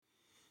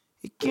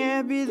It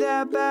can't be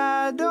that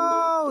bad,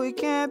 oh, it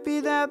can't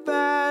be that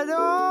bad,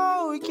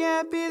 oh, it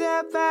can't be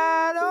that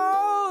bad,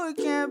 oh, it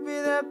can't be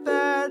that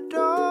bad,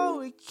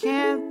 oh, it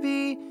can't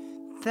be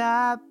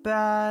that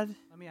bad.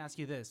 Let me ask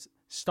you this.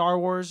 Star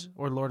Wars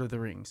or Lord of the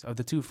Rings? Of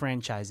the two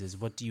franchises,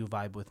 what do you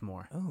vibe with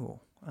more?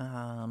 Oh,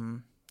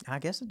 I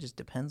guess it just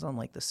depends on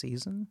like the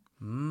season.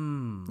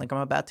 Like I'm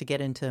about to get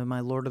into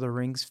my Lord of the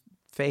Rings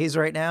phase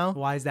right now.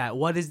 Why is that?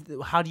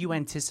 How do you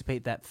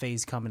anticipate that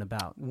phase coming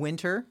about?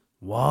 Winter.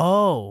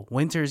 Whoa,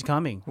 winter's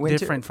coming. Winter-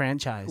 Different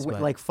franchise.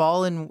 But Like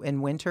fall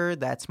and winter,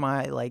 that's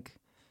my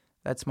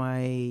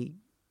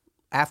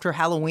after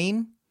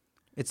Halloween,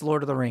 it's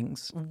Lord of the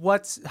Rings.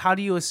 how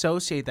do you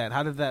associate that?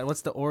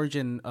 What's the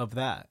origin of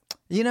that?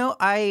 You know,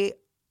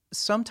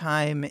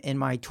 sometime in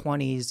my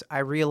 20s, I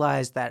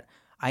realized that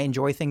I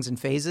enjoy things in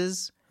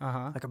phases.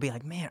 Like I'll be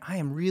like, man, I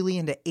am really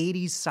into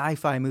 80s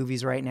sci-fi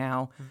movies right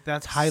now.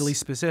 That's highly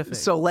specific.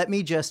 So let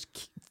me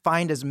just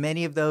find as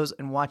many of those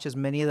and watch as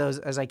many of those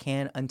as I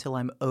can until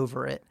I'm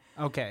over it.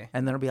 Okay.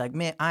 And then I'll be like,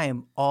 man, I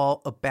am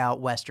all about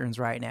Westerns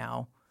right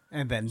now.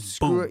 And then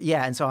Screw boom. it.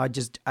 Yeah, and so I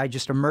just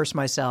immerse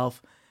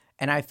myself.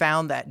 And I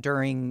found that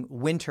during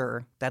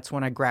winter, that's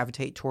when I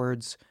gravitate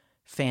towards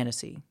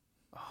fantasy.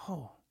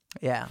 Oh,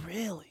 Yeah.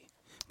 really?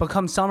 But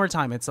come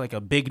summertime, it's like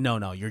a big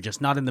no-no. You're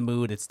just not in the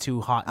mood. It's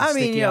too hot and I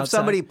mean, sticky if outside.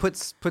 somebody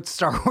puts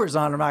Star Wars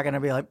on, I'm not going to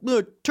be like,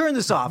 look, turn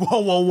this off.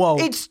 Whoa.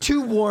 It's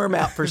too warm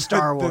out for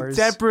Star Wars.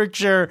 The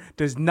temperature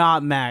does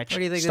not match What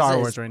do you think Star this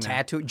Wars is? right now.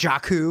 Tattoo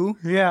Jakku.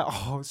 Yeah.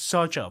 Oh,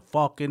 such a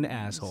fucking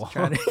asshole.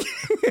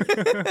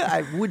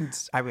 I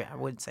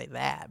wouldn't say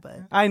that,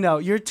 but I know.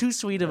 You're too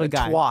sweet of a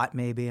guy. twat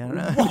maybe. I don't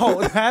know.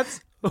 Oh, that's...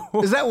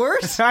 Is that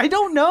worse? I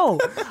don't know.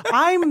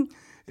 I'm...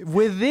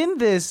 Within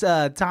this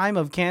time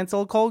of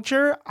cancel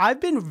culture, I've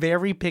been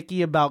very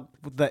picky about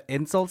the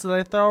insults that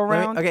I throw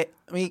around.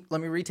 Let me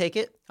retake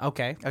it.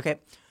 Okay.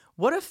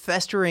 What a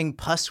festering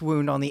pus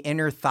wound on the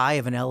inner thigh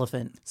of an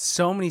elephant.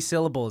 So many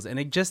syllables. And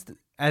it just,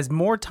 as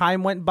more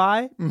time went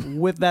by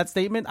with that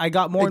statement, I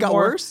got more It got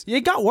worse?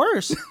 It got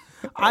worse.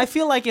 I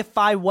feel like if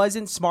I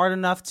wasn't smart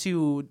enough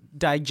to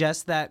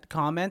digest that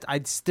comment,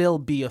 I'd still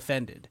be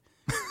offended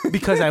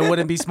because I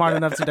wouldn't be smart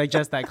enough to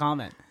digest that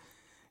comment.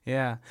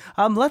 Yeah.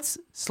 Let's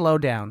slow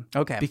down.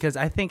 Okay. Because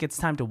I think it's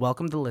time to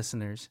welcome the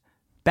listeners.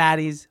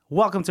 Baddies,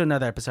 welcome to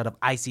another episode of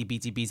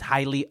ICBTB's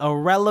Highly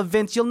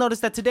Irrelevant. You'll notice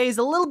that today is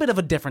a little bit of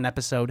a different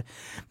episode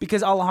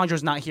because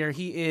Alejandro's not here.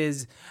 He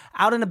is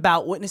out and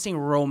about witnessing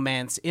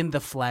romance in the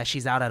flesh.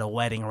 He's out at a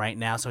wedding right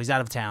now, so he's out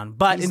of town.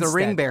 But He's the instead,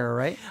 ring bearer,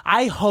 right?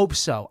 I hope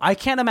so. I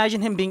can't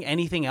imagine him being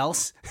anything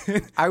else.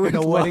 I would in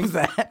a wedding. love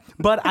that.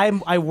 But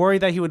I worry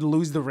that he would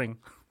lose the ring.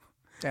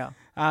 Yeah.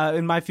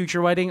 In my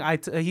future wedding, I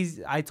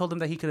told him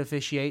that he could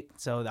officiate,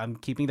 so I'm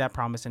keeping that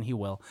promise, and he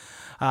will.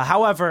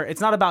 However,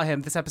 it's not about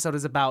him. This episode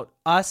is about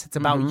us. It's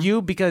about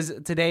you, because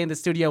today in the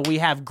studio we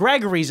have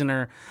Greg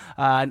Reasoner,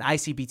 an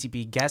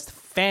ICBTB guest,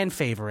 fan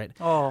favorite.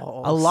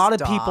 Oh, a lot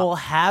stop. of people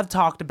have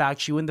talked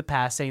about you in the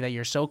past, saying that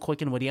you're so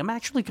quick and witty. I'm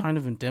actually kind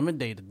of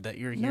intimidated that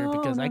you're here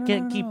because I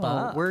can't keep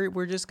up. We're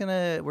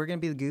gonna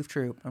be the goof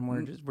troop, and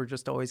we're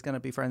just always gonna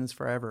be friends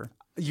forever.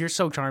 You're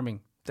so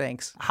charming.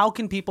 Thanks. How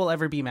can people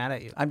ever be mad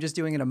at you? I'm just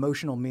doing an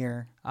emotional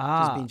mirror.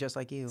 Just being just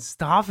like you.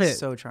 Stop it.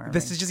 So charming.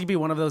 This is just going to be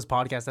one of those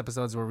podcast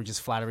episodes where we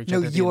just flatter each No,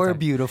 other. the you're entire-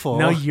 beautiful.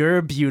 No, you're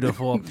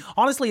beautiful.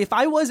 Honestly, if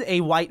I was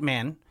a white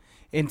man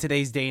in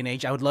today's day and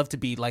age, I would love to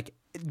be like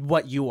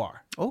what you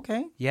are.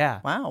 Okay. Yeah.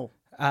 Wow.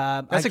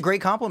 That's a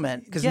great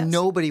compliment because Yes.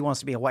 nobody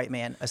wants to be a white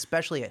man,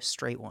 especially a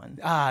straight one.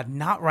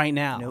 Not right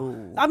now.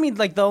 No. I mean,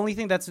 like the only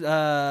thing that's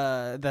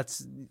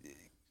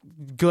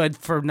good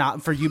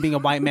for you being a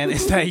white man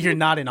is that you're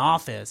not in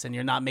office and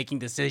you're not making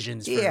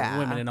decisions for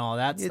women and all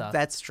that stuff.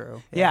 That's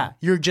true. Yeah,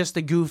 you're just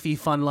a goofy,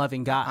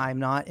 fun-loving guy. I'm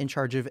not in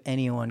charge of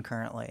anyone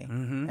currently.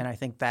 And I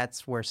think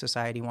that's where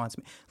society wants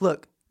me.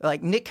 Look,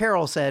 like Nick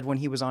Carroll said when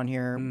he was on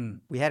here,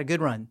 we had a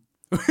good run.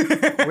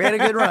 We had a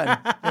good run,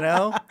 you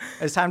know?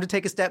 It's time to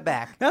take a step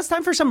back. Now it's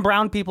time for some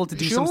brown people to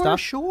do some Sure, stuff.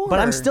 sure.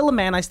 But I'm still a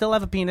man. I still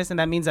have a penis, and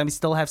that means I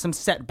still have some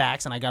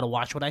setbacks, and I got to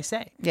watch what I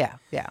say. Yeah.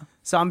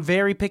 So I'm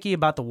very picky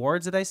about the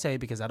words that I say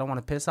because I don't want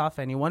to piss off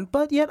anyone,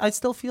 but yet I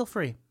still feel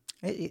free.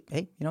 Hey,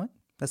 you know what?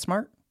 That's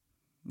smart.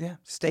 Yeah.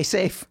 Stay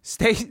safe.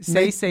 Stay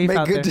safe Make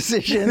out good there.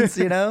 decisions,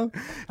 you know?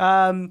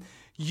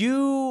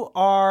 You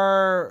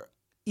are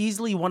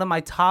easily one of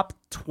my top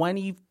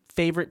 20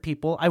 favorite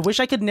people. I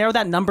wish I could narrow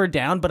that number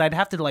down, but I'd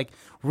have to like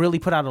really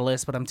put out a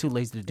list, but I'm too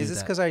lazy to do Is this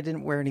that. because I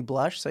didn't wear any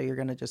blush, so you're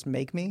going to just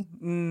make me?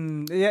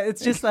 Yeah,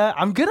 it's just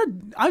I'm good at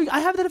I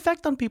have that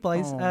effect on people.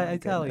 I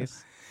tell you.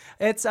 goodness.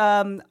 It's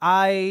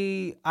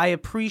I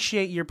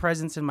appreciate your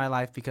presence in my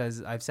life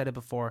because I've said it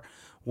before.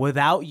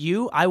 Without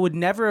you, I would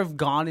never have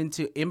gone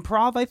into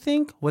improv, I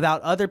think.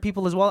 Without other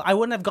people as well, I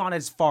wouldn't have gone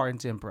as far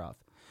into improv.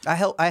 I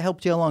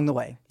helped you along the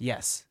way.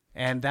 Yes.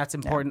 And that's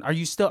important. Are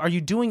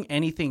you doing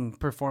anything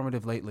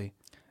performative lately?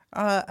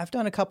 I've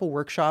done a couple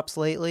workshops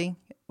lately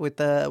with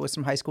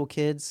some high school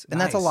kids, and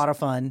that's a Nice. lot of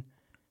fun.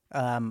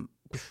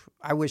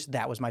 I wish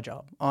that was my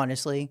job,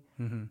 honestly.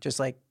 Just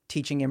like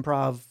teaching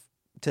improv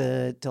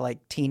to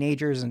like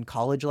teenagers and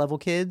college level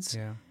kids,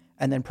 Yeah.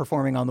 and then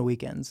performing on the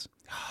weekends.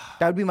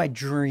 That would be my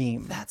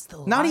dream. That's the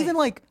Not life. even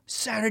like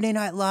Saturday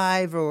Night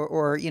Live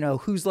or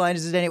Whose Line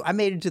Is It Anyway? I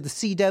made it to the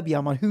CW.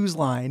 I'm on Whose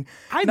Line.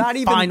 I'm not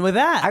even, fine with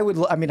that. I would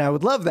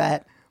love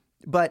that,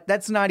 but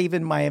that's not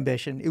even my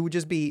ambition. It would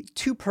just be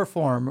to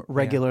perform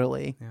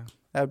regularly. Yeah.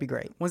 That would be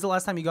great. When's the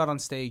last time you got on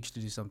stage to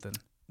do something?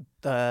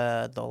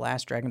 The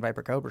last Dragon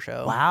Viper Cobra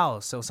show. Wow.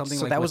 So something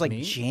So like that was with like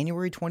me?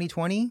 January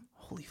 2020.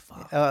 Holy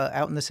fuck.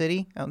 Out in the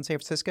city, out in San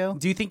Francisco.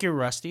 Do you think you're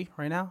rusty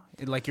right now?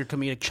 Like your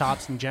comedic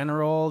chops in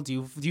general?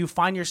 Do you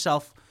find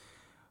yourself,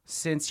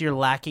 since you're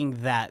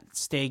lacking that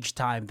stage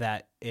time,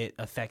 that it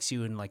affects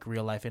you in like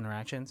real life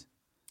interactions?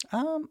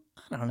 I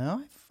don't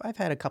know. I've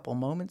had a couple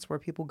moments where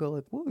people go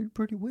like, "Whoa, you're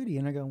pretty witty,"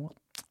 and I go, "Well,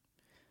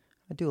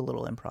 I do a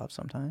little improv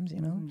sometimes,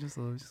 you know." Just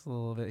a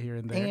little bit here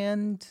and there.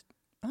 And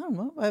I don't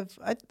know.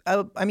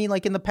 I mean,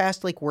 like in the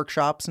past, like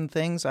workshops and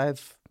things,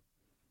 I've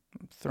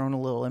thrown a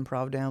little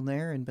improv down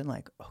there and been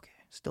like, "Okay,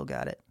 still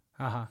got it."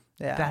 Uh-huh.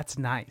 Yeah, That's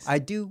nice. I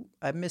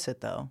miss it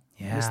though.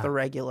 I miss Yeah. the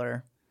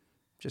regular,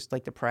 just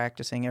like the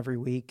practicing every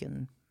week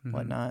and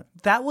whatnot.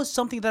 That was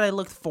something that I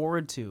looked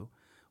forward to,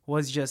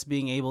 was just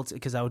being able to,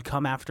 because I would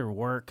come after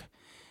work,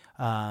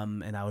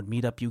 and I would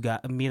meet up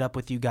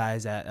with you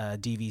guys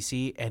at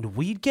DVC, and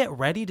we'd get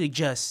ready to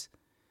just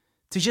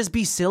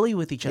be silly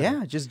with each other.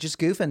 Yeah, just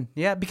goofing.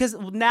 Yeah, because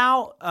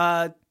now,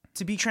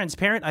 to be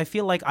transparent, I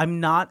feel like I'm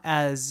not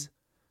as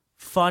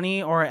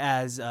funny or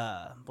as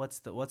what's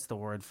the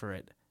word for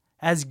it?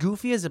 As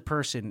goofy as a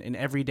person in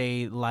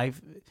everyday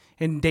life,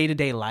 in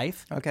day-to-day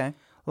life. Okay.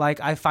 Like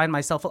I find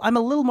myself, I'm a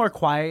little more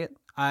quiet.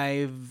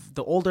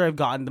 The older I've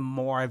gotten, the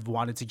more I've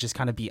wanted to just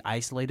kind of be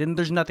isolated, and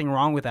there's nothing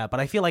wrong with that. But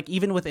I feel like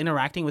even with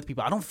interacting with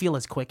people, I don't feel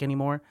as quick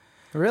anymore.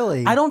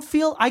 Really?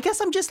 I guess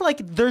I'm just like,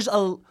 there's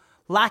a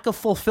lack of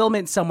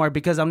fulfillment somewhere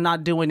because I'm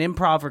not doing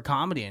improv or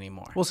comedy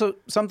anymore. Well, so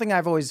something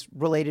I've always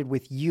related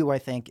with you, I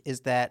think,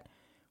 is that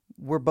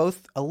we're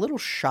both a little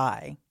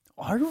shy.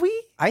 Are we?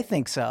 I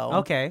think so.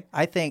 Okay.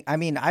 I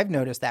mean, I've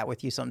noticed that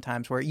with you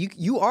sometimes where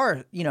you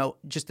are,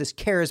 just this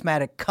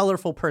charismatic,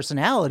 colorful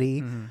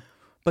personality,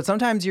 but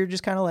sometimes you're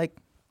just kind of like,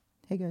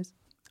 "Hey guys."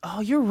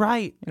 Oh, you're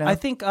right. know? I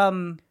think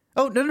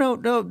Oh,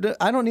 no.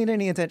 I don't need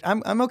any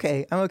attention. I'm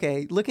okay. I'm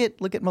okay. Look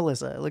at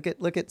Melissa.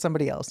 Look at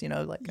somebody else,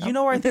 like you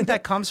know where I think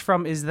that comes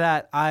from is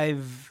that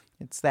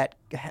it's that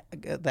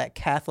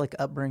Catholic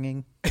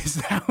upbringing. is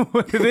that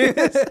what it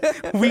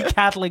is? We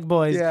Catholic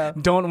boys Yeah.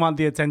 don't want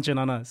the attention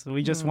on us.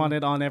 We just want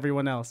it on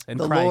everyone else and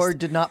The Christ. Lord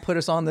did not put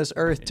us on this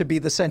earth to be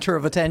the center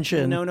of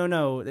attention.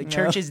 No. The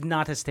church is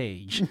not a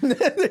stage.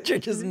 The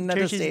church is not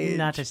a Church stage. is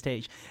not a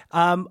stage.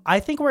 I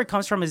think where it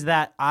comes from is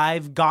that I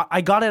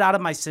got it out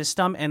of my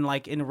system, and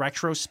like in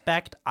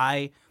retrospect,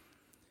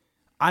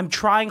 I'm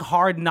trying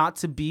hard not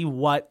to be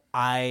what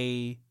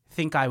I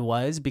think I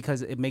was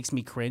because it makes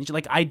me cringe.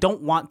 Like I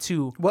don't want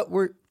to. What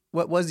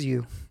was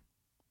you?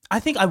 I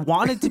think I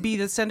wanted to be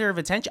the center of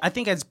attention. I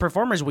think as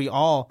performers, we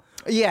all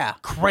Yeah.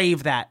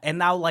 crave that. And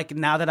now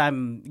that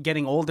I'm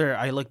getting older,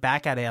 I look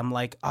back at it. I'm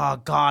like, oh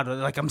God,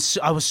 like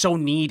I was so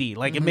needy.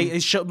 Like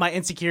my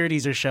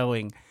insecurities are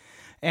showing,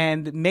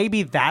 and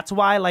maybe that's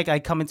why like I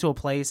come into a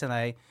place and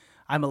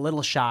I'm a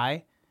little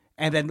shy,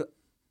 and then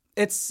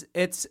it's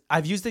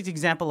I've used this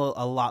example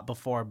a lot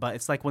before, but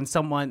it's like when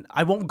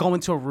I won't go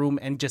into a room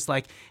and just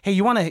like, hey,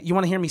 you wanna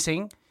hear me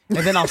sing, and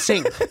then I'll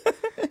sing.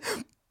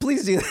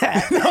 Please do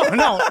that.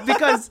 No,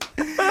 because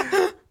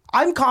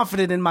I'm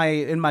confident in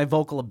my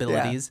vocal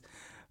abilities,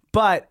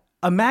 but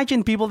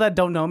imagine people that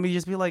don't know me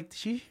just be like,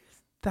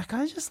 that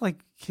guy just like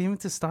came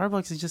into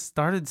Starbucks and just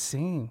started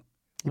singing.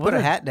 You put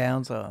a hat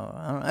down, so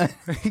I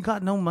don't know. He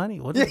got no money.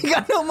 What? You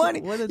got no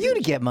money. What did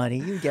You'd get money.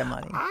 You'd get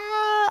money.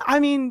 I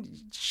mean,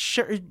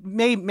 sure,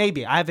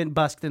 maybe I haven't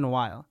busked in a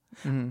while.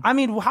 I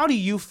mean, how do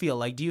you feel?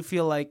 Like, do you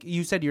feel like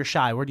you said you're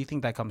shy? Where do you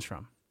think that comes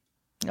from?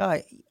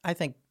 I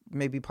think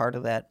maybe part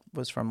of that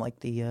was from like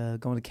the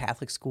going to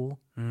Catholic school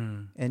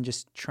and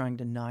just trying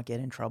to not get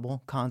in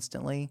trouble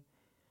constantly.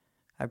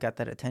 I've got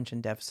that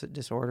attention deficit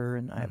disorder,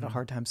 and I have a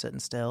hard time sitting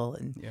still.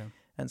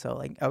 And so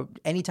like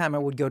anytime I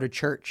would go to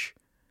church,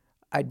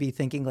 I'd be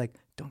thinking like,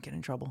 don't get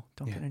in trouble.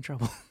 Don't get in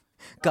trouble.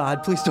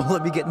 God, please don't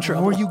let me get in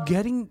trouble. Were you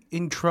getting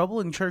in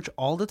trouble in church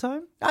all the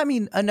time? I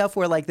mean, enough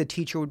where like the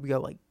teacher would go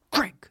like,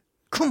 "Greg,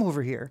 come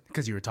over here."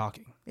 Because you were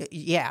talking.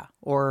 Yeah,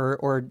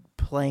 or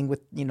playing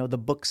with the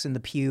books in the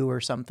pew or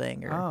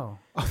something. Or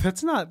Oh,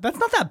 that's not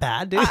that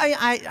bad, dude.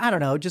 I don't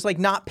know, just like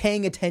not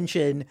paying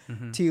attention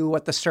to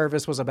what the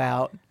service was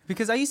about.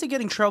 Because I used to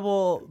get in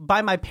trouble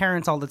by my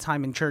parents all the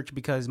time in church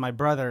because my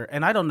brother,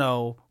 and I don't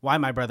know why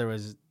my brother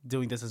was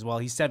doing this as well.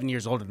 He's 7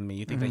 years older than me.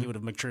 You think that he would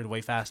have matured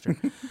way faster.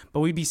 But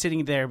we'd be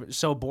sitting there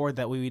so bored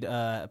that we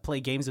would play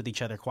games with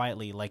each other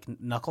quietly, like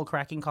knuckle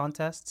cracking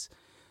contests.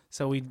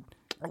 So we'd...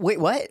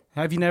 Wait, what?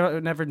 Have you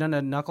never done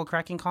a knuckle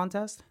cracking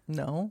contest?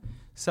 No.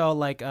 So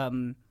like,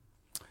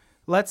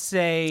 let's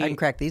say... I can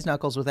crack these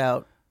knuckles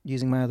without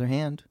using my other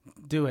hand.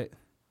 Do it.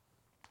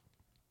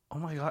 Oh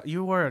my god,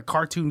 you were a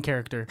cartoon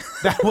character.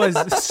 That was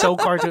so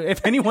cartoon.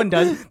 If anyone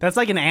does, that's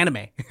like an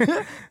anime.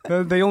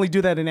 They only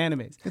do that in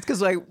animes. It's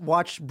because I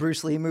watched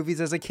Bruce Lee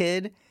movies as a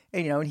kid,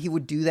 and and he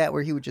would do that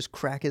where he would just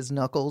crack his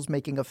knuckles,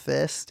 making a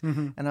fist.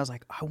 And I was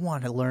like, I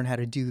want to learn how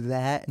to do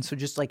that. And so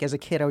just like as a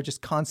kid, I would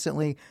just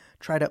constantly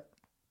try to.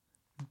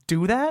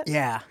 Do that?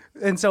 Yeah.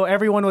 And so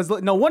everyone was,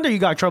 no wonder you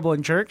got trouble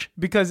in church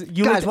because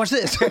you Guys, watch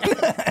this.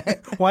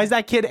 Why is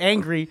that kid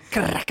angry?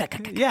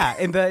 Yeah,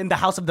 in the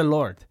house of the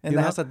Lord. In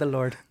the house of the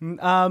Lord.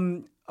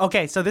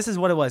 Okay, so this is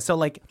what it was. So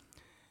like,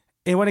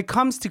 when it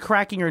comes to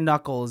cracking your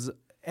knuckles,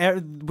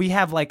 we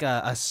have like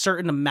a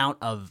certain amount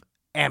of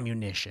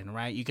ammunition,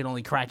 right? You can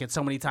only crack it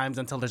so many times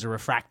until there's a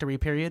refractory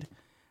period,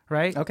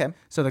 right? Okay.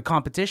 So the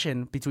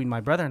competition between my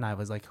brother and I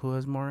was like, who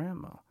has more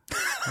ammo?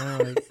 And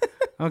we're like,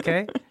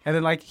 okay. And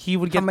then like he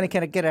would get How many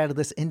can I get out of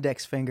this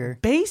index finger?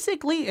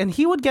 basically, and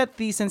he would get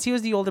since he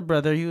was the older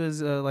brother, he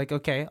was like,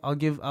 okay, I'll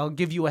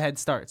give you a head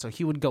start. So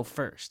he would go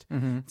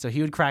 1st. So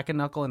he would crack a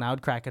knuckle and I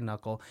would crack a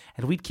knuckle,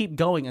 and we'd keep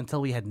going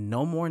until we had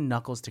no more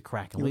knuckles to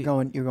crack. You're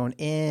going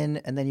in,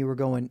 and then you were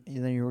going pull, and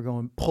then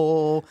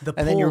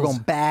you were pulls.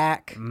 going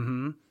back.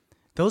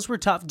 Those were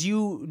tough.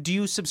 Do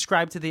you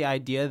subscribe to the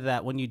idea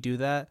that when you do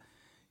that,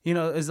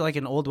 is like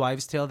an old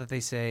wives' tale that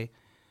they say,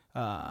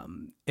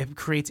 it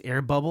creates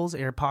air bubbles,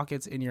 air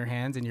pockets in your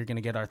hands, and you're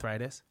gonna get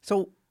arthritis?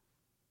 So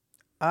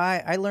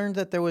I learned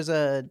that there was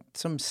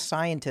some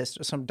scientist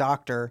or some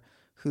doctor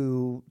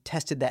who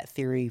tested that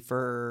theory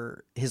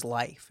for his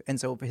life. And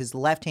so for his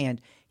left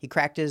hand, he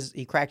cracked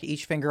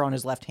each finger on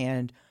his left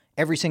hand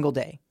every single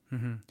day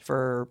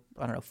for,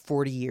 I don't know,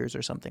 40 years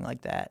or something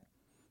like that.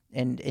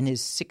 And in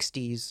his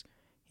 60s,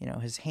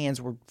 his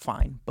hands were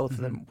fine. Both of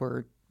them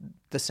were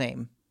the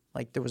same.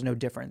 Like there was no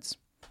difference.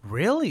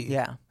 Really?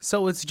 Yeah.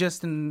 So it's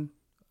just a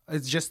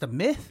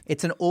myth?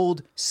 It's an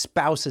old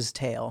spouse's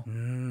tale.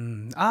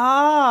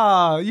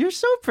 Ah, you're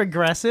so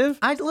progressive.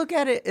 I look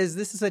at it as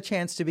this is a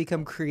chance to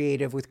become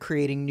creative with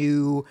creating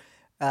new,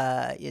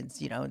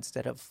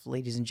 instead of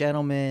ladies and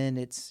gentlemen,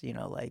 it's,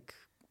 like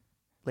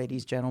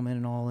ladies, gentlemen,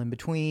 and all in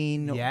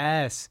between.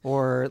 Yes.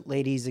 Or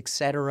ladies,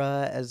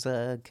 etc., as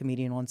a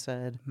comedian once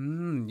said.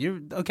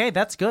 You're okay.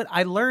 That's good.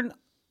 I learn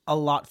a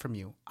lot from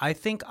you. I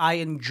think I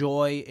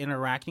enjoy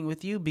interacting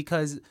with you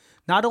because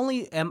not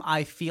only am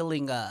I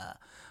feeling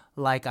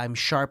like I'm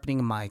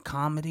sharpening my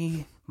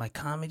comedy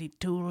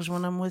tools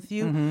when I'm with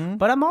you,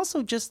 but I'm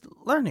also just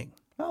learning.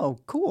 Oh,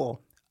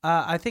 cool.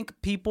 I think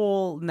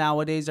people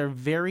nowadays are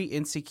very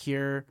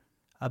insecure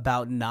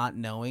about just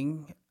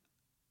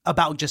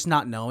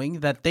not knowing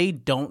that they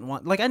don't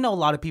want. Like I know a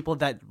lot of people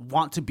that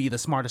want to be the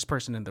smartest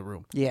person in the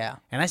room. Yeah.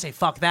 And I say,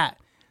 fuck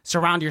that.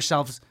 Surround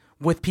yourselves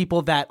with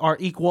people that are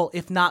equal,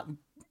 if not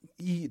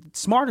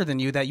smarter than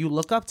you, that you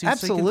look up to.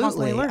 Absolutely. So you can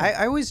constantly learn.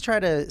 I always try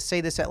to say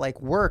this at like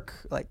work.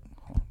 Like,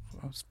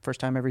 first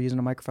time ever using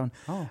a microphone.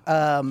 Oh,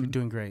 you're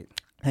doing great.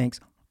 Thanks.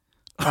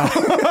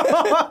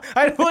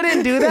 I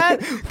wouldn't do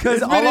that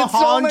because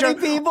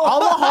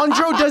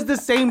Alejandro does the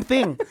same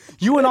thing.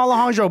 You and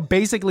Alejandro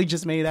basically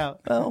just made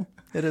out. Well,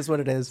 it is what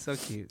it is. So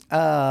cute.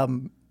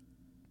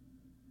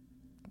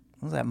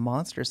 What was that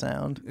monster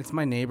sound? It's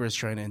my neighbors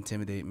trying to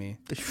intimidate me.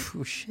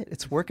 Oh, shit,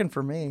 it's working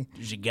for me.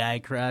 There's a guy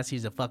across.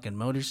 He's a fucking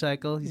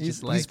motorcycle.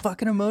 He's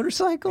fucking a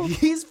motorcycle?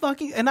 He's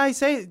fucking, and I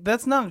say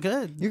that's not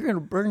good. You're going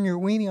to burn your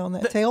weenie on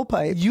that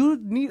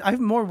tailpipe.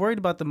 I'm more worried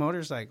about the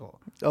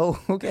motorcycle.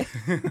 Oh, okay.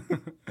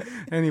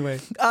 Anyway.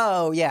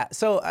 Oh, yeah.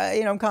 So,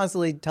 I'm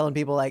constantly telling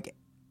people like,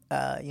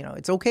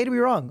 it's okay to be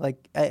wrong.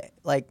 Like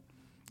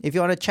if you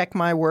want to check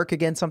my work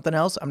against something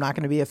else, I'm not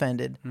going to be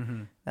offended.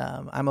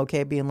 I'm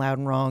okay being loud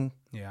and wrong.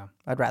 Yeah.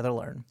 I'd rather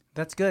learn.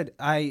 That's good.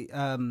 I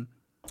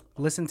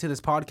listened to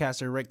this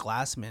podcaster, Rick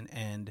Glassman,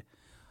 and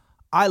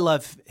I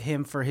love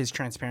him for his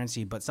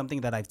transparency, but something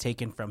that I've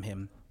taken from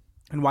him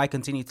and why I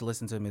continue to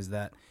listen to him is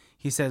that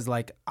he says,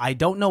 like, I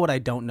don't know what I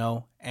don't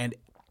know, and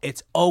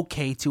it's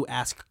okay to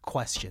ask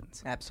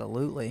questions.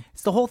 Absolutely.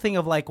 It's the whole thing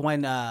of like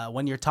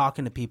when you're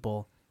talking to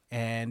people,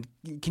 and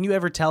can you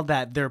ever tell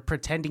that they're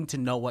pretending to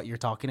know what you're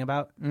talking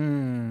about?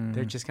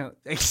 They're just kind of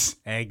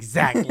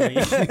exactly,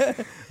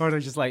 or they're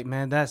just like,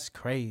 man, that's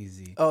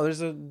crazy. Oh,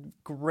 there's a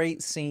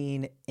great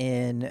scene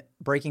in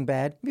Breaking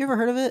Bad. Have you ever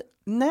heard of it?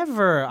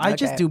 Never. I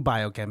just Okay. do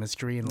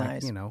biochemistry and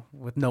Nice.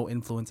 with no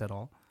influence at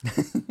all.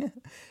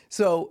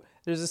 So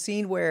there's a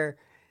scene where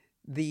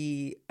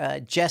the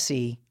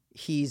Jesse,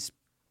 he's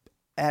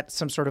at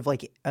some sort of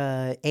like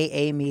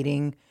AA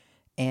meeting,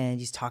 and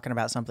he's talking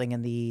about something,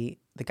 and the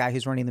guy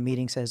who's running the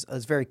meeting says,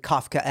 it's very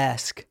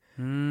Kafka-esque.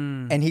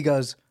 And he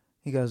goes,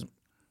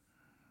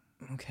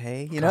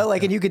 okay,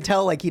 and you could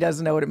tell like he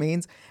doesn't know what it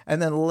means.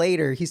 And then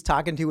later he's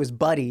talking to his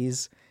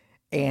buddies,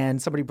 and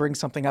somebody brings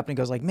something up, and he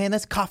goes like, man,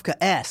 that's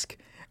Kafka-esque.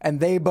 And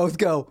they both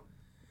go,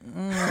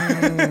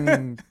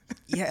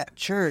 yeah,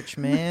 church,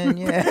 man,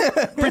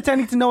 yeah.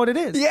 Pretending to know what it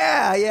is.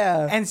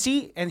 Yeah. And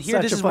see, and here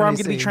Such this a is where I'm funny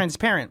going to be scene.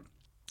 transparent.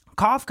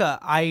 Kafka,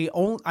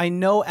 I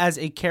know as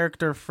a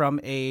character from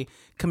a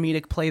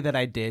comedic play that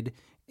I did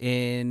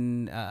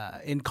in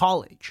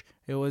college.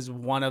 It was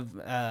one of.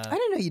 I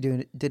didn't know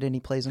you did any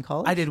plays in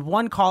college. I did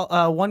one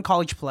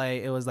college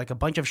play. It was like a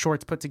bunch of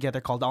shorts put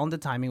together called On the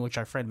Timing, which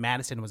our friend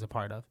Madison was a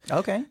part of.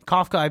 Okay.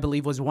 Kafka, I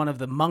believe, was one of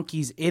the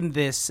monkeys in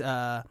this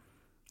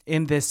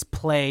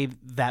play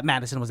that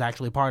Madison was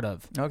actually part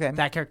of. Okay.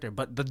 That character,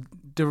 but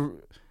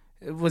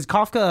was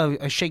Kafka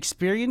a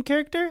Shakespearean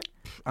character?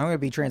 I'm going to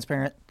be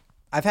transparent.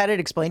 I've had it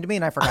explained to me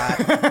and I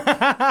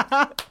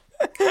forgot.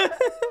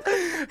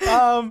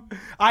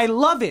 I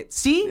love it.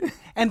 See,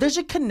 and there's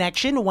a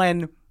connection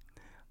when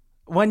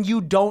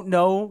you don't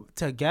know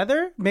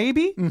together,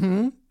 maybe,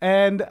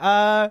 and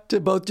To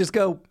both just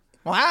go,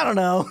 well, I don't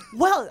know.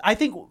 well, I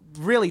think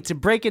really to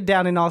break it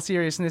down in all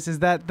seriousness is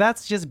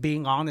that's just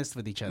being honest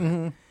with each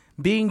other.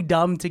 Being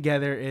dumb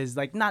together is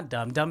like not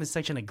dumb. Dumb is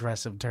such an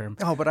aggressive term.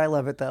 Oh, but I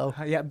love it though.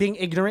 Yeah, being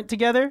ignorant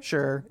together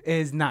Sure.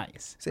 is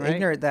nice. So right?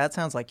 ignorant, that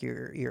sounds like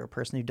you're a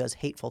person who does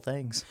hateful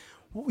things.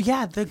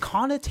 Yeah, the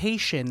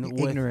connotation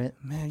with Ignorant.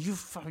 man,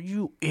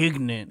 you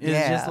ignorant is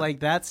Yeah. just like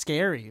that's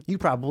scary. You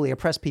probably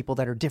oppress people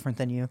that are different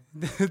than you.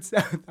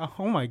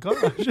 Oh my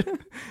gosh,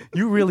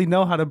 you really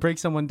know how to break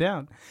someone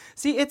down.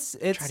 See, it's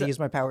Try to use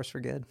my powers for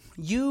good.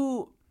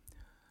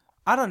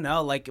 I don't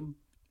know, like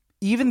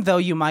even though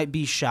you might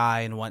be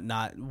shy and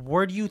whatnot,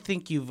 where do you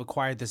think you've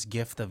acquired this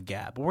gift of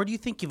gab? Where do you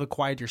think you've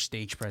acquired your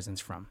stage presence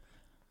from?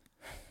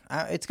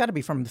 It's got to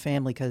be from the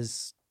family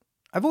because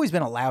I've always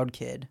been a loud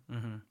kid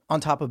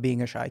on top of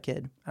being a shy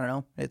kid. I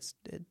don't know.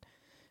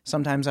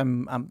 Sometimes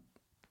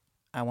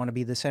I want to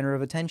be the center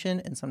of attention,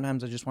 and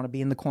sometimes I just want to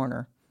be in the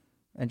corner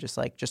and just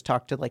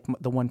talk to like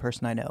the one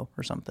person I know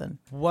or something.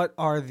 What's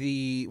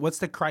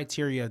the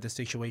criteria of the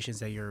situations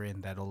that you're in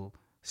that'll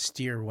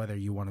steer whether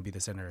you want to be the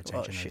center of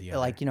attention or the other?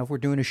 Like, if we're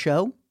doing a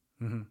show,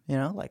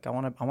 like I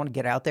want to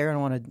get out there and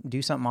I want to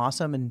do something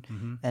awesome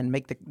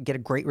and get a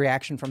great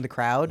reaction from the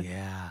crowd.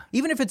 Yeah.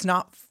 Even if it's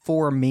not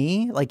for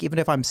me, like even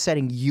if I'm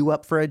setting you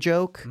up for a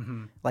joke,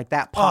 like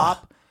that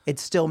pop, it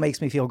still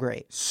makes me feel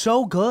great.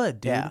 So good,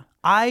 dude. Yeah.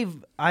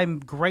 I'm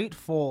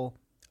grateful.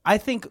 I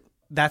think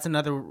that's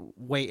another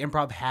way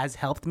improv has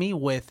helped me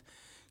with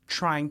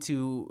trying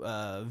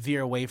to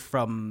veer away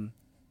from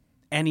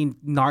any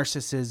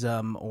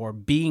narcissism or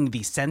being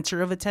the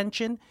center of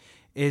attention,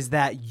 is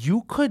that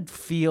you could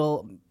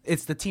feel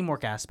it's the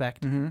teamwork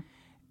aspect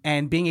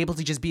and being able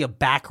to just be a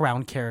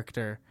background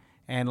character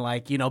and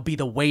be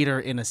the waiter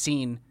in a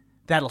scene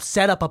that'll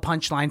set up a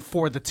punchline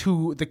for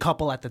the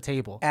couple at the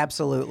table.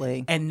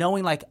 Absolutely. And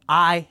knowing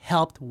I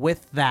helped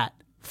with that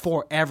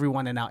for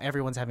everyone and now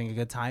everyone's having a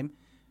good time.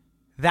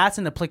 That's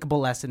an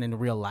applicable lesson in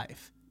real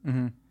life.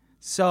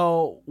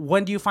 So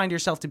when do you find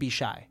yourself to be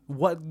shy?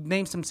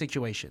 Name some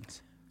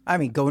situations. I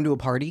mean, going to a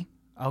party,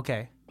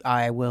 Okay.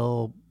 I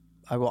will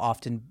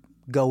often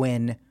go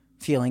in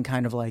feeling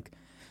kind of like,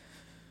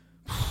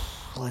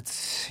 let's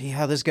see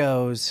how this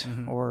goes.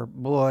 Or,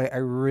 boy, I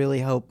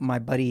really hope my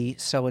buddy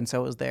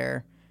so-and-so is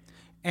there.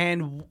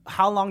 And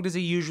how long does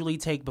it usually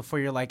take before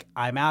you're like,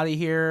 I'm out of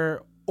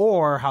here?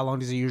 Or how long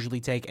does it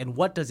usually take? And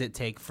what does it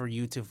take for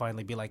you to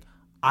finally be like,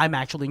 I'm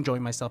actually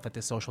enjoying myself at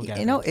this social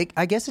gathering?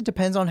 I guess it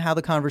depends on how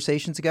the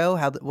conversations go,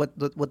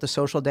 what the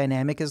social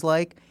dynamic is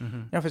like.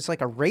 If it's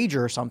like a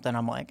rager or something,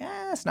 I'm like,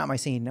 it's not my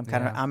scene.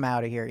 I'm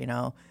out of here.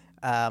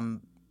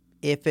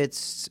 If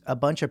it's a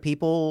bunch of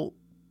people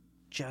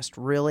just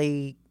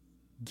really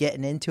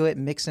getting into it,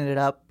 mixing it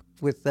up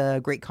with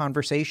great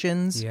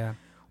conversations,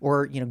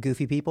 or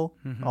goofy people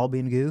all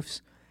being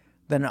goofs,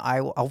 then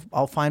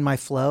I'll find my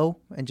flow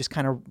and just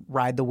kind of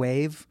ride the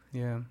wave.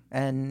 Yeah.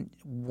 And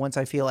once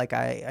I feel like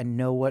I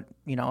know what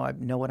I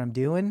know what I'm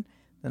doing,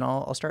 then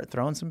I'll start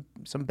throwing some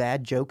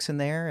bad jokes in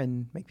there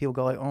and make people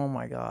go like, oh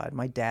my God,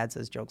 my dad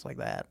says jokes like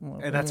that.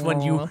 And that's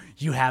when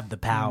you have the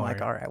power. I'm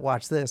like, all right,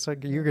 watch this.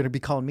 Like, you're going to be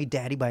calling me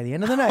daddy by the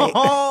end of the night.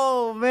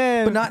 Oh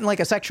man. But not in like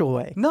a sexual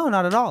way. No,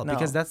 not at all. No.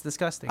 Because that's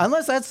disgusting.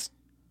 Unless that's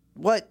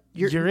what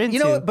you're into.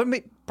 You know what? But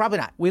probably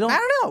not. I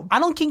don't know. I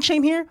don't kink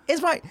shame here.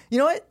 It's fine. You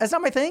know what? That's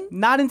not my thing.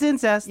 Not into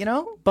incest.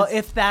 But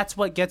It's if that's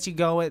what gets you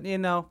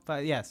going,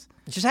 but yes.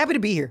 just happy to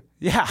be here.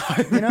 Yeah.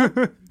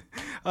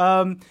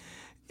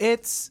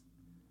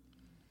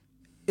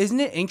 Isn't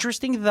it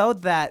interesting though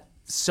that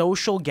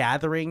social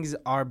gatherings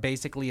are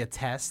basically a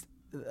test?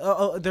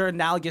 They're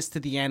analogous to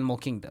the animal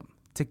kingdom,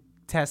 to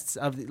tests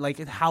of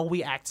how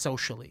we act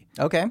socially.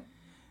 Okay.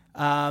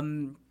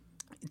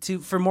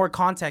 For more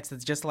context,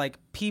 it's just like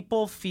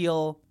people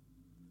feel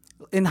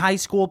in high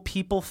school,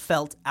 people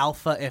felt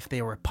alpha if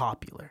they were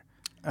popular.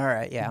 All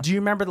right. Yeah. Do you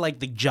remember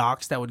the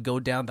jocks that would go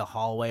down the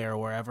hallway or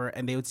wherever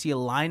and they would see a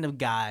line of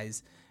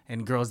guys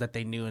and girls that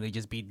they knew and they'd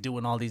just be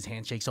doing all these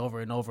handshakes over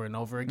and over and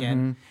over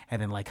again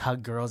and then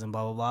hug girls and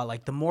blah, blah, blah.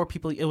 The more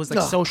people, it was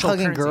social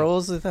hugging currency.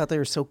 girls. I thought they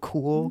were so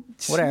cool.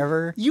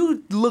 Whatever.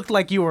 You looked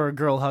like you were a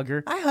girl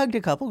hugger. I hugged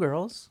a couple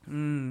girls.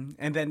 And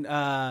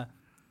then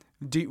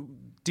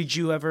did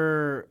you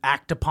ever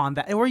act upon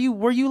that? Were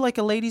you like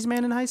a ladies'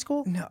 man in high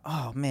school? No.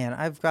 Oh man,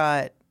 I've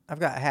got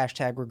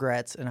hashtag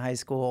regrets in high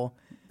school.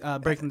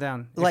 Break them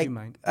down, if like you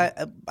mind.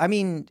 I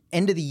mean,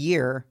 end of the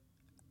year,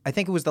 I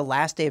think it was the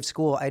last day of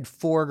school. I had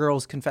 4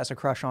 girls confess a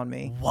crush on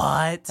me,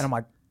 What? and I'm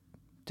like,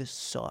 this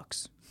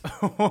sucks.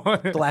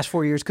 The last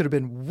 4 years could have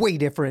been way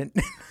different.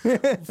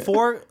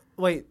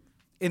 Wait,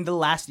 in the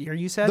last year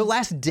you said? The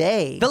last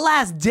day. The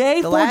last day?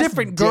 The 4 last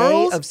different day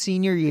girls? of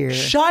senior year.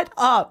 Shut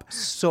up.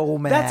 So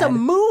mad. That's a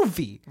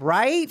movie.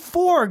 right?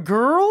 4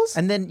 girls?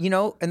 And then,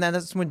 and then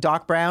that's when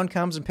Doc Brown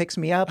comes and picks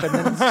me up. And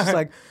then it's just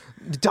like,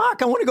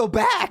 Doc, I want to go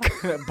back.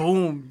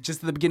 Boom.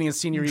 Just at the beginning of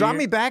senior Drop year.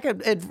 me back at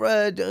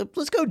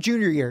let's go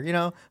junior year. I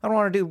don't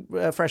want to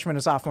do freshman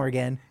and sophomore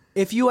again.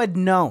 If you had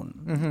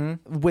known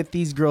with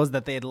these girls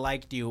that they had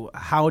liked you,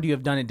 how would you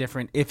have done it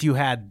different if you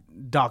had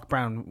Doc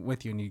Brown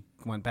with you and you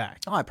went back?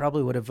 Oh, I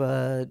probably would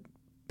have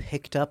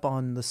picked up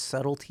on the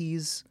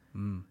subtleties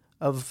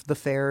of the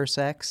fairer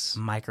sex.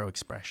 Micro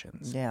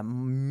expressions. Yeah,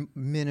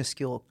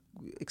 minuscule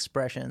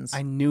expressions.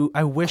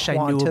 I wish I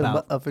knew Quantum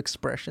about of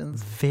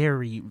expressions.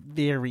 very,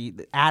 very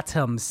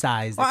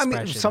atom-sized Well, I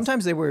expressions. mean,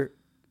 sometimes they were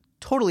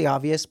totally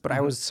obvious, but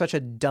I was such a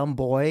dumb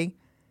boy.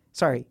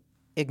 Sorry,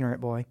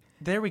 ignorant boy.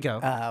 There we go.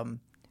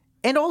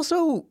 And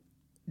also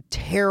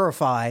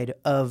terrified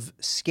of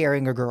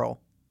scaring a girl.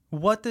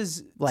 What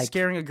does like-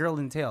 scaring a girl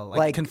entail? Like,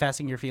 like-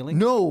 confessing your feelings?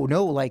 No,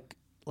 like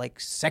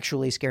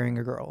sexually scaring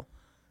a girl.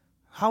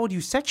 How would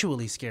you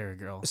sexually scare a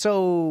girl?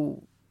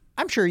 So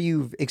I'm sure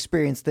you've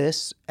experienced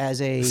this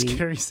as a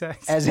Scary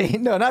sex.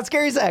 no, not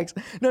scary sex.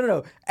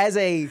 No. As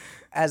a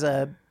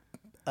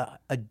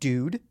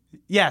dude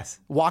Yes.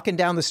 walking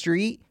down the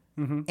street,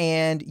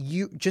 and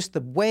you just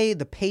the way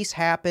the pace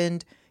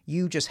happened,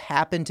 you just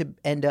happened to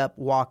end up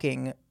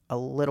walking a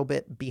little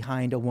bit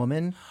behind a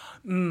woman,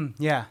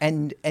 Yeah.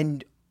 and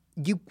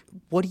you,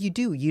 what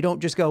do? You don't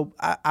just go,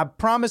 I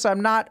promise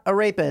I'm not a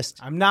rapist.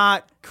 I'm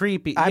not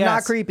creepy. I'm not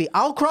Yes. creepy.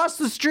 I'll cross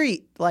the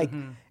street. Like,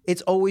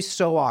 it's always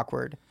so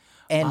awkward.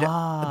 And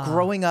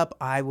growing up,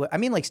 I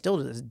mean, like, still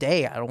to this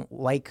day, I don't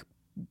like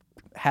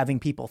having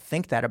people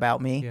think that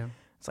about me. Yeah.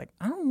 It's like,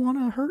 I don't want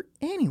to hurt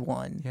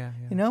anyone. Yeah.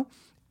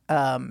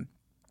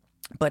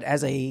 But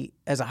as a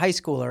high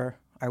schooler,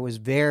 I was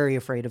very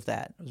afraid of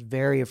that. I was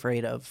very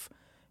afraid of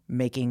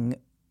making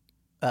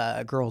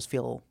girls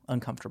feel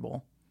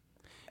uncomfortable.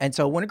 And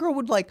so when a girl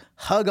would like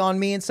hug on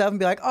me and stuff and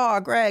be like,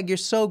 "Oh, Greg, you're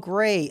so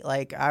great.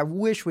 Like, I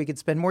wish we could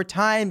spend more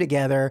time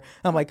together."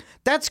 I'm like,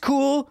 "That's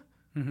cool.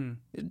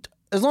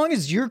 As long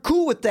as you're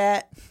cool with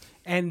that."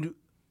 And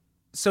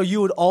so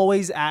you would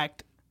always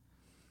act,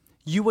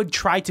 you would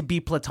try to be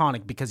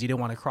platonic because you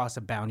didn't want to cross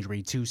a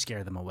boundary to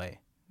scare them away.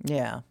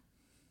 Yeah.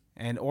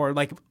 And, or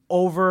like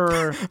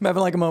over, I'm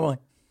having like a moment like,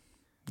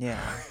 yeah.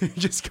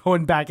 just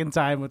going back in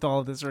time with all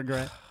of this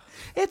regret.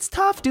 It's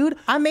tough, dude.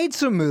 I made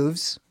some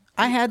moves.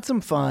 I had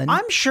some fun.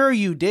 I'm sure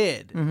you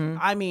did.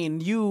 I mean,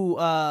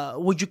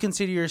 would you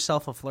consider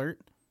yourself a flirt?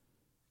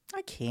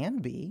 I can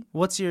be.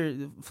 What's your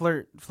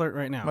flirt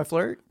right now? My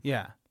flirt?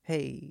 Yeah.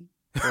 Hey,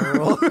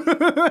 girl.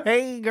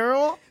 Hey,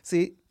 girl.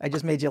 See, I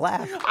just made you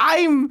laugh.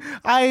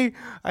 I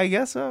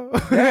guess so.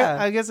 Yeah.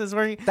 I guess it's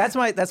working. That's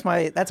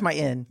my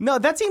in. No,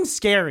 that seems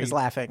scary. Is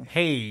laughing.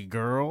 Hey,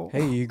 girl.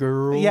 Hey,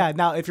 girl. Yeah.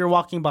 Now, if you're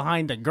walking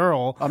behind a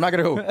girl, I'm not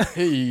gonna go.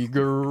 Hey,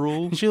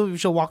 girl.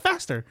 she'll walk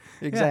faster.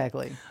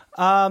 Exactly.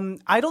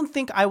 I don't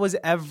think I was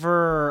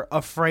ever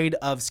afraid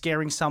of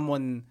scaring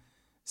someone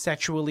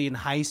sexually in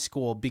high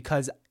school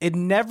because I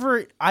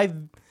never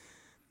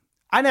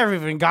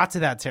even got to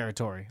that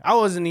territory. I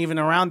wasn't even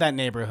around that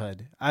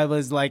neighborhood. I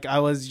was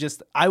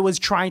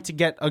trying to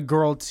get a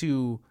girl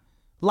to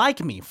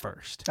like me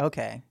first,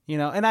 Okay.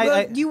 and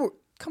Well, you were.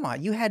 Come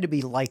on, you had to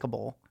be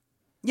likable.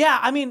 yeah,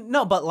 I mean,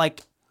 no, but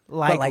like,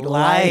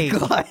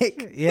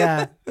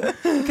 yeah,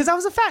 because I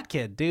was a fat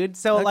kid, dude.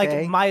 So Okay.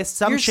 like my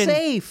assumption, You're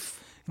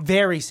safe.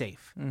 very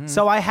safe.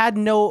 So I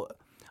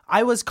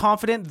was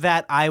confident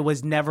that I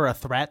was never a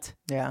threat,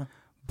 Yeah.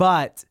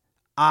 but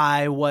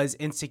I was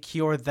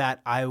insecure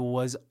that I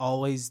was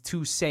always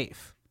too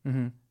safe.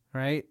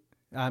 Right?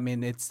 I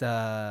mean, it's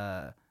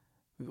are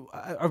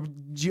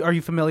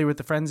you familiar with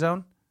the friend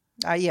zone?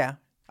 Yeah.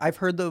 I've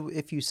heard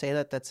if you say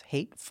that's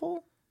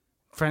hateful.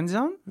 Friend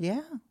zone? Yeah.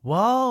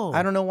 Whoa!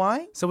 I don't know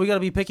why. So we got to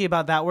be picky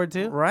about that word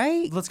too,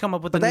 Right. Let's come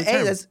up with But a new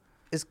term. that's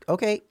is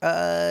okay.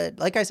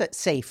 Like I said,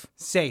 safe.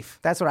 Safe.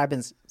 That's what I've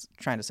been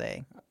trying to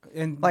say.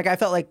 And Like I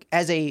felt like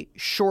as a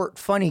short,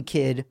 funny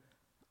kid,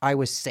 I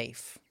was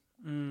safe.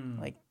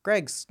 Like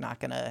Greg's not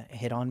gonna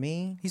hit on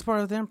me. he's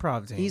part of the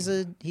improv team. He's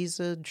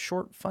a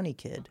short, funny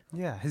kid.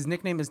 Yeah, his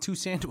nickname is Two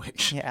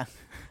Sandwich. Yeah.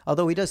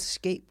 Although he does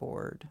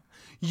skateboard.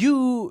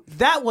 You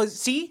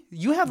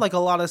have like a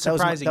lot of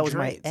surprising That was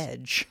my traits.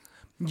 edge.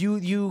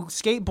 You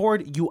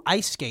skateboard, you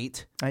ice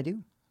skate. I do.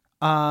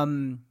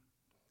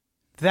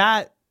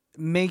 That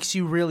makes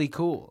you really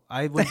cool.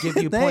 I would give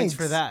you points Thanks.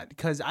 for that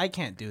because I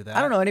can't do that.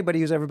 I don't know anybody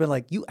who's ever been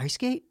like, "You ice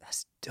skate?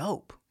 That's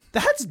dope."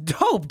 That's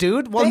dope,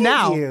 dude. Well, Thank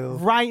now, you.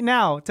 right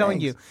now,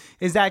 telling Thanks.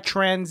 you, is that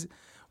trans?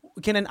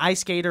 Can an ice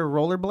skater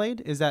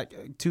rollerblade? Is that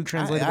two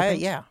translatable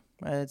things? Yeah.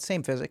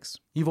 Same physics.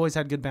 You've always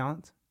had good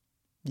balance.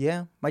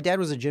 Yeah. My dad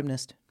was a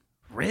gymnast.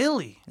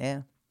 Really?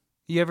 Yeah.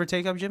 You ever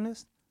take up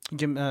gymnast?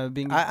 Being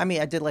I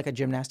mean, I did like a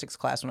gymnastics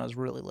class when I was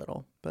really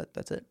little, but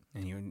that's it.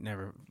 and you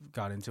never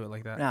got into it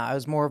like that. No, I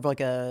was more of like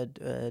a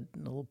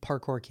little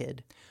parkour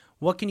kid.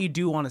 What can you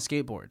do on a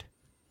skateboard?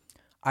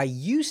 I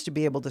used to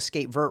be able to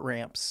skate vert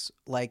ramps,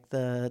 like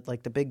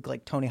the big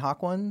like Tony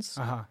Hawk ones.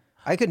 Uh-huh.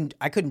 I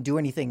couldn't do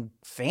anything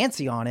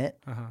fancy on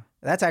it.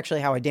 That's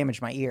actually how I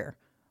damaged my ear.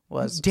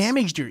 Was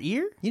Damaged your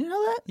ear? You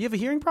know that? You have a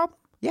hearing problem?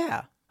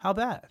 Yeah. How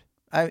bad?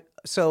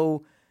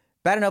 So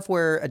bad enough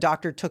where a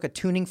doctor took a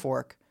tuning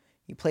fork,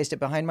 he placed it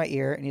behind my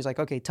ear, and he's like,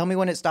 "Okay, tell me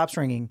when it stops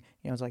ringing."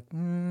 I was like,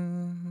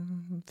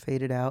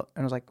 faded out,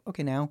 and I was like,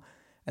 "Okay, now."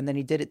 And then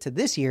he did it to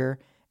this ear,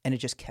 and it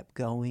just kept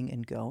going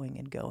and going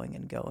and going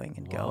and going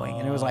and going,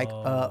 and it was like,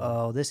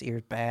 "Uh-oh, this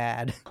ear's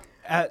bad."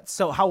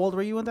 So how old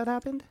were you when that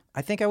happened?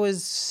 I think I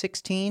was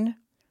 16.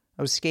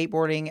 I was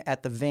skateboarding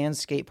at the Van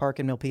Skate Park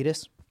in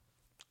Milpitas.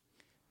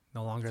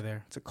 No longer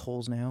there. It's a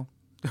Kohl's now.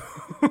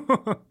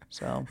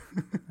 So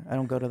I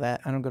don't go to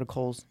that. I don't go to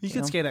Kohl's. You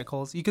could skate at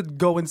Kohl's. You could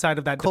go inside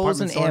of that Kohl's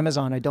department and store.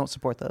 Amazon. I don't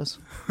support those.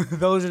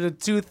 Those are the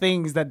two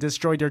things that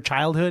destroyed your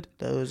childhood.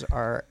 Those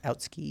are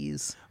out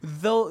skis.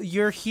 Though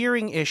your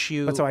hearing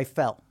issue. But so I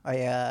fell.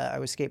 I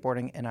was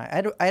skateboarding and I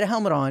had a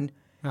helmet on.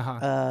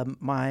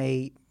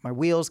 My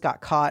wheels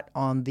got caught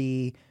on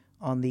the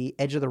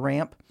edge of the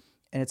ramp,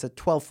 and it's a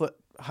 12-foot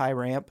high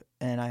ramp,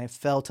 and I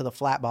fell to the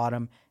flat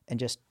bottom and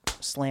just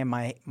slammed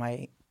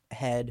my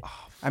head.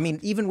 I mean,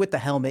 even with the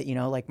helmet,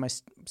 like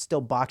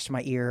still boxed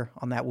my ear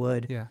on that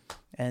wood. Yeah.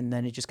 And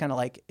then it just kind of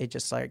like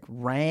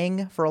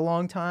rang for a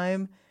long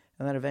time,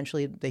 and then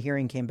eventually the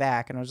hearing came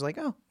back, and I was like,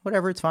 oh,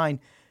 whatever, it's fine.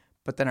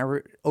 But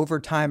then over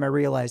time I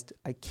realized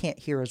I can't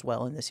hear as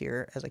well in this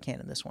ear as I can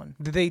in this one.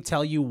 Did they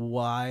tell you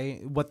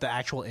what the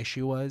actual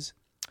issue was?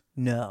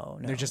 No.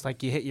 They're just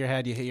like, you hit your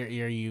head, you hit your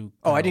ear, you.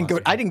 Oh, I didn't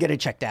get it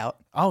checked out.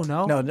 Oh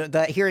no. No,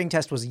 that hearing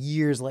test was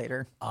years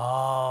later.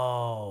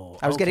 Oh.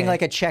 I was getting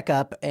like a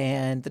checkup,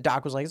 and the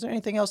doc was like, "Is there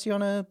anything else you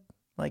want to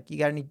you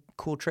got any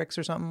cool tricks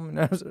or something,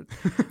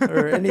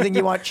 or anything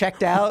you want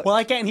checked out?" Well,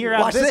 I can't hear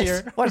out this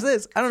ear. Watch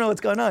this. I don't know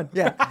what's going on.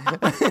 Yeah.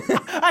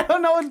 I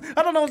don't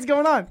know what's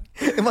going on.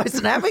 Am I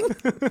snapping?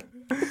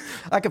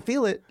 I can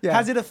feel it. Yeah.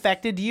 Has it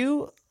affected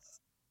you?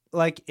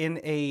 Like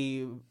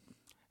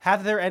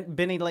have there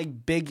been any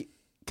like big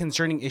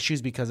concerning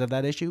issues because of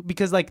that issue?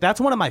 Because like that's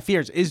one of my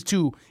fears is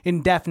to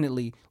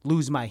indefinitely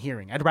lose my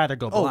hearing. I'd rather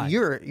go blind.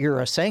 Oh, you're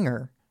a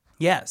singer.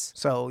 Yes.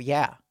 So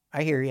yeah,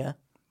 I hear you.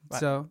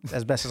 So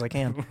as best as I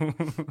can.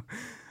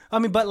 I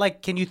mean, but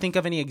like, can you think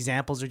of any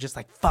examples or just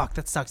like, fuck,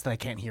 that sucks that I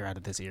can't hear out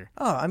of this ear?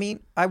 Oh, I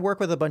mean, I work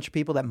with a bunch of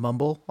people that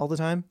mumble all the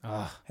time.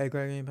 Hey,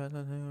 Greg, can you pass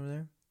that thing over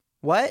there?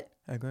 What?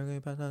 Hey, Greg, can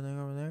you pass that thing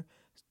over there?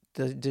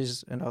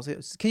 And I'll say,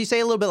 can you say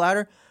it a little bit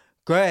louder?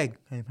 Greg,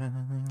 can you pass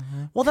that thing over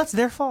there? Well, that's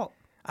their fault.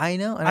 I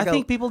know. And I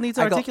think people need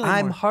to articulate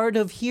I'm more. hard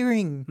of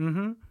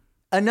hearing.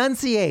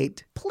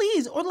 Enunciate.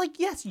 Please. Or like,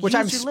 yes, Which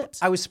use your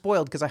lips. I was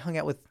spoiled because I hung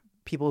out with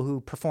people who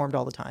performed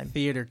all the time.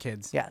 Theater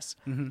kids. Yes.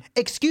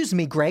 Excuse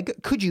me,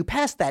 Greg, could you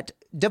pass that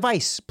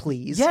device,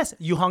 please? Yes,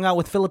 you hung out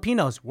with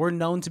Filipinos. We're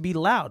known to be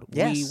loud.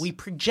 Yes. We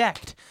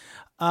project.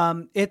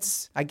 I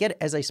get it.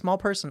 As a small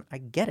person, I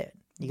get it.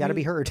 You got to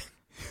be heard.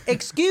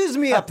 Excuse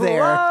me up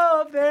there.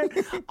 Hello up there.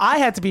 I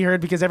had to be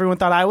heard because everyone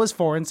thought I was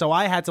foreign, so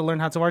I had to learn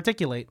how to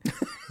articulate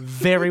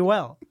very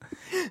well.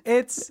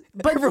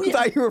 But everyone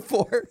thought you were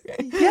foreign.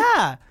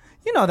 Yeah.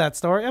 You know that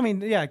story. I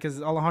mean, yeah,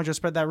 because Alejandro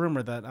spread that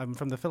rumor that I'm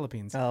from the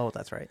Philippines. Oh,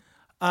 that's right.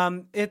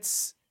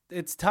 It's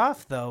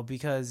tough though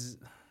because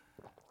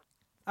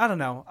I don't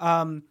know.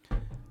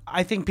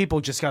 I think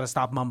people just got to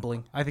stop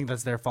mumbling. I think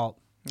that's their fault.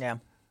 Yeah.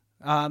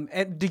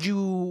 And did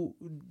you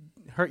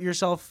hurt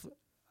yourself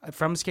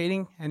from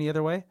skating any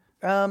other way?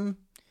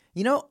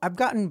 I've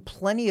gotten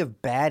plenty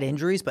of bad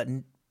injuries, but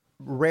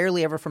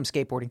rarely ever from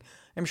skateboarding.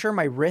 I'm sure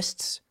my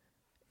wrists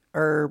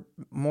are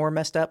more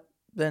messed up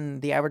than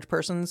the average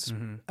person's,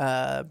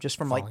 just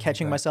from like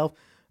catching myself.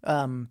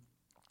 I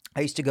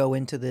used to go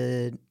into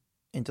the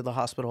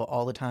hospital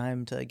all the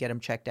time to get them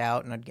checked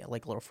out, and I'd get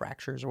like little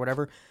fractures or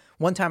whatever.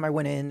 One time I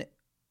went in,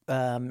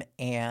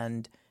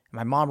 and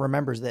my mom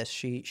remembers this.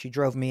 She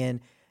drove me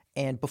in,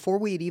 and before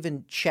we had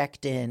even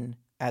checked in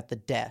at the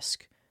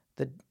desk,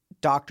 the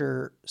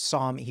doctor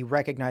saw me. He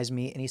recognized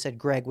me, and he said,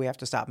 "Greg, we have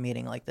to stop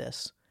meeting like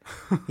this."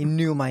 He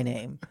knew my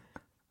name.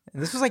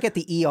 And this was like at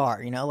the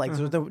ER,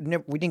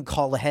 we didn't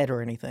call ahead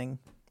or anything.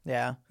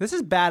 Yeah. This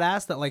is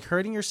badass that like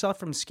hurting yourself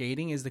from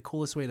skating is the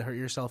coolest way to hurt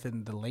yourself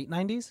in the late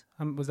 90s.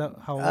 Was that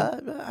how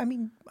old? I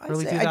mean,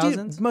 early 2000s? I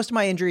do most of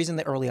my injuries in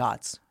the early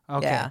aughts.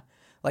 Okay. Yeah.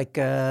 Like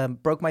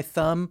broke my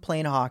thumb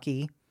playing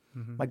hockey.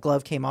 My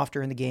glove came off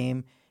during the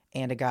game,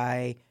 and a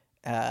guy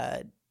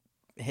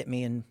hit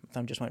me, and my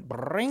thumb just went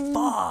bring.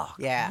 Fuck.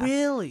 Yeah.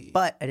 Really?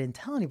 But I didn't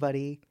tell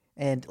anybody,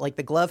 and like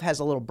the glove has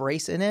a little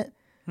brace in it.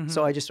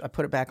 So I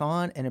put it back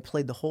on, and it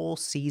played the whole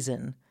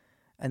season.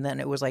 And then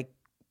it was like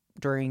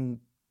during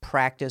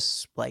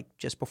practice, like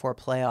just before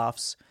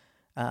playoffs,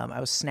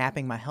 I was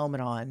snapping my helmet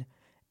on,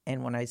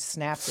 and when I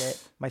snapped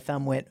it, my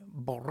thumb went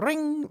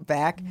bring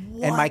back,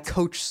 and my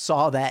coach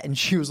saw that, and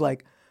she was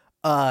like,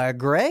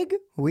 Greg,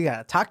 we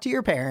gotta talk to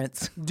your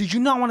parents. Did you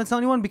not want to tell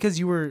anyone because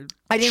you were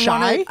I didn't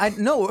shy? want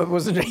to. No, it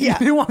wasn't. You Yeah,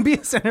 didn't want to be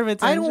a center of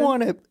attention? I don't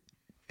want to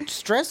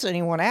stress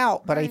anyone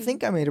out, but I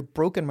think I may have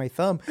broken my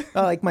thumb.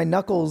 Like my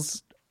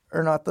knuckles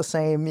are not the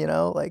same,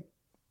 like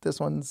this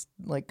one's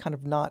like kind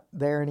of not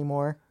there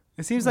anymore.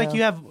 It seems like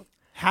you have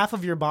half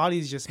of your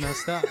body's just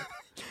messed up.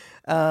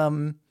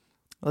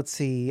 Let's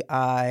see.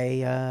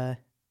 I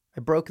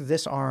broke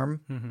this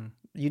arm. Mm-hmm.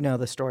 You know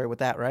the story with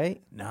that,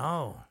 right?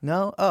 No.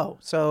 No? Oh,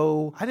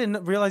 so I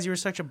didn't realize you were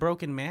such a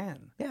broken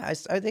man. yeah,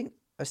 I think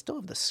I still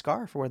have the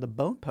scar for where the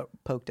bone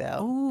poked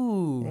out.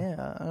 Ooh.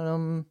 Yeah.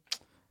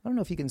 I don't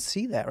know if you can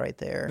see that right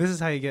there. This is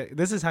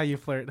how you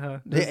flirt, huh?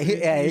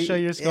 Yeah, You show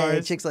your scars.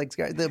 Yeah, chicks like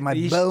scars.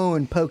 My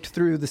bone poked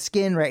through the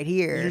skin right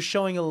here. You're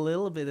showing a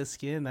little bit of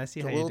skin. I see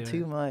how a you do little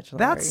too it. much.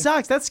 That Sorry.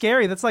 sucks. That's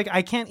scary. That's like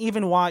I can't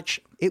even watch.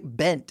 It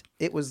bent.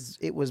 It was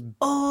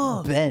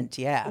bent.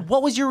 Yeah.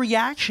 What was your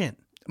reaction?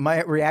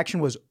 My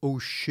reaction was, "Oh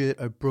shit!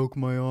 I broke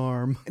my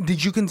arm."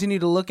 Did you continue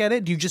to look at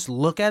it? Do you just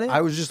look at it?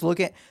 I was just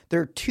looking.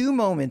 There are two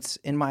moments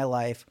in my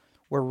life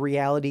where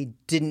reality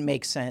didn't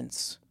make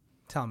sense.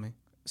 Tell me.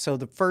 So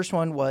the first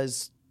one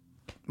was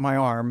my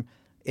arm.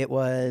 It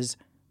was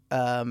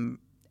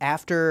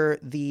after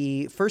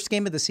the first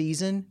game of the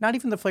season. Not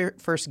even the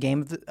first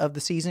game of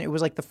the season. It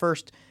was like the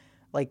first,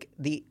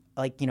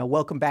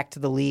 welcome back to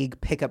the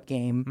league pickup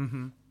game.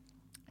 Mm-hmm.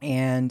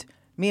 And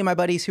me and my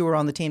buddies who were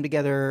on the team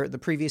together the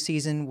previous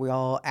season, we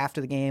all after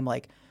the game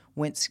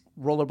went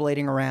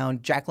rollerblading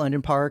around Jack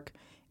London Park.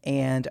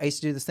 And I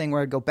used to do this thing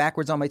where I'd go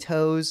backwards on my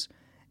toes,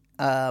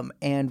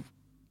 and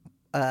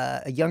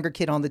a younger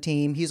kid on the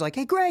team, he's like,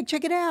 "Hey, Greg,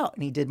 check it out."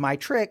 And he did my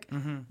trick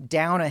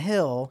down a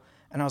hill.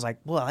 And I was like,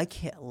 well, I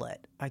can't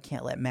let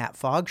Matt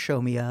Fogg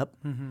show me up.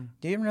 Mm-hmm.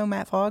 Do you ever know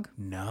Matt Fogg?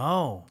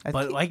 No.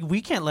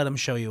 We can't let him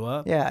show you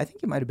up. Yeah, I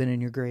think he might have been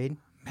in your grade.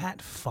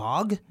 Matt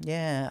Fogg?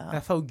 Yeah.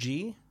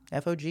 F-O-G?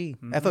 F-O-G.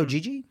 Mm-hmm.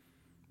 F-O-G-G?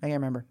 I can't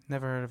remember.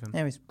 Never heard of him.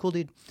 Anyways, cool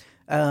dude.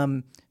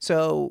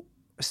 So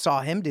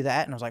saw him do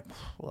that, and I was like,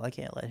 well, I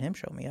can't let him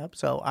show me up.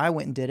 So I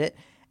went and did it.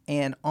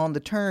 And on the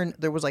turn,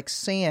 there was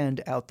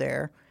sand out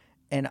there,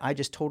 and I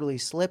just totally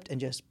slipped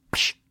and just,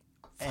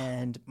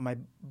 and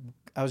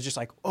I was just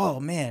like, oh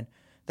man,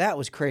 that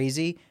was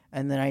crazy.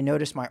 And then I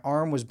noticed my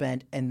arm was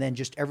bent, and then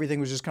just everything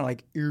was just kind of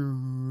like,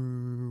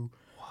 ew. And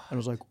I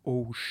was like,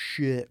 oh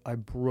shit, I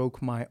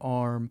broke my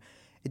arm.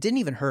 It didn't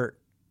even hurt.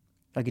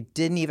 It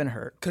didn't even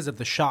hurt. Because of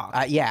the shock.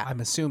 Yeah.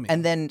 I'm assuming.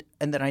 And then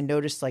I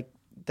noticed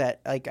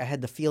that I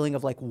had the feeling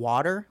of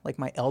water,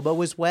 my elbow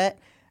was wet.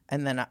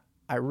 And then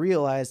I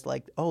realized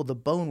the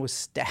bone was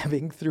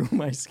stabbing through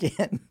my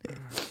skin.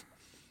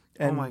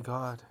 Oh my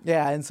God.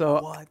 Yeah. And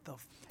so. What the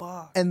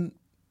fuck? And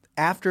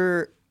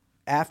after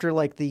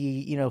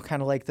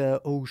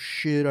the oh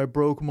shit, I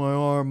broke my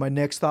arm, my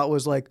next thought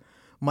was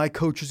my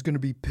coach is going to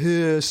be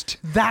pissed.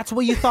 That's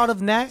what you thought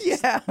of next?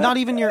 Yeah. Not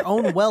even your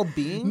own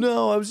well-being?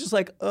 No, I was just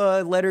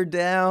I let her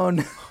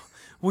down.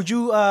 Would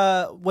you,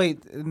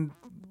 wait,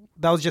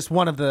 that was just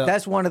one of the...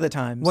 That's one of the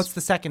times. What's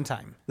the second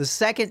time? The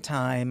second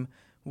time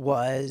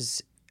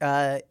was,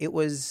 it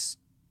was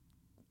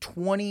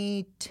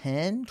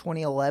 2010,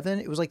 2011.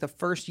 It was the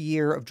first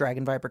year of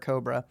Dragon Viper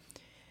Cobra.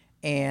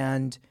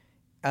 And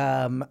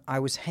I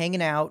was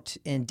hanging out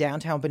in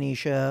downtown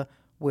Benicia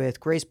with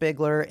Grace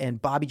Bigler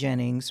and Bobby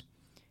Jennings.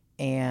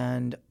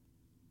 And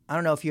I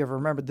don't know if you ever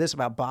remembered this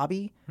about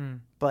Bobby,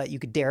 but you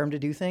could dare him to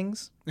do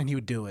things. And he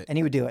would do it. And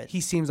he would do it. He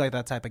seems like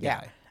that type of guy.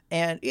 Yeah.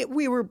 And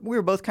we were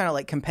both kind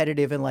of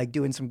competitive and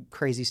doing some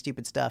crazy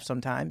stupid stuff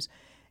sometimes.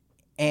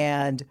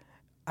 And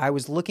I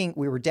was looking.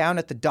 We were down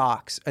at the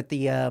docks at the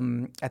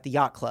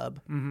yacht club.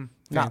 Mm-hmm.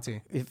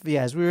 Fancy.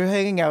 Yes, we were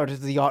hanging out at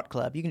the yacht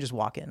club. You can just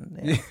walk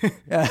in.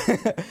 Yeah.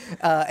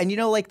 And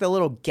the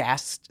little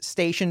gas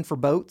station for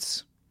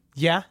boats.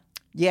 Yeah.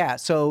 Yeah.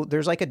 So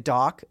there's a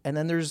dock, and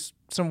then there's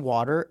some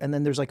water, and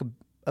then there's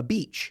a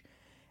beach,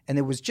 and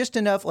there was just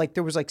enough.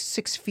 There was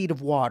 6 feet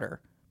of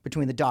water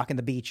between the dock and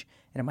the beach.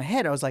 And in my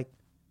head, I was like,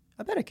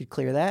 I bet I could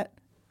clear that,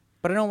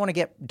 but I don't want to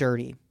get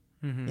dirty,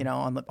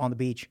 on the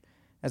beach.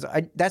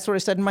 That's what I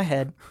said in my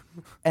head.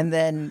 And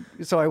then,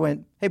 so I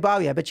went, hey,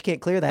 Bobby, I bet you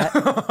can't clear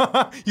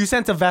that. You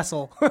sent a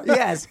vessel.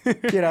 Yes.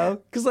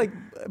 Because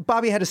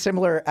Bobby had a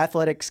similar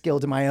athletic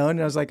skill to my own.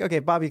 And I was like, okay,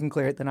 if Bobby can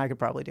clear it, then I could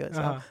probably do it.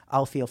 So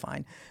I'll feel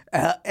fine.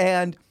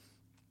 And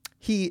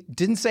he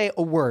didn't say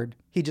a word.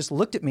 He just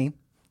looked at me,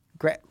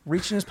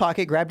 reached in his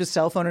pocket, grabbed his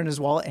cell phone and his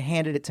wallet and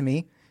handed it to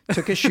me,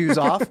 took his shoes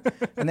off.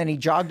 And then he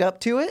jogged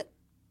up to it.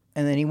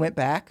 And then he went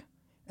back.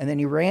 And then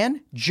he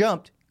ran,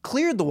 jumped,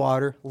 cleared the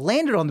water,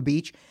 landed on the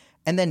beach,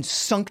 and then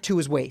sunk to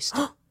his waist.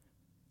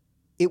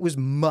 It was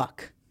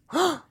muck.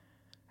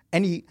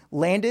 And he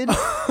landed,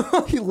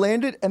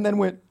 and then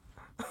went,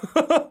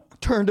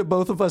 turned to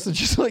both of us and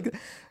just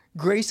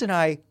Grace and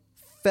I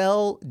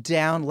fell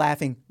down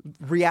laughing.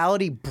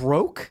 Reality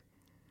broke.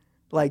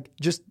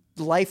 Just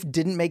life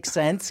didn't make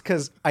sense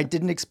because I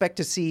didn't expect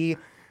to see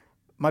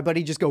my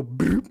buddy just go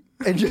boop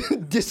and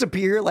just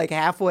disappear like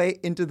halfway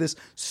into this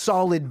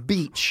solid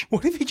beach.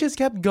 What if he just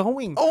kept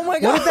going? Oh my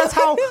God.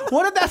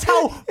 What if that's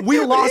how we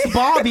lost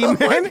Bobby, man?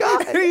 my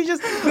God. He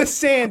just the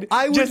sand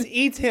just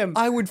eats him.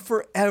 I would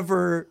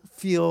forever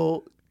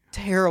feel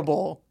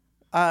terrible.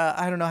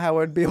 I don't know how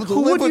I'd be able to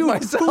live with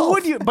myself. Who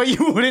would you? But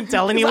you wouldn't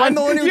tell anyone. I'm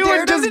the one who you would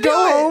dared him just to do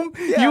go it. home.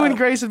 Yeah. You and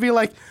Grace would be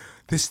like,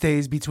 "This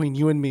stays between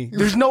you and me.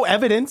 There's no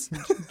evidence."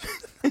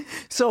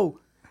 So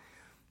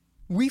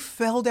we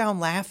fell down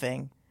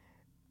laughing,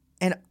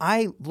 and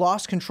I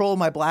lost control of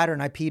my bladder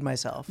and I peed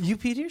myself. You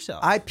peed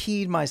yourself. I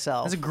peed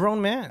myself. as a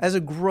grown man. As a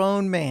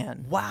grown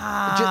man.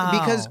 Wow.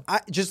 Because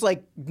I just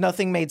like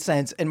nothing made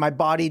sense and my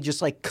body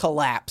just like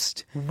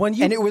collapsed. When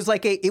you- and it was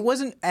like it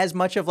wasn't as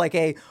much of like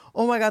a,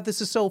 oh my God, this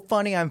is so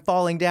funny, I'm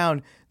falling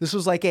down. This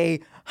was like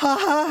a, ha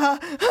ha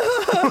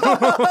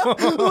ha,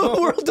 the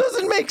world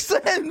doesn't make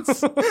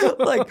sense.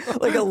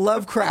 like a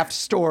Lovecraft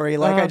story.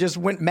 Like I just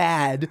went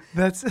mad.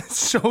 That's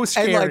so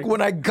scary. And like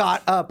when I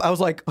got up, I was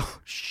like, oh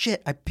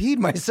shit, I peed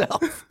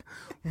myself.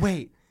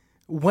 Wait,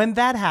 when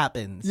that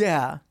happens,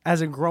 Yeah.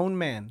 as a grown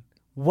man,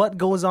 what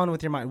goes on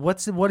with your mind?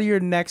 What's the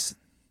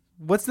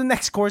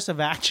next course of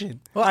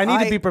action? Well, I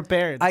need to be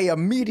prepared. I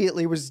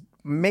immediately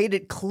made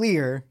it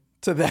clear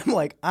to them,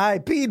 like, I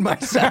peed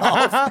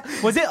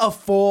myself. Was it a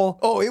full?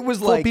 Oh, it was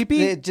full like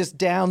pee-pee? just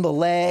down the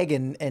leg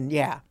and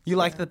yeah. You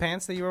liked the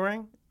pants that you were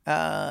wearing?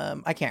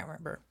 I can't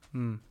remember.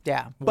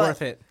 Yeah.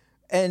 Worth it.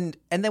 And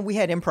then we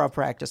had improv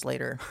practice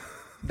later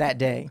that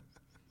day.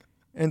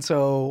 And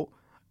so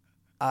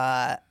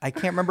I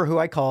can't remember who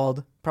I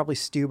called, probably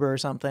Stuber or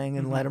something,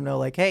 and let him know,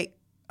 like, hey,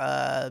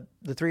 the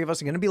three of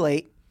us are going to be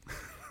late.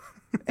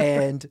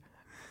 And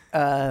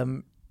I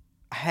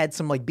had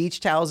some like beach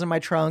towels in my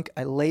trunk.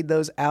 I laid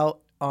those out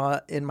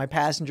in my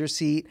passenger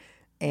seat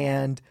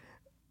and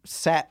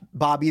sat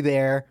Bobby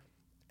there.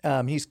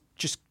 He's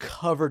just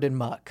covered in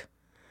muck.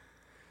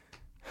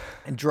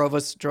 And drove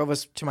us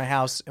to my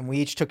house, and we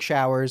each took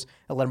showers.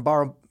 I let him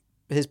borrow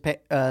his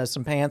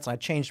some pants. I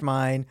changed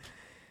mine.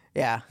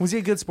 Yeah. Was he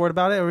a good sport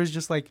about it, or was he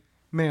just like,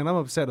 man, I'm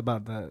upset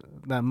about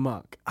that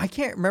muck? I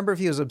can't remember if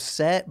he was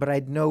upset, but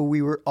I know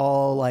we were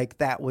all like,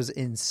 that was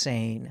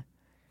insane.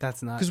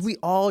 That's nuts. Because we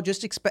all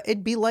just expect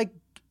it'd be like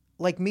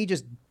me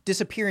just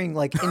disappearing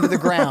like into the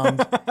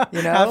ground,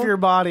 you know, half your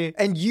body.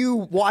 and you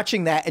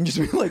watching that and just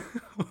be like,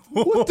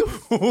 what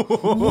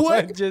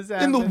just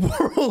in the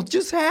happened? world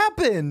just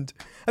happened?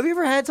 Have you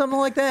ever had something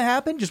like that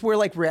happen? Just where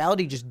like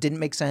reality just didn't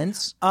make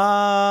sense?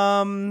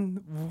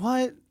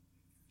 What?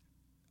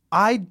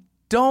 I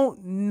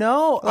don't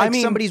know. Like I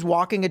mean, somebody's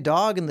walking a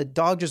dog and the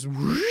dog just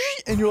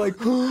and you're like,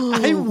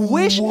 I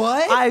wish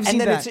what? I've seen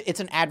and then that. it's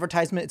an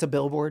advertisement, it's a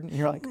billboard, and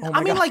you're like, oh my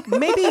I mean, God. like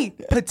maybe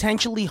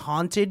potentially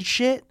haunted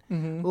shit.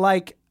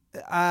 Like,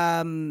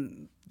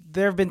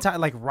 there have been times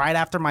like right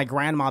after my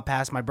grandma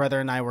passed, my brother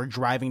and I were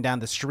driving down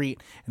the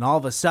street, and all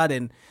of a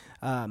sudden,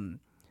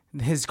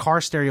 his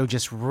car stereo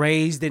just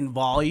raised in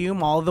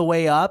volume all the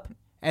way up,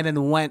 and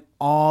then went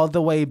all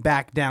the way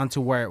back down to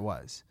where it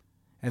was.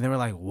 And they were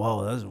like,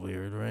 "Whoa, that's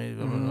weird, right?"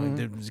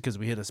 Because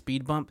we hit a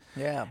speed bump.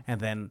 Yeah.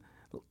 And then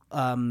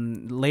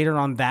later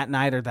on that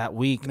night or that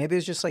week, Maybe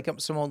it's just like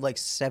some old like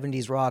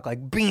 70s rock, like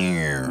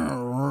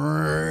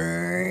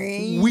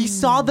we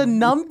saw the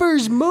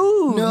numbers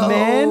move, No.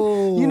 man.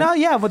 You know,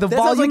 yeah, with the that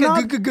sounds volume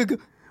like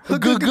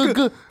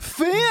knob.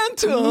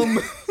 phantom.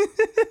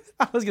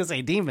 I was gonna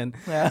say demon,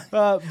 Yeah.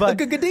 but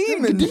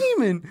demon.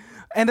 demon.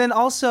 And then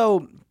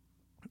also,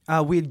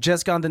 we had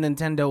just gotten the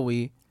Nintendo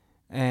Wii,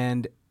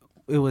 and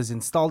it was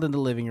installed in the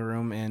living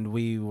room, and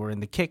we were in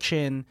the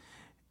kitchen,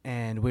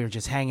 and we were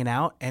just hanging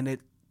out, and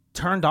it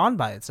turned on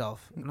by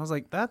itself, and I was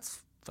like, "That's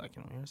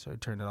fucking weird." So I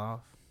turned it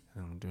off,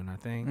 and I'm doing our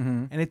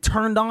thing, and it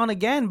turned on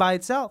again by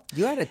itself.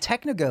 You had a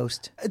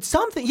Technoghost. It's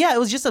something, yeah. It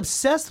was just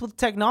obsessed with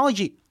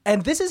technology,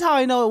 and this is how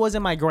I know it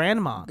wasn't my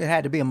grandma. It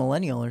had to be a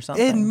millennial or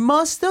something. It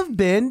must have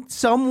been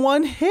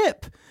someone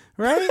hip,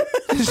 right?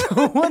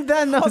 Someone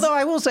that knows. Although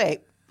I will say,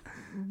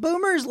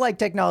 boomers like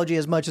technology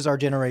as much as our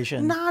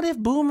generation. Not if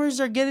boomers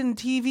are getting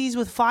TVs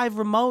with 5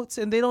 remotes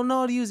and they don't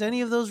know how to use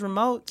any of those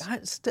remotes.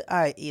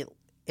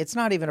 It's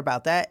not even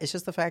about that. It's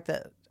just the fact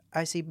that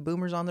I see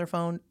boomers on their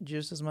phone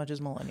just as much as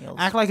millennials.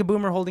 Act like a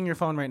boomer holding your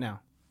phone right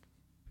now.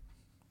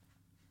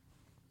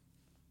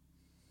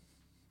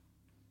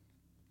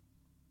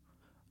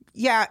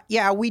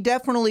 Yeah, we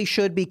definitely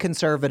should be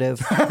conservative.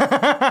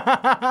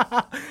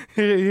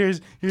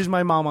 Here's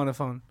my mom on the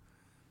phone.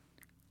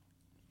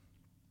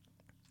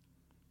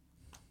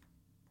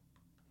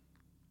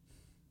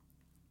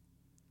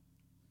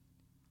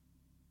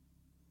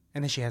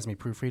 And then she has me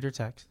proofread her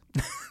text.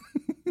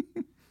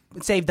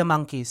 Save the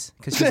monkeys,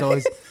 because she's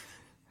always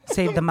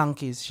save the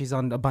monkeys. She's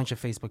on a bunch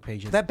of Facebook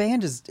pages. That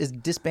band is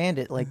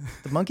disbanded. Like,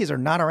 the monkeys are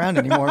not around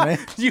anymore, man.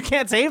 You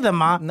can't save them,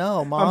 Ma.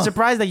 No, Ma. I'm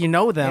surprised that you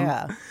know them.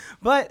 Yeah.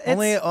 But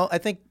it's, I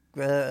think,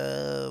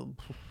 I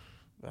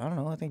don't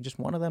know. I think just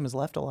one of them is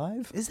left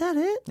alive. is that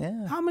it?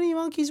 Yeah. How many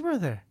monkeys were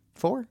there?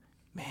 4.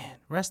 Man,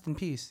 rest in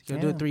peace. You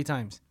gotta do Yeah. it 3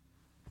 times.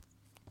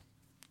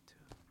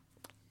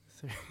 2,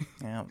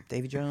 Yeah,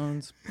 Davy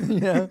Jones.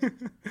 Yeah.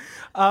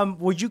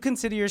 Would you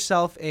consider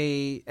yourself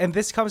and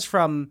this comes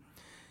from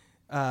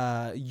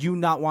you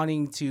not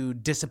wanting to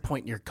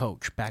disappoint your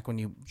coach back when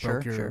you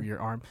broke your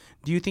arm.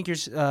 Do you think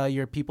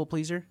you're a people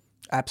pleaser?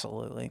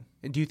 Absolutely.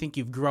 Do you think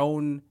you've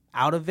grown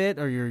out of it,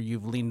 or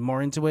you've leaned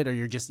more into it, or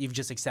you've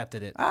just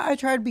accepted it? I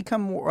try to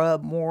become more I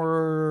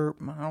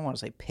don't want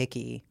to say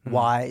picky,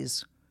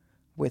 wise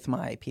with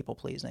my people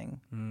pleasing.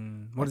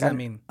 What does that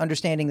mean?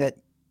 Understanding that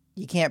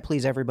you can't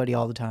please everybody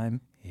all the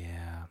time.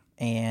 Yeah.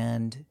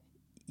 And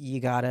you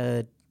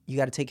gotta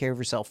take care of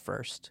yourself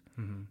first.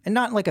 And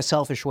not in like a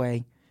selfish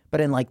way,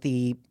 but in like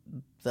the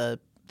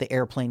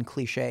airplane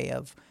cliche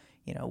of,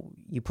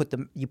 you put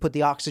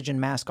the oxygen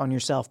mask on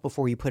yourself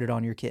before you put it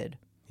on your kid.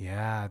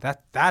 Yeah,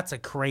 that's a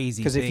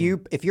crazy Because thing.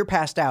 if you're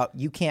passed out,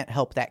 you can't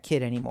help that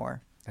kid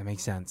anymore. That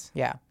makes sense.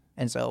 Yeah.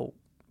 And so,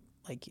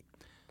 like,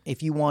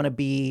 if you want to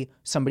be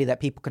somebody that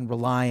people can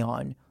rely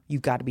on,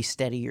 you've got to be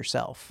steady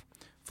yourself.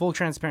 Full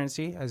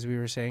transparency, as we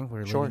were saying,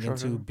 we're leaning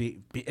into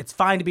it's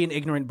fine to be an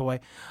ignorant boy.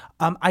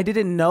 I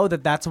didn't know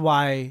that's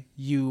why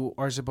you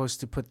are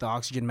supposed to put the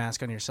oxygen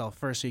mask on yourself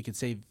first so you could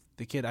save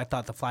the kid. I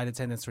thought the flight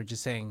attendants were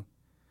just saying,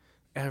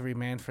 every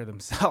man for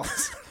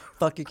themselves.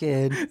 Fuck your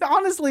kid.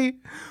 Honestly,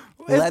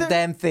 Let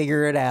them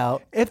figure it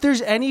out. if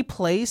there's any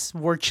place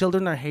where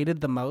children are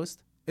hated the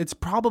most, it's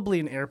probably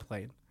an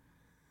airplane.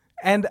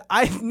 And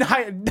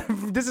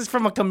this is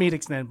from a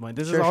comedic standpoint.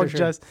 This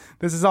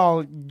is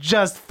all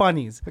just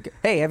funnies. Okay.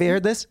 Hey, have you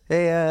heard this?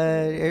 Hey,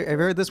 have you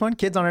heard this one?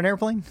 Kids on an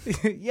airplane?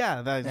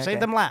 Yeah, save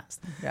them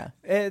last. Yeah.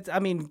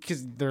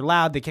 Because they're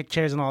loud, they kick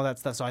chairs and all that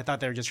stuff. So I thought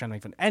they were just trying to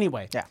make fun.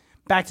 Anyway, Yeah.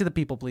 back to the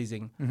people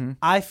pleasing.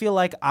 I feel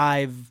like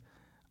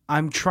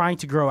I'm trying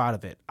to grow out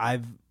of it.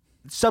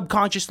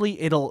 Subconsciously,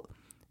 it'll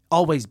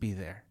always be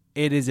there.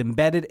 It is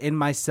embedded in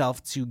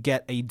myself to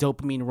get a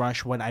dopamine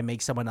rush when I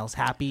make someone else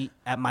happy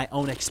at my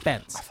own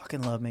expense. I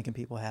fucking love making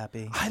people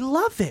happy. I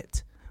love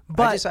it.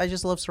 But I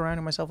just love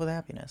surrounding myself with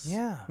happiness.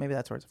 Yeah. Maybe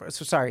that's where it's for.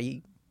 So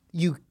sorry,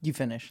 you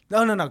finish.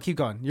 No, keep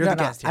going. You're the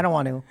guest here. I don't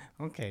want to.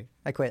 Okay.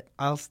 I quit.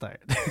 I'll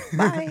start.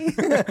 Bye.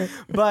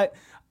 But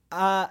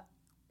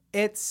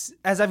it's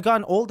as I've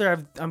gotten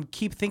older, I'm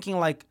keep thinking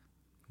like,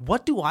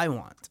 what do I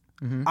want?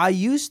 I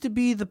used to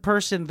be the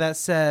person that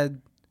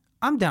said,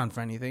 I'm down for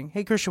anything.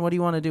 Hey, Christian, what do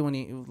you want to do when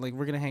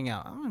we're going to hang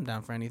out? I'm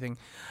down for anything.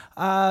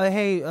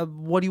 Hey,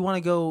 what do you want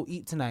to go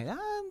eat tonight? You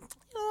know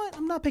what?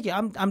 I'm not picky.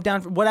 I'm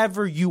down for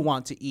whatever you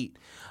want to eat.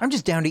 I'm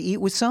just down to eat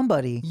with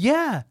somebody.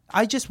 Yeah.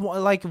 I just want,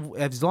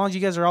 as long as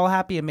you guys are all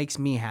happy, it makes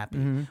me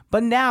happy.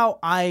 But now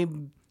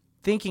I'm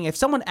thinking if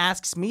someone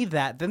asks me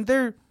that, then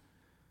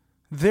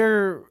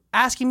they're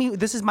asking me,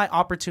 this is my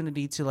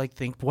opportunity to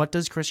think, what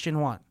does Christian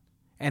want?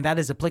 And that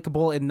is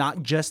applicable in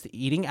not just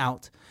eating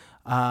out.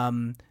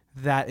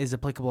 That is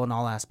applicable in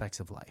all aspects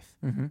of life.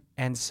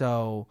 And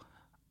so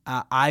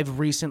I've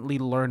recently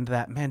learned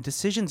that, man,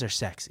 decisions are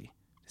sexy.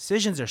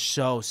 Decisions are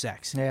so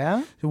sexy.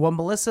 Yeah? What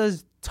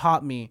Melissa's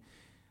taught me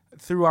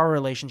through our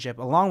relationship,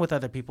 along with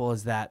other people,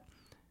 is that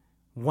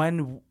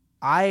when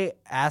I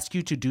ask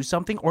you to do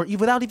something, or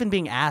without even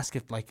being asked,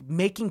 if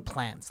making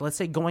plans, let's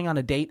say going on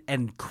a date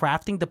and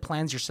crafting the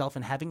plans yourself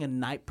and having a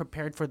night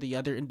prepared for the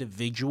other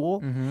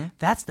individual,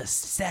 that's the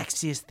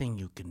sexiest thing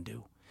you can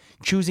do.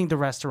 Choosing the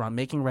restaurant,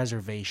 making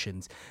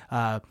reservations,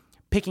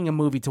 picking a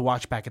movie to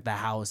watch back at the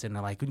house, and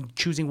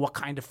choosing what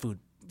kind of food,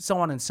 so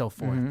on and so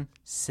forth.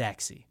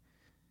 Sexy.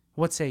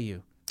 What say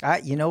you?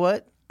 You know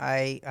what?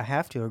 I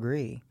have to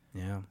agree.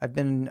 Yeah. I've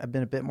been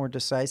a bit more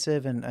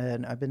decisive,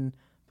 and I've been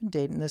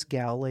dating this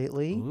gal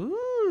lately.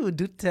 Ooh,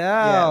 do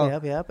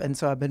tell. Yep. And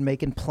so I've been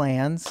making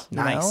plans, you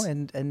Nice.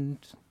 know, and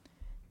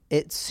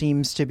it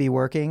seems to be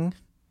working.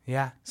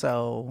 Yeah.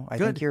 So I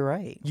Good. think you're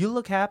right. You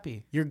look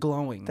happy. You're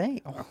glowing.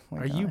 Oh my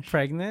Are you gosh.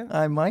 pregnant?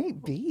 I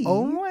might be.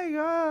 Oh my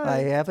God. I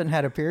haven't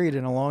had a period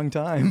in a long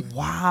time.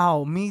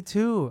 Wow, me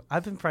too.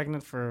 I've been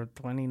pregnant for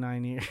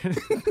 29 years.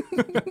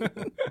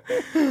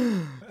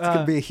 It's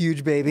gonna be a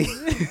huge baby.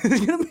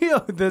 It's going to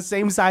be the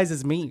same size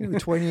as me.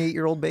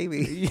 28-year-old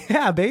baby.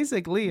 Yeah,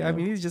 basically. I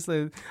mean,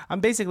 I'm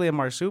basically a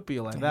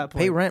marsupial at that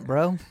point. Pay rent,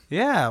 bro.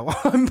 Yeah,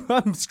 well,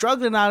 I'm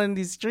struggling out in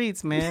these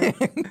streets, man.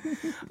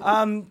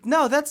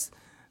 No, that's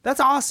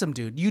awesome,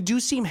 dude. You do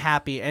seem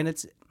happy, and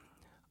it's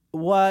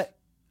what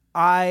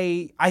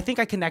I think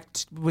I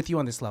connect with you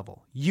on this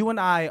level. You and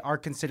I are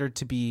considered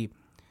to be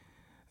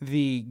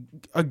the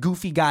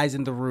goofy guys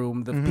in the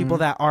room, the people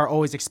that are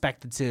always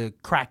expected to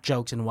crack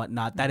jokes and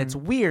whatnot. That it's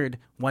weird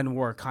when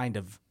we're kind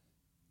of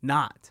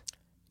not.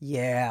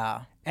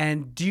 Yeah.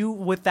 And do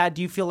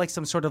you feel like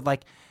some sort of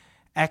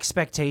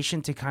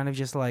expectation to kind of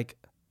just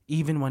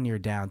even when you're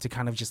down, to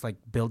kind of just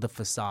build a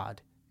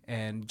facade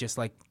and just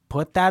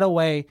put that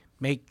away,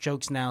 make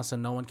jokes now so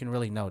no one can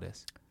really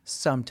notice?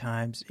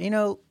 Sometimes,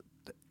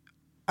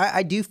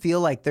 I do feel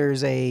like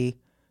it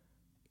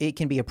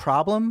can be a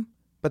problem,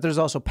 but there's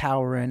also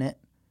power in it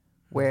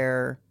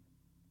where,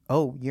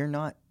 you're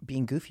not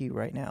being goofy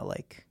right now.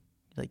 Like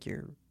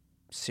you're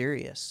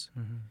serious.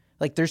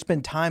 There's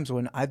been times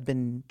when I've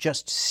been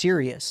just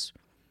serious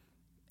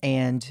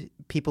and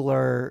people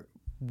are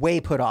way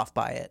put off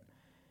by it,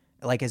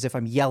 like as if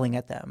I'm yelling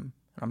at them.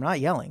 I'm not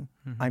yelling.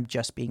 I'm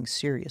just being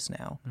serious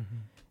now.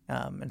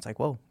 And it's like,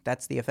 whoa,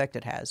 that's the effect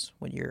it has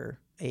when you're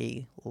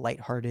a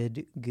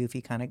lighthearted,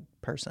 goofy kind of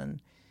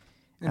person.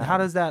 And how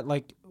does that,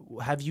 like,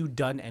 have you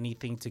done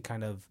anything to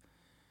kind of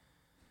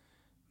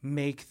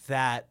make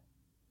that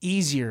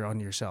easier on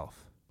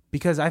yourself?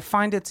 Because I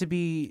find it to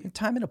be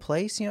Time and a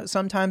place. You know,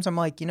 sometimes I'm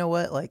like, you know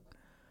what, like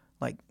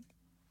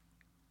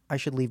I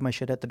should leave my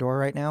shit at the door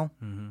right now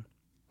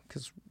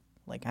because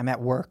like I'm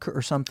at work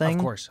or something.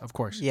 Of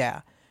course.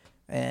 Yeah.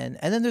 And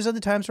then there's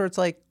other times where it's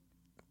like,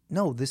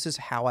 no, this is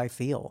how I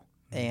feel.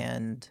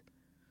 And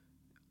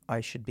I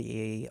should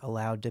be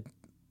allowed to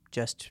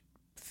just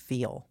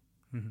feel,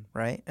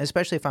 right?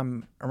 Especially if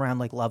I'm around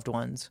like loved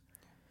ones.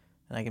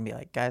 And I can be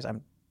like, guys,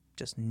 I'm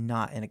just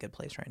not in a good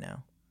place right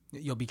now.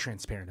 You'll be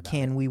transparent about it.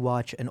 Can we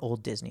watch an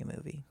old Disney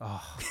movie?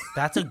 Oh,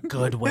 that's a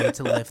good way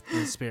to lift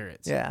the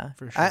spirits. Yeah.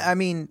 For sure. I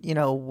mean, you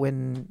know,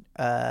 when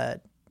I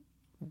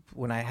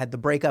had the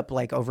breakup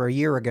like over a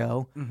year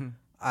ago,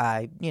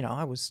 I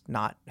was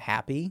not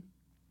happy,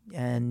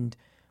 and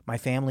my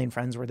family and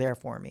friends were there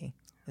for me.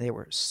 They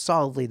were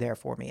solidly there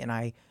for me, and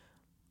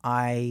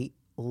I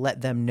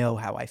let them know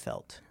how I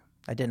felt.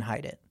 I didn't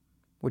hide it,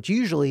 which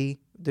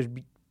usually there'd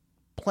be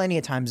plenty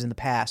of times in the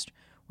past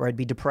where I'd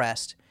be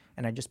depressed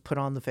and I just put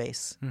on the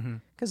face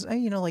because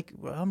like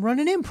I'm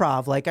running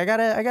improv, like I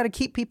gotta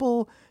keep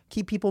people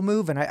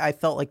moving. I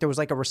felt like there was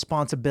like a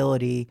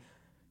responsibility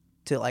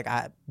to like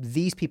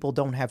these people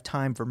don't have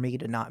time for me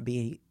to not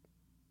be,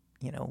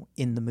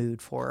 in the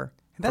mood for.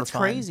 That's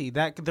fun. crazy.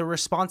 That the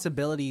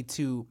responsibility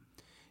to,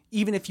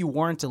 even if you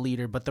weren't a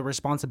leader, but the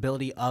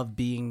responsibility of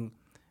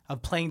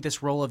playing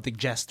this role of the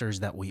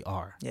jesters that we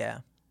are. Yeah.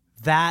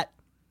 That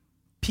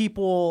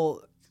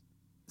people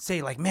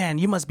say like, man,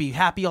 you must be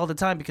happy all the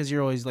time because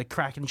you're always like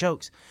cracking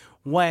jokes,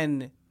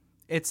 when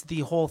it's the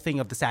whole thing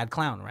of the sad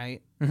clown,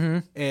 right? Mm-hmm.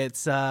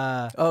 It's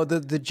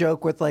the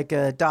joke with like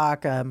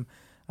Doc, I'm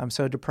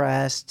so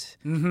depressed,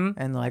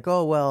 and like,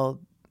 oh well,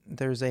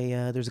 there's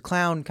a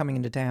clown coming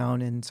into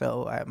town, and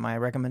so my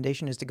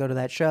recommendation is to go to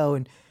that show,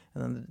 and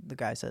then the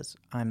guy says,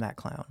 I'm that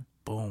clown.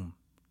 Boom,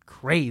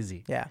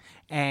 crazy. Yeah.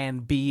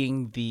 And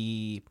being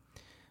the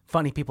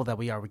funny people that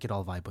we are, we could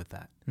all vibe with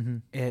that.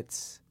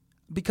 It's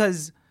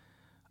because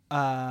what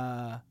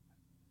I'm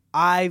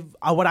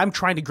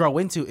trying to grow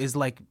into is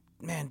like,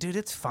 man, dude,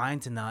 it's fine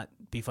to not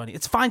be funny.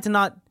 It's fine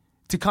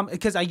to come,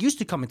 because I used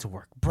to come into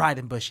work bright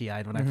and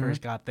bushy-eyed when I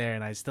first got there,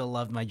 and I still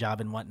loved my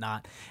job and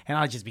whatnot, and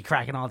I'd just be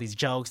cracking all these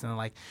jokes and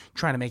like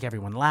trying to make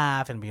everyone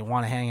laugh and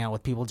want to hang out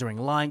with people during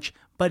lunch.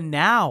 But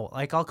now,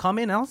 like, I'll come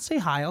in and I'll say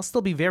hi, I'll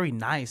still be very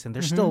nice, and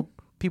there's still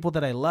people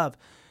that I love,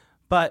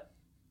 but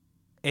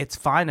it's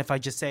fine if I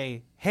just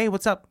say, hey,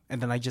 what's up,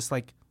 and then I just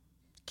like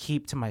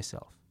keep to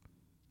myself.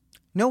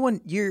 No one,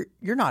 you're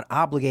not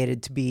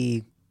obligated to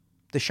be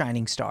the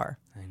shining star.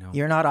 I know.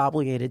 You're not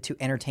obligated to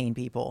entertain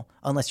people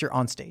unless you're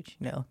on stage,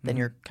 then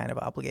you're kind of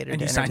obligated and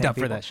to you entertain signed up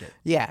people. for that shit.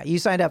 Yeah, you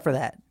signed up for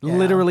that.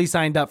 Literally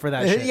signed up for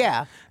that shit.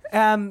 Yeah.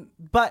 And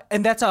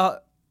that's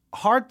a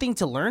hard thing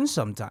to learn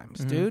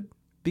sometimes, dude,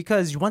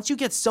 because once you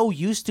get so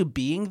used to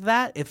being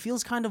that, it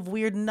feels kind of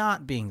weird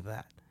not being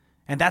that.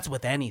 And that's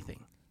with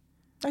anything.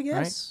 I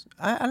guess.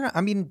 Right? I don't know.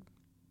 I mean,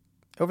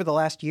 over the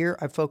last year,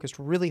 I've focused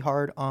really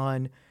hard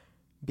on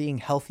being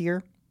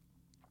healthier,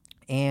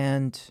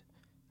 and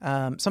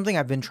something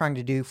I've been trying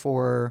to do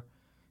for,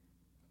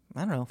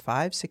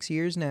 5-6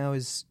 years now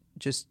is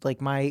just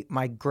like my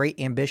great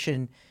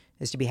ambition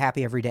is to be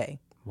happy every day.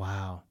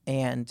 Wow.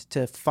 And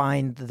to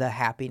find the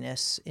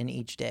happiness in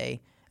each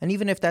day. And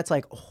even if that's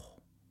like, oh,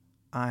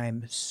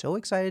 I'm so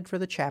excited for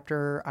the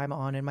chapter I'm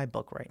on in my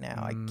book right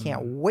now. I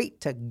can't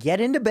wait to get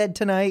into bed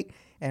tonight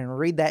and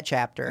read that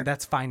chapter. And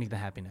that's finding the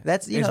happiness.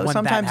 That's, when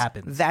sometimes that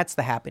happens. That's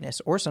the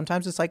happiness. Or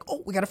sometimes it's like,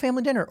 oh, we got a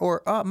family dinner.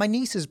 Or my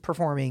niece is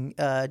performing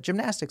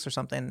gymnastics or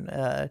something.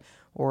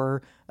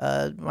 Or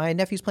my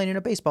nephew's playing in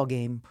a baseball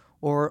game.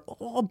 Or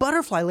a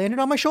butterfly landed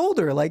on my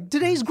shoulder. Like,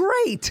 today's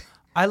great.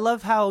 I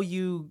love how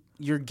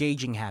you're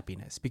gauging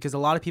happiness, because a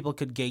lot of people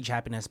could gauge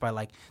happiness by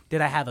like, did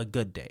I have a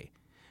good day?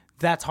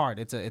 That's hard.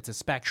 It's a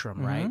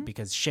spectrum, right?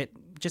 Because shit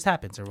just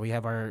happens, or we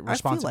have our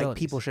responsibilities. I feel like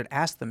people should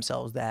ask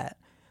themselves that.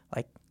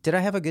 Like, did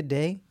I have a good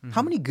day?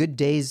 How many good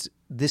days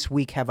this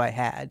week have I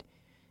had?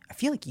 I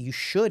feel like you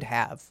should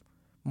have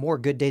more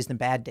good days than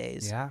bad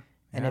days. Yeah.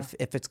 And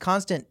if it's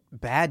constant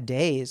bad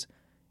days,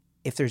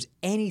 if there's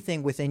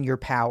anything within your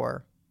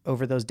power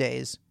over those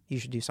days, you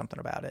should do something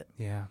about it.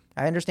 Yeah.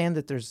 I understand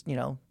that there's,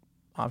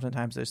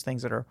 oftentimes there's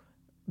things that are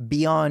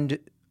beyond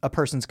a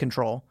person's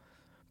control.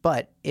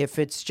 But if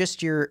it's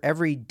just your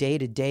every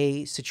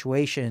day-to-day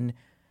situation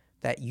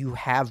that you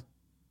have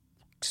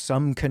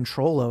some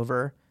control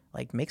over,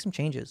 like, make some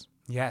changes.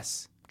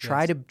 Yes.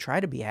 Try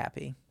to be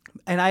happy.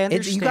 And I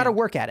understand. You got to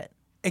work at it.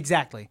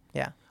 Exactly.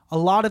 Yeah.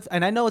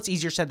 And I know it's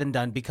easier said than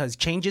done, because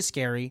change is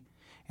scary,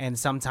 and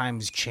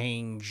sometimes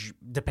change,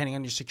 depending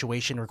on your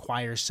situation,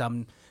 requires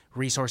some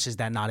resources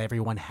that not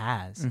everyone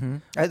has.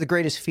 The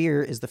greatest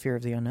fear is the fear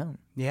of the unknown.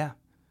 Yeah.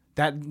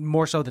 That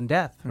more so than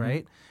death,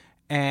 right?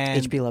 And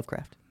H.P.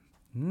 Lovecraft.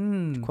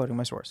 Quoting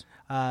my source.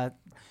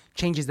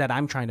 changes that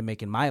I'm trying to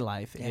make in my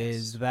life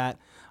is that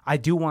I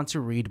do want to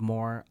read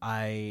more.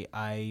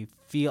 I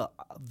feel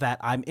that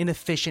I'm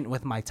inefficient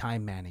with my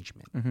time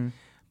management.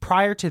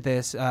 Prior to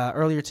this,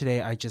 earlier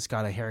today, I just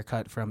got a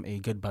haircut from a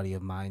good buddy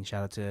of mine.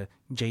 Shout out to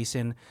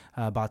Jason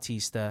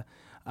Bautista.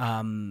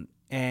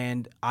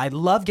 And I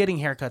love getting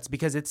haircuts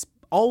because it's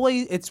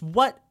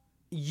what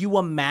you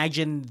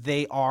imagine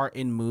they are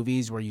in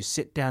movies, where you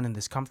sit down in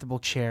this comfortable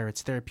chair,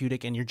 it's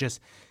therapeutic, and you're just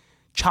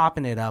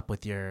chopping it up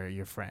with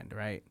your friend,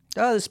 right?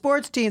 Oh, the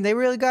sports team, they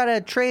really got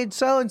to trade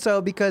so-and-so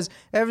because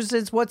ever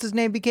since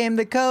what's-his-name became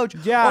the coach.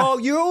 Yeah. Oh,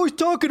 you're always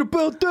talking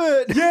about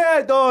that.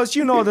 Yeah, those,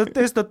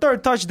 it's the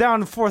third touchdown in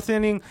the fourth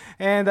inning,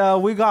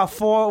 and we got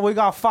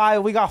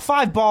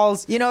five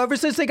balls. Ever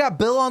since they got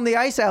Bill on the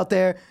ice out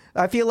there,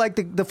 I feel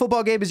like the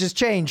football game has just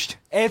changed.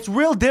 It's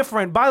real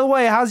different. By the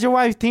way, how's your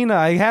wife, Tina?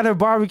 I had her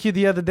barbecue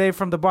the other day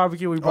from the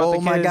barbecue we brought the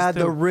kids. Oh, my God, to.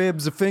 the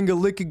ribs, the finger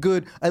licking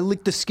good. I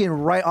licked the skin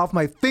right off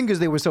my fingers.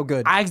 They were so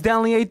good. I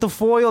accidentally ate the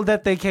foil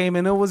that they came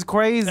in. It was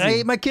crazy. I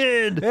ate my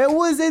kid.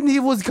 He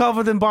was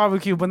covered in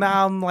barbecue, but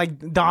now I'm like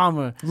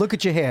Dahmer. Look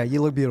at your hair.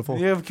 You look beautiful.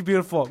 You're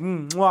beautiful.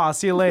 I'll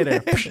see you later.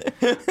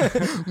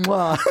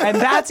 Mwah. And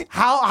that's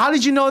how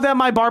did you know that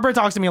my barber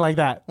talks to me like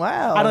that?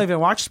 Wow. I don't even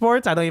watch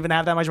sports. I don't even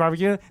have that much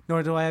barbecue,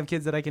 nor do I have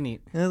kids that I can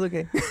eat. That's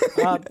okay.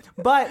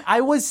 But I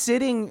was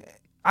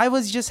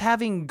just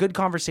having good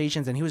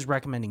conversations, and he was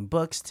recommending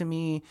books to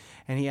me,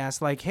 and he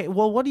asked like, "Hey,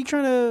 well, what's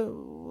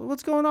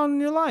going on in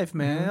your life,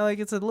 man?" Like,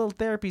 it's a little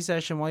therapy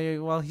session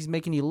while he's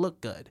making you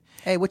look good.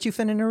 Hey, what you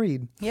finna to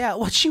read? Yeah,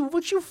 what you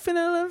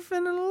finna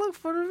look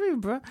for to read,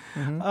 bro?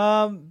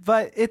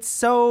 But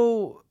it's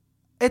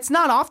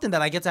not often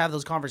that I get to have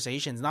those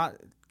conversations,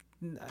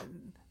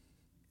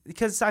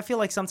 because I feel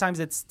like sometimes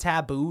it's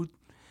taboo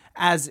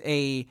as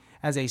a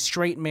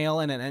straight male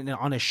and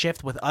on a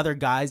shift with other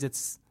guys.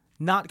 It's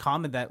not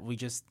common that we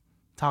just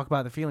talk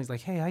about the feelings, like,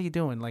 hey, how you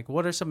doing? Like,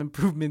 what are some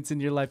improvements in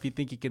your life you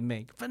think you can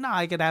make? But no,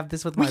 I could have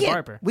this with my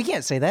barber. We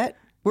can't say that.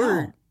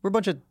 We're a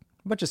bunch of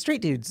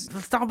straight dudes.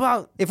 Let's talk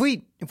about If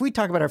we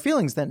talk about our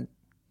feelings, then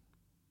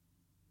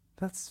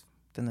that's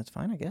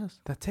fine, I guess.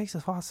 that takes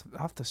us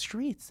off the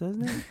streets,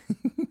 doesn't it?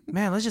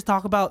 Man, let's just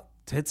talk about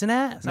tits and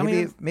ass.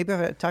 Maybe if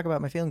I talk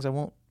about my feelings, I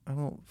won't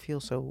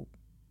feel so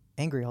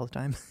angry all the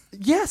time.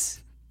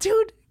 Yes,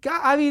 dude.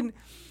 God, I mean,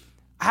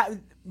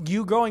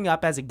 you growing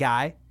up as a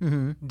guy,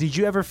 did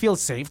you ever feel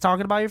safe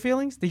talking about your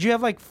feelings? Did you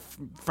have like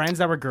friends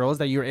that were girls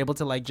that you were able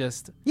to like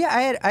just?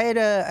 Yeah, I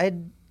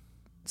had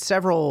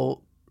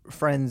several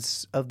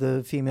friends of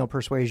the female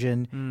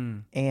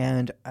persuasion,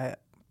 and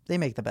they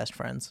make the best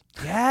friends.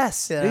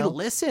 Yes, You they know?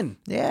 listen.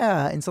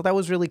 Yeah, and so that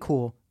was really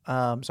cool.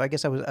 So I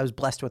guess I was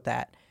blessed with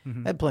that.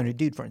 I had plenty of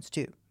dude friends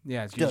too.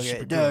 Yeah, it's Don't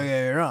super get cool.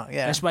 me wrong.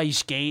 Yeah. That's why you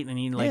skate and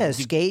you like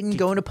skating,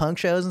 going to punk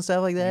shows and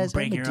stuff like that. So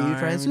break my your dude arm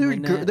friends. and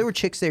whatnot. There were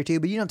chicks there too,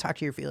 but you don't talk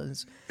to your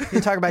feelings. You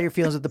don't talk about your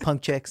feelings with the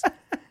punk chicks.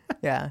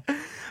 Yeah.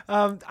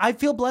 I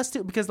feel blessed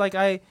too because like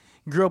I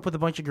grew up with a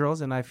bunch of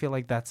girls and I feel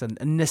like that's a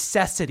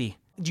necessity.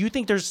 Do you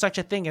think there's such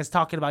a thing as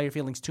talking about your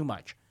feelings too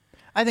much?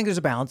 I think there's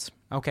a balance.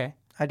 Okay.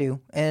 I do.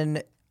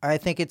 And I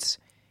think it's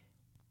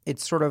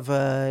sort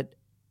of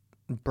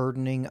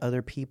burdening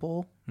other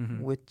people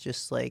with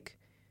just like,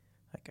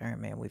 all right,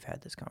 man, we've had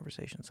this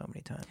conversation so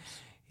many times.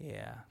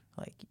 Yeah.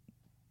 Like,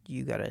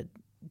 you got to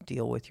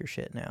deal with your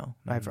shit now.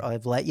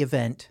 I've let you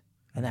vent,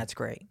 and that's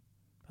great.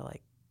 But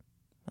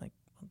like,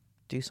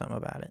 do something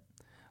about it.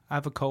 I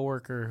have a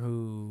coworker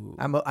who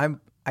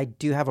I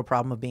do have a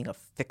problem of being a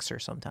fixer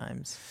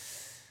sometimes,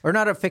 or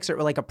not a fixer,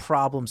 but like a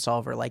problem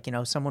solver. Like,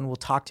 someone will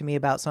talk to me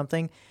about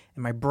something,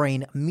 and my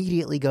brain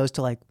immediately goes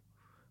to like,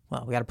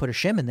 well, we got to put a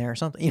shim in there or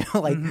something.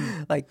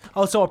 Like.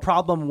 Oh, so a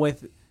problem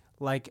with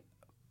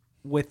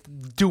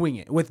doing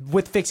it,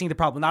 with fixing the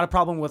problem, not a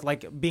problem with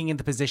like being in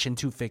the position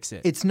to fix it.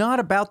 It's not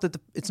about that.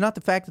 It's not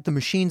the fact that the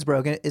machine's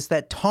broken. It's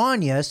that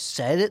Tanya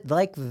said it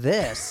like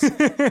this.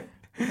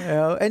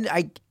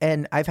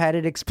 And I've had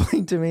it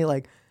explained to me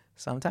like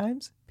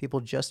sometimes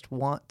people just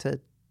want to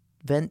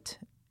vent,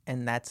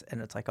 and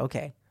it's like,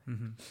 okay,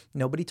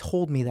 nobody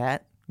told me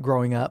that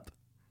growing up,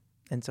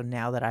 and so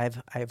now that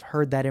I've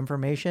heard that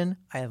information,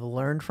 I have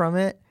learned from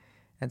it,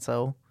 and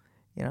so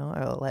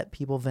I'll let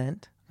people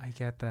vent. I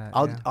get that.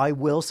 I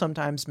will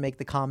sometimes make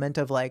the comment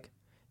of like,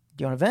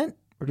 do you want to vent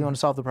or do you want to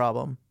solve the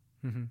problem?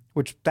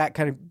 Which that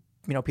kind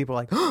of, people are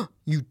like, oh,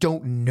 you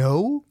don't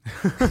know?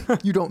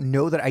 You don't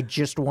know that I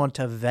just want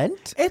to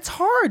vent? It's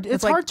hard.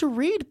 It's like, hard to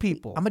read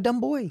people. I'm a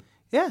dumb boy.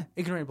 Yeah,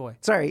 ignorant boy.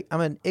 Sorry,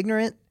 I'm an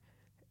ignorant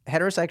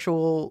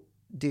heterosexual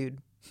dude.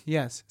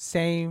 Yes,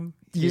 same.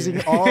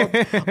 Using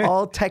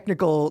all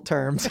technical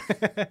terms.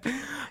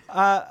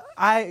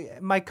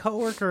 My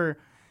coworker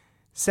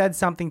said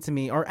something to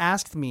me or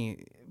asked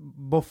me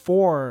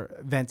before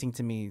venting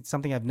to me,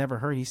 something I've never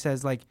heard. He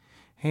says like,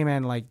 hey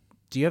man, like,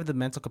 do you have the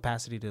mental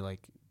capacity to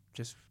like,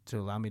 just to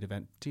allow me to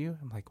vent to you?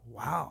 I'm like,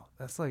 wow,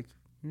 that's like,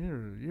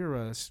 you're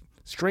a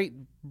straight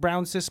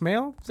brown cis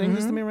male saying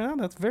this to me right now.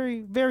 That's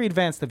very, very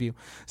advanced of you.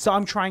 So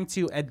I'm trying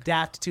to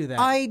adapt to that.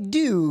 I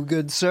do,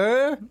 good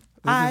sir.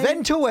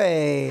 Vent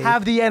away.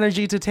 have the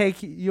energy to take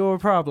your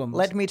problems.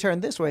 Let me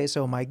turn this way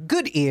so my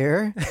good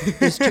ear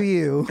is to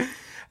you.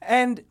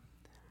 And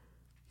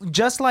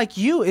just like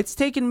you, it's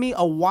taken me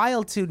a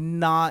while to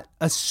not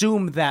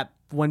assume that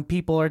when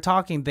people are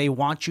talking, they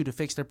want you to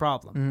fix their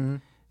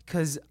problem.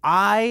 Because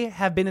I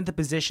have been in the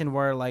position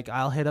where, like,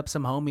 I'll hit up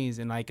some homies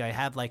and, like, I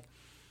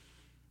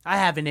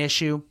have an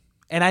issue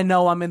and I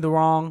know I'm in the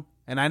wrong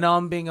and I know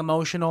I'm being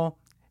emotional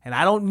and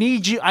I don't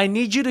need you. I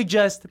need you to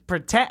just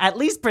at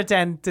least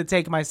pretend to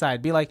take my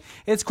side. Be like,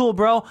 it's cool,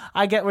 bro.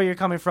 I get where you're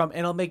coming from. And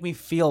it'll make me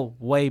feel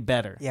way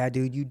better. Yeah,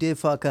 dude, you did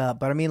fuck up.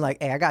 But I mean, like,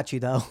 hey, I got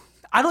you, though.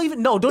 I don't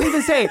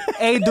even say,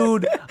 hey,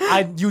 dude,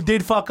 you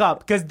did fuck up.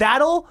 Because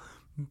that'll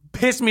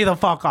piss me the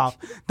fuck off.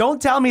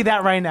 Don't tell me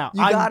that right now.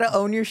 You gotta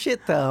own your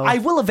shit, though. I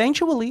will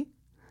eventually.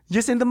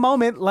 Just in the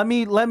moment, let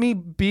me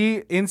be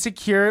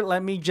insecure.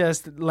 Let me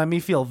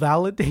feel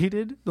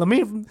validated.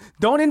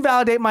 Don't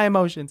invalidate my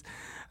emotions.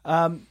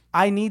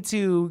 I need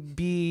to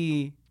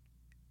be.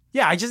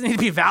 Yeah, I just need to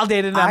be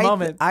validated in that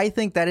moment. I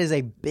think that is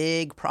a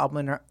big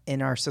problem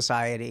in our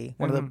society.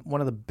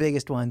 One of the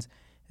biggest ones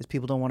is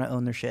people don't want to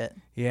own their shit.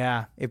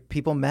 Yeah. If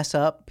people mess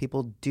up,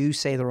 people do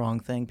say the wrong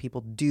thing.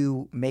 People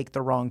do make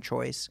the wrong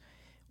choice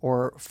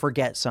or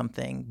forget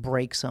something,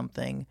 break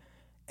something,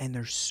 and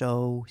they're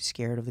so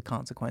scared of the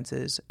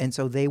consequences. And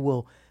so they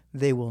will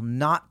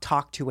not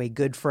talk to a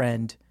good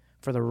friend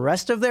for the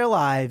rest of their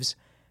lives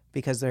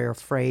because they're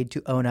afraid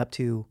to own up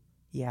to,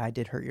 yeah, I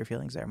did hurt your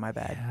feelings there. My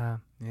bad.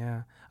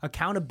 Yeah.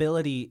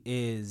 Accountability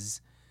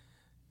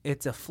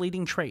it's a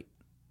fleeting trait.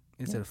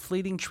 It's a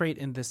fleeting trait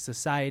in this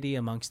society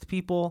amongst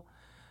people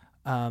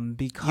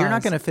because... You're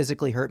not going to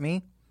physically hurt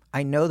me.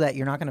 I know that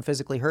you're not going to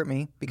physically hurt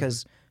me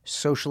because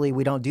socially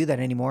we don't do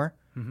that anymore.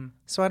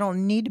 So I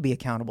don't need to be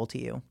accountable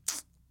to you.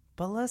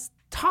 But let's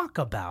talk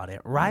about it,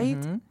 right?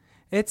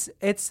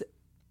 It's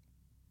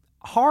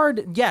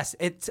hard. Yes,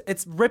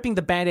 it's ripping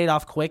the Band-Aid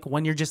off quick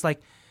when you're just like...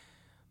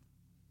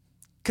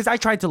 Because I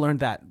tried to learn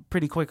that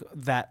pretty quick,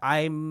 that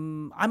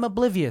I'm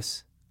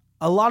oblivious.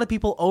 A lot of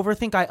people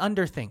overthink, I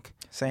underthink.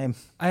 Same.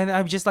 And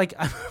I'm just like,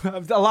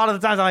 a lot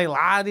of the times I'm like,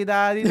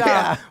 la-di-da-di-da.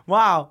 Yeah.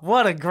 Wow,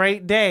 what a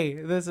great day.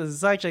 This is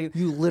such a...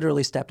 You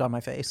literally stepped on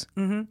my face.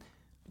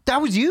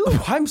 That was you?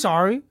 I'm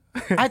sorry.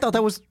 I thought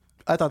that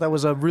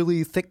was a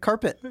really thick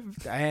carpet.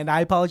 And I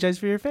apologize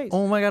for your face.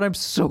 Oh my God, I'm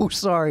so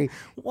sorry.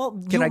 Well,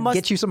 Can I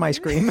get you some ice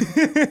cream?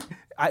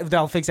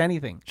 They'll fix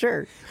anything.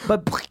 Sure.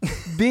 But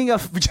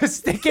just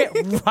stick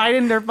it right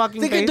in their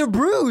fucking face. They're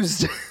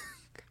bruised.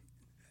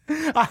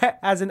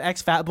 As an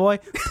ex-fat boy,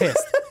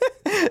 pissed.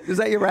 Is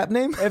that your rap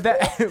name?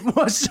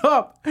 What's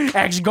up?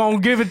 Ex gonna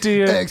give it to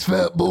you.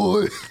 Ex-fat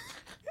boy.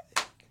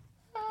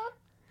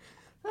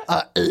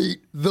 I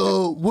ate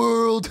the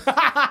world.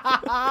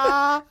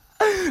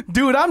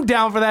 Dude, I'm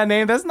down for that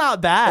name. That's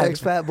not bad.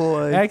 Ex-fat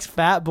boy.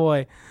 Ex-fat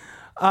boy.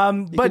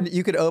 But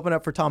you could open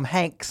up for Tom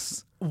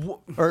Hanks.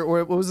 Or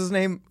what was his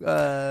name?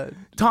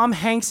 Tom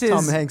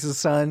Hanks's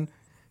son.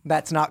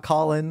 That's not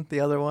Colin, the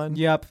other one.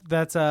 Yep,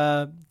 that's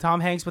Tom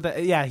Hanks with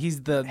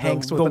he's the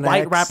Hanks with an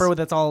white X. rapper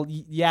that's all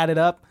yadded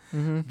up.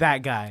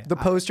 That guy. The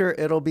poster,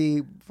 it'll be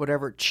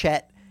whatever,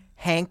 Chet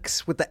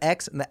Hanks with the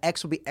X, and the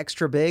X will be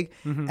extra big,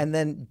 and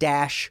then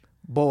dash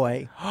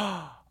boy.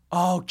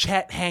 Oh,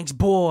 Chet Hanks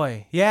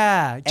boy.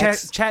 Yeah,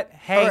 Chet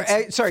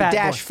Hanks.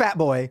 Dash boy. fat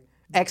boy.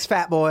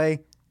 Ex-fat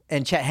boy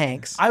and Chet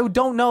Hanks. I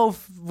don't know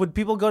would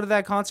people go to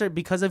that concert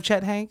because of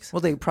Chet Hanks?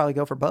 Well, they probably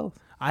go for both.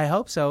 I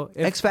hope so.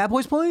 Ex-fat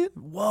boy's playing?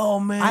 Whoa,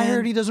 man. I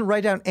heard he doesn't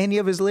write down any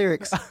of his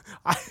lyrics.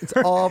 It's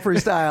all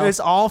freestyle.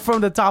 It's all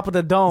from the top of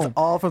the dome.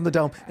 All from the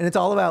dome. And it's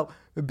all about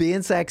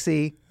being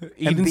sexy,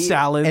 eating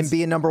salads, and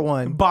being number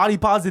one. Body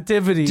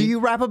positivity. Do you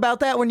rap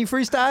about that when you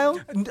freestyle?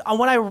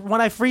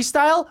 When I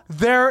freestyle,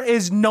 there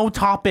is no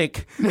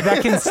topic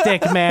that can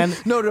stick, man.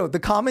 No. The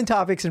common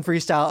topics in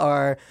freestyle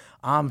are,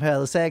 I'm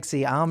hella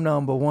sexy, I'm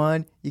number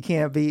one. You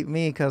can't beat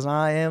me because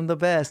I am the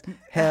best.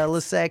 Hella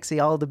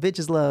sexy, all the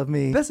bitches love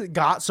me. This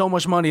got so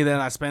much money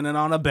that I spent it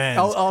on a Benz.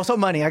 Oh, also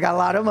money. I got a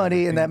lot of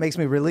money, and that makes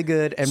me really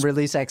good and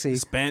really sexy.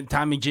 Spent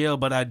time in jail,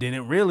 but I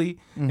didn't really.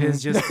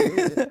 It's just,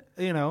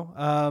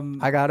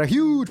 I got a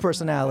huge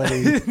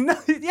personality.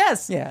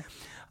 Yes. Yeah.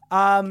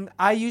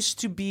 I used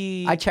to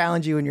be... I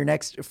challenge you in your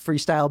next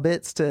freestyle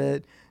bits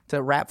to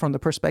rap from the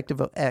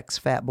perspective of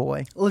ex-fat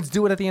boy. Let's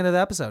do it at the end of the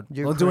episode.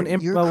 We'll do an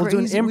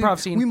improv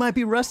scene. We might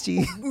be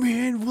rusty.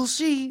 Man, we'll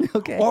see.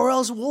 Okay. Or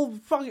else we'll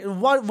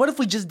fucking... What if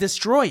we just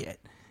destroy it?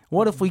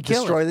 What if we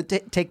kill destroy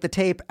it? Take the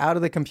tape out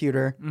of the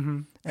computer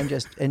and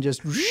just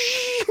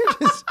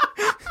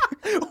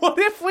what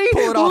if we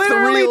pull it off the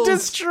literally reels.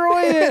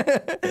 destroy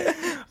it?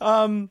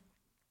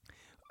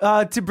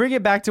 To bring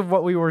it back to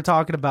what we were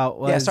talking about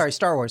was...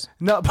 Star Wars.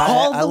 No,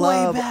 all the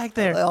way back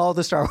there. All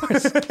the Star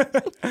Wars.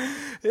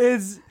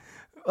 Is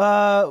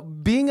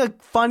being a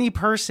funny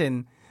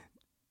person.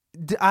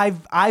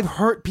 I've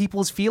hurt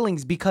people's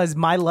feelings because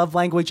my love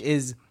language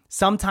is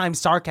sometimes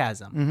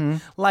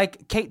sarcasm.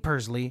 Like Kate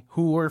Persley,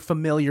 who we're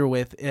familiar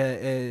with,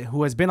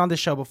 who has been on the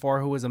show before,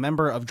 who was a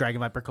member of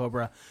Dragon Viper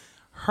Cobra.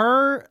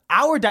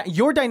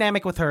 your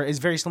dynamic with her is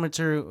very similar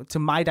to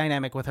my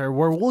dynamic with her,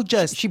 where we'll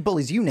just She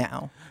bullies you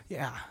now.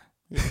 yeah.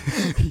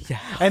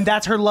 And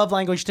that's her love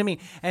language to me,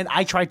 and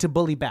I try to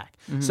bully back.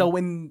 So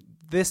in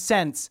this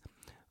sense,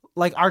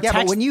 like our Yeah,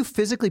 text, but when you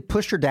physically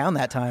pushed her down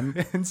that time,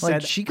 And like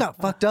said, she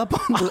got fucked up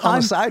on the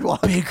I'm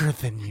sidewalk. bigger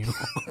than you.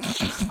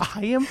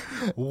 I am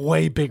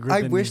way bigger.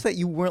 I than wish you. that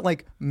you weren't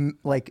like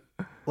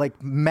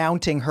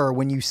mounting her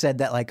when you said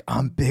that, like,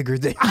 I'm bigger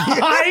than you.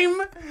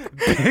 I'm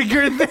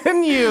bigger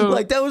than you.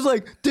 Like that was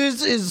like,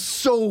 this is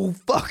so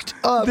fucked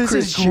up. this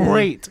Christian. is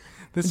great.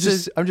 This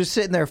is I'm just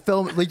sitting there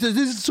filming. Like this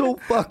is so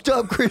fucked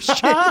up,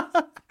 Christian.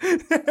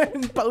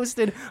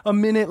 posted a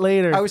minute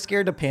later. I was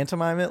scared to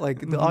pantomime it.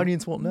 Like the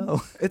audience won't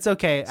know. It's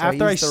okay. So I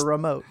used the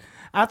remote.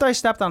 After I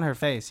stepped on her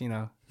face,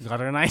 got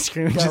her an ice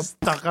cream and just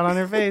stuck it on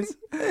her face.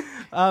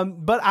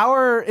 But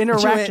our She went,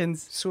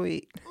 interactions.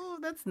 sweet. Oh,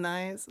 that's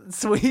nice.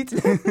 Sweet.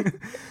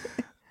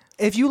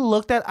 If you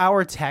looked at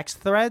our text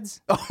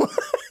threads,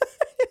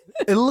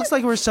 it looks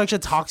like we're such a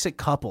toxic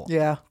couple.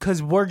 Yeah.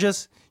 Because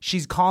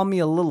she's calling me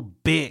a little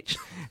bitch.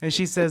 And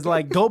she says,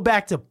 like, go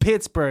back to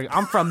Pittsburgh.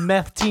 I'm from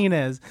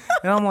Meth-Tinez.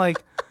 And I'm like,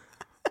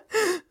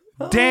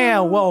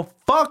 damn, well,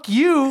 fuck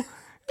you.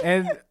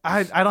 And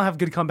I don't have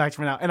good comebacks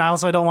for now. And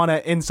I don't want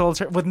to insult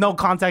her. With no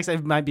context,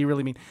 it might be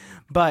really mean.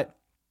 But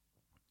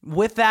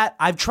with that,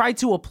 I've tried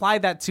to apply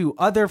that to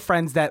other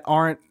friends that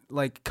aren't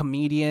like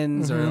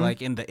comedians or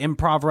like in the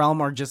improv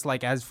realm or just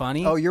like as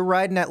funny. Oh, you're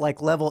riding at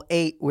like level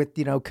 8 with,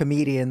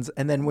 comedians.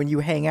 And then when you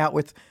hang out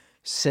with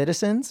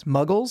citizens,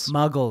 muggles,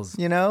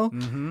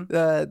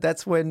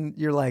 that's when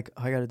you're like,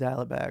 oh, I got to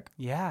dial it back.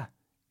 Yeah.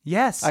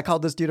 Yes. I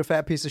called this dude a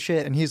fat piece of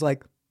shit. And he's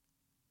like,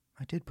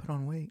 I did put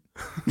on weight.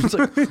 It's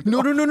like,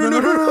 no.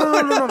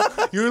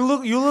 You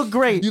look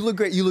great. You look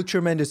great. You look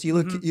tremendous. You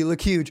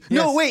look huge. Yes.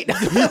 No, wait.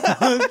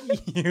 I'm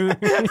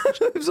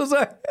so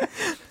sorry.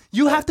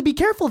 You have to be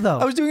careful though.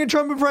 I was doing a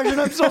Trump impression.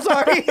 I'm so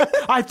sorry.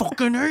 I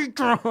fucking hate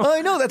Trump.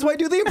 I know. That's why I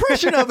do the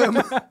impression of him.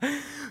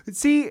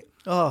 See,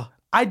 Oh,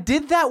 I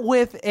did that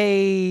with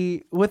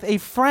a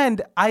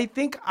friend. I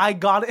think I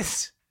got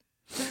it.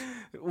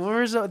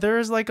 There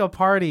was like a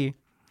party,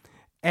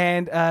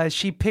 and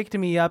she picked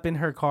me up in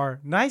her car.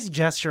 Nice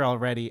gesture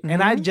already.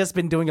 And I'd just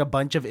been doing a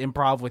bunch of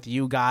improv with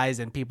you guys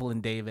and people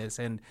in Davis,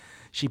 and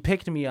she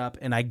picked me up,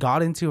 and I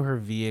got into her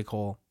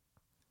vehicle,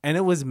 and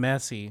it was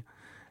messy,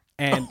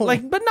 and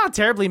but not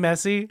terribly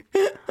messy.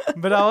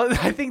 But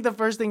I think the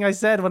first thing I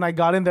said when I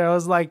got in there, I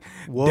was like,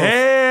 whoa.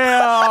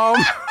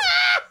 "Damn."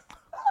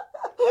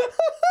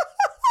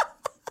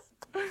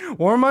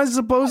 Where am I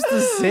supposed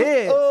to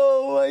sit?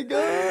 Oh my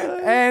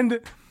God. And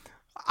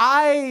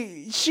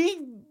I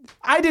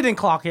didn't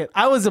clock it.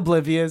 I was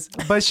oblivious,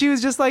 but she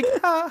was just like,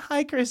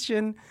 hi,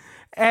 Christian.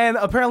 And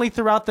apparently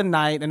throughout the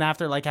night and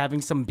after like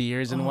having some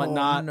beers and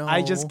whatnot, no.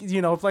 I just,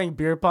 playing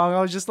beer pong,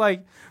 I was just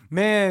like,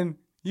 man,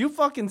 you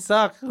fucking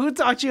suck. Who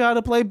taught you how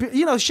to play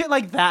beer? Shit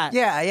like that.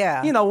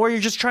 Yeah. Where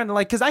you're just trying to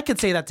like, because I could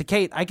say that to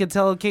Kate. I could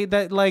tell Kate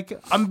that like,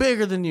 I'm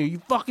bigger than you. You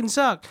fucking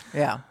suck.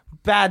 Yeah.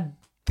 Bad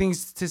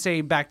things to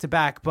say back to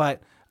back,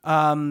 but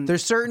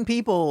There's certain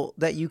people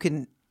that you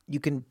can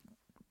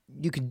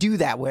do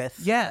that with.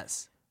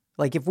 yes.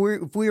 Like if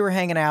we were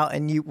hanging out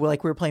and we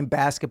were playing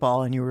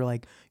basketball and you were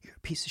like, you're a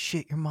piece of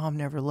shit, your mom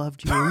never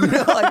loved you.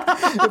 Like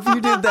if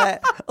you did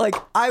that, like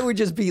I would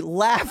just be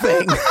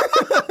laughing.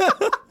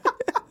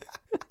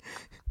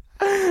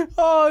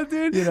 Oh,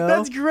 dude,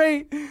 that's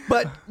great.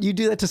 But you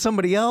do that to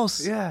somebody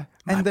else. Yeah.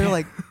 And they're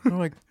like,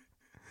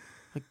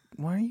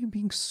 why are you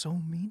being so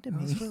mean to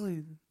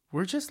me?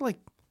 We're just like,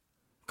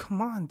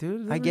 come on,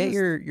 dude. I get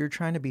you're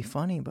trying to be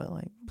funny, but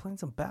like playing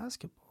some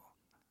basketball.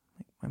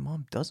 my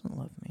mom doesn't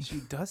love me. She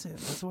doesn't.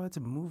 That's why I had to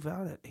move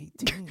out at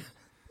 18.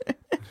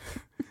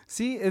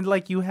 See, and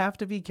like you have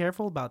to be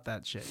careful about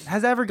that shit.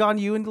 Has that ever gotten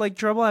you into like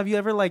trouble? Have you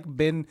ever like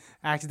been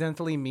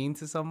accidentally mean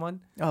to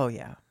someone? Oh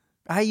yeah.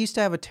 I used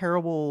to have a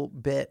terrible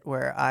bit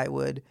where I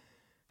would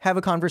have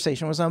a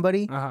conversation with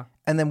somebody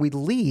and then we'd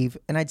leave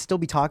and I'd still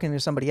be talking to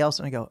somebody else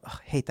and I go, oh, I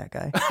hate that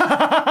guy.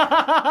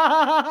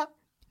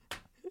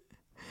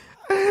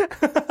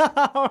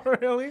 Oh,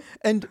 really?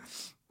 And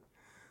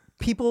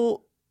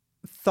people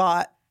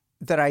thought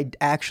that I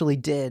actually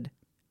did.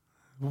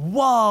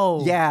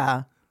 Whoa.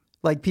 Yeah.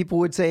 Like people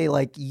would say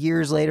like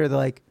years later, they're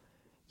like,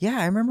 yeah,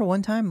 I remember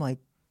one time like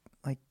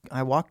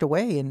I walked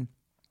away and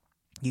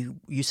you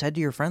said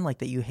to your friend like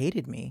that you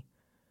hated me.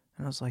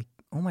 And I was like,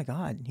 oh my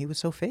God, he was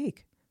so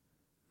fake.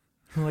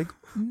 I'm like,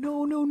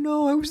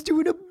 no, I was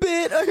doing a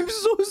bit. I'm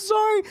so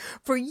sorry.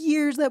 For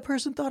years, that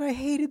person thought I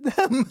hated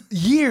them.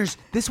 Years.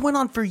 This went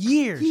on for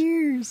years.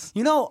 Years.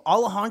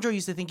 Alejandro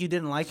used to think you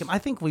didn't like him. I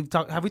think have we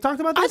talked about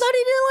this? I thought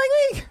he didn't like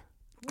me.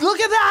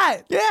 Look at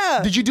that. Yeah.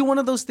 Did you do one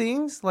of those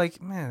things?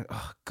 Like, man,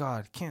 oh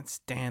God, can't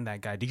stand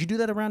that guy. Did you do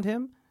that around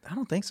him? I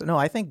don't think so. No,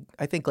 I think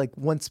like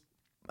once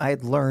I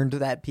had learned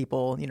that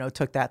people,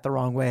 took that the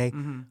wrong way,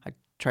 I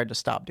tried to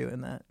stop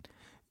doing that.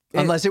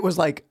 Unless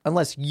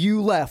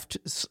you left,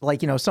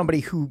 like,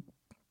 somebody who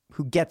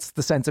gets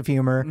the sense of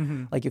humor,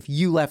 like if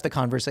you left the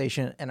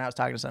conversation and I was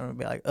talking to someone, I'd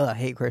be like, I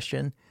hate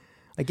Christian.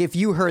 Like if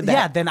you heard yeah,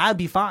 that, then I'd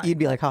be fine. you'd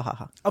be like, ha ha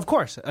ha. Of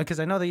course, because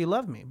I know that you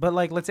love me. But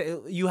like, let's say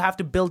you have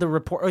to build a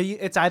rapport, or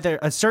it's either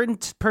a certain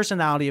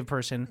personality of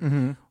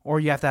person, or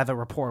you have to have a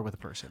rapport with a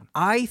person.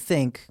 I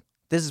think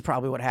this is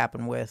probably what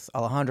happened with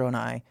Alejandro and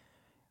I.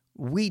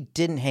 We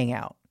didn't hang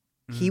out.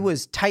 He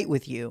was tight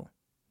with you.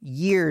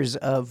 Years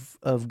of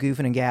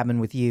goofing and gabbing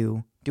with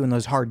you, doing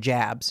those hard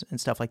jabs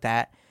and stuff like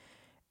that.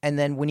 And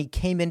then when he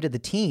came into the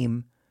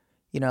team,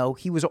 you know,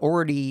 he was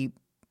already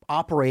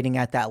operating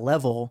at that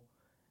level.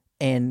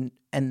 And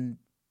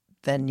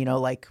then, you know,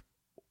 like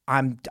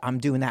I'm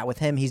doing that with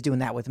him, he's doing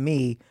that with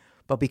me.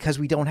 But because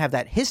we don't have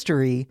that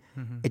history,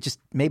 it just,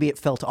 maybe it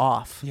felt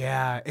off.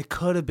 Yeah, it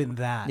could have been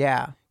that.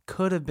 Yeah.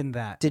 Could have been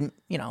that. Didn't,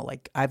 you know,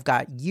 like I've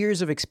got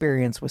years of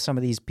experience with some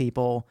of these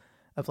people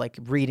of like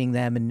reading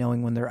them and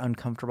knowing when they're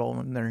uncomfortable and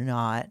when they're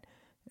not.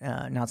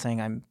 Not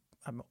saying I'm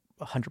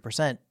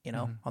 100%, you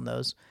know, on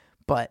those.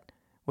 But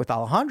with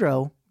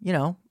Alejandro, you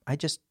know, I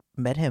just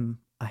met him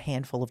a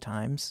handful of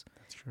times.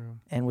 That's true.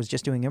 And was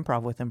just doing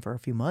improv with him for a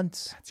few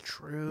months. That's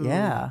true.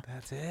 Yeah.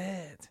 That's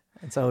it.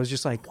 And so it was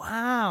just like,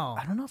 Wow.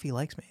 I don't know if he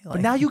likes me. Like,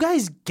 But now you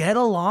guys get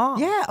along.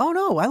 yeah. Oh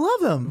no, I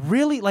love him.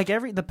 Really, like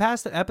the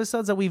past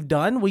episodes that we've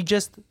done,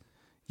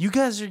 you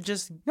guys are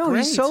just No, great.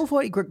 he's so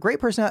funny. Great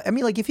personality. I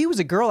mean, like if he was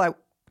a girl,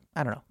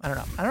 I don't know.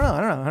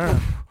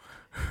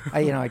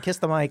 I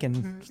kissed the mic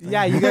and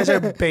Yeah, you guys are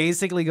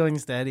basically going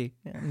steady.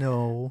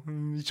 no,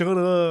 Shut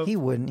up. he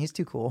wouldn't. He's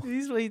too cool.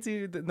 He's way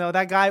too. No,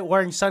 that guy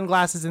wearing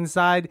sunglasses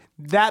inside.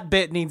 That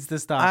bit needs to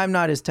stop. I'm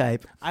not his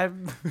type.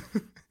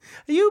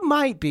 You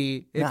might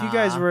be if you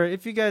guys Nah. were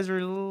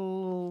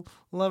little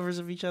lovers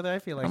of each other. I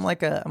feel like. I'm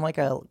like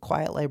a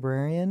quiet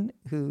librarian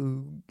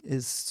who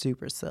is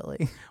super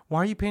silly. Why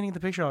are you painting the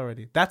picture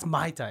already? That's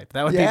my type.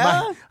 That would be Yeah?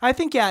 my. I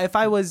think if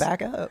I was.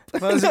 Back up.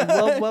 If I was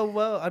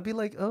whoa, I'd be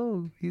like,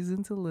 oh, he's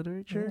into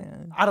literature.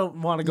 Yeah. I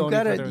don't want to go You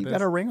any further. you with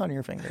got a this. ring on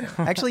your finger.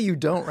 Actually, you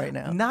don't right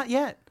now. Not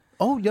yet.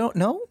 Oh, you don't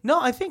know?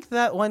 No, I think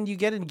that when you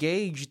get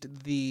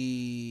engaged,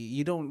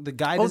 the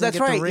guy doesn't Oh, that's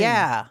get the right. ring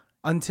Yeah.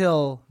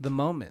 until the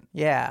moment.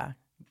 Yeah.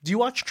 Do you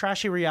watch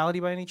trashy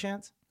reality by any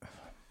chance?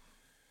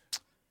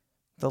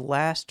 The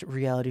last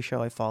reality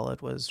show I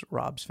followed was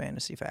Rob's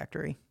Fantasy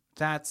Factory.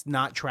 That's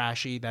not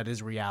trashy. That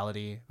is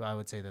reality. I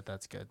would say that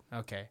that's good.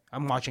 Okay,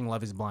 I'm watching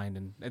Love Is Blind,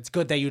 and it's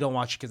good that you don't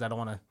watch it because I don't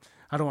want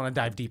to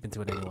dive deep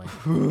into it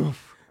anyway.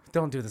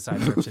 Don't do the side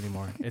burps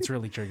anymore. It's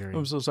really triggering.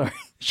 I'm so sorry.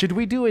 Should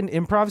we do an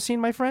improv scene,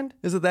 my friend?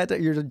 Is it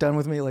that you're done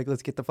with me? Like,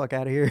 let's get the fuck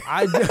out of here.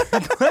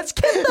 Let's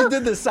get You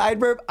did the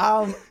side burp.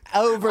 I'm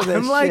over this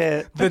I'm like,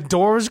 shit. the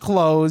door's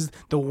closed,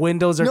 the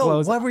windows are No,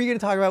 closed. what were you going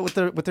to talk about with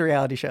the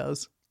reality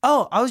shows?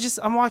 Oh,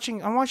 I'm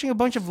watching a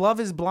bunch of Love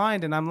Is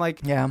Blind, and I'm like,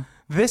 Yeah.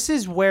 this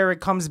is where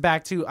it comes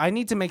back to. I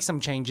need to make some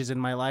changes in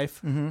my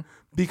life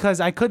because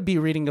I could be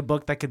reading a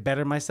book that could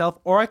better myself,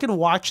 or I could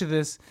watch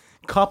this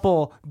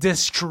couple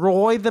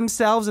destroy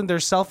themselves and their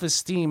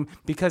self-esteem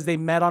because they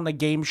met on a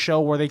game show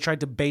where they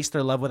tried to base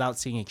their love without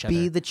seeing each other.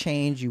 Be the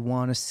change you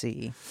want to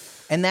see.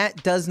 And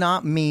that does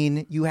not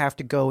mean you have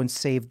to go and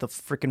save the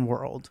freaking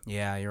world.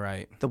 Yeah, you're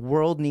right. The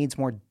world needs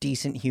more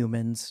decent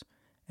humans.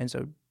 And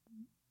so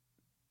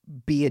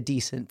be a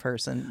decent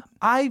person.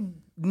 I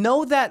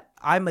know that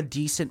I'm a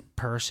decent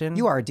person.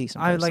 You are a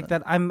decent person. I like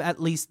that I'm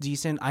at least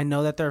decent. I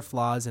know that there are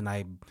flaws, and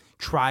I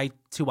try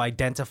to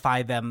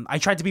identify them. I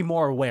try to be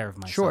more aware of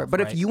myself. Sure. But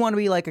right? if you want to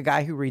be like a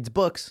guy who reads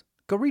books,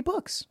 go read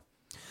books.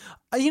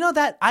 You know,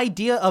 that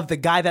idea of the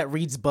guy that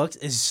reads books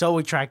is so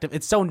attractive.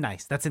 It's so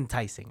nice. That's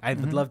enticing. I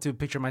would love to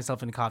picture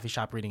myself in a coffee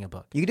shop reading a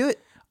book. You can do it.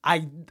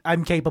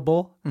 I'm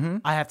capable.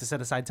 I have to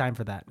set aside time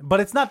for that. But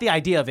it's not the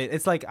idea of it.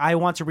 It's like I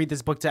want to read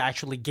this book to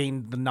actually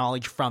gain the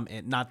knowledge from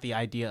it, not the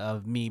idea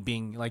of me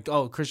being like,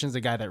 oh, Christian's a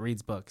guy that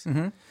reads books.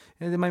 Am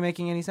I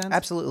making any sense?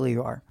 Absolutely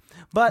you are.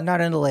 But I'm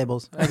not into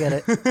labels. I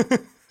get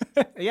it.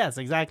 yes,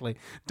 exactly.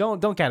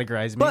 Don't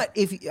categorize me. But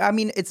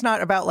it's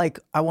not about like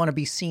I want to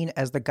be seen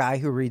as the guy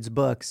who reads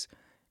books.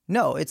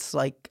 No, it's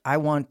like I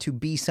want to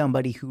be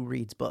somebody who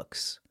reads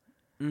books.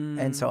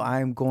 And so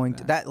I'm going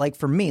to that, like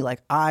for me,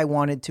 like I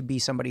wanted to be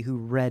somebody who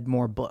read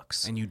more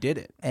books. And you did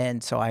it.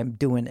 And so I'm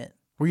doing it.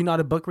 Were you not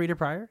a book reader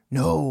prior?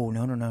 No.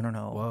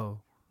 Whoa.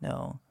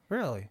 No.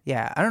 Really?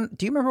 Yeah.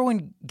 Do you remember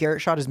when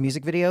Garrett shot his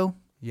music video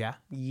Yeah.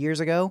 years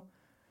ago?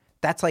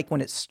 That's like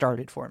when it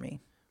started for me.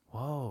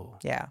 Whoa.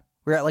 Yeah.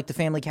 We were at like the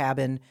family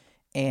cabin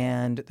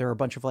and there were a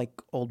bunch of like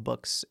old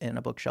books in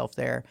a bookshelf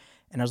there.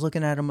 And I was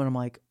looking at them and I'm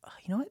like, oh,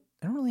 you know what?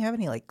 I don't really have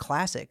any like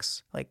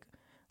classics, like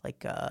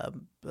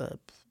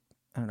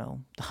I don't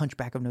know, The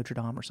Hunchback of Notre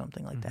Dame or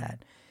something like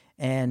that.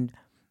 And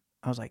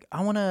I was like,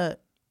 when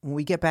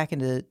we get back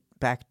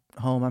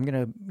home, I'm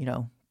going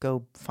to,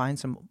 go find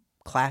some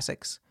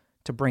classics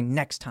to bring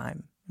next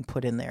time and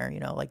put in there.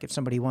 Like if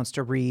somebody wants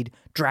to read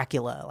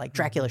Dracula, like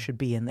Dracula should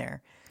be in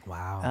there.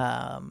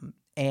 Wow.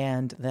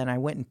 And then I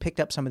went and picked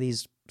up some of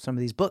these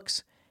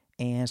books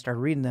and started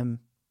reading them.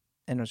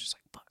 And I was just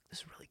like, fuck, this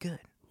is really good.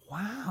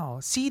 Wow.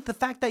 See, the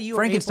fact that you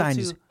Frankenstein were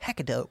able is to...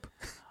 hecka dope.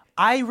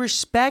 I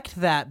respect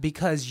that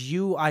because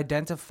you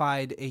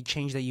identified a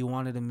change that you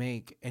wanted to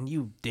make and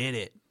you did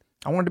it.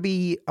 I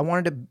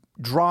wanted to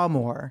draw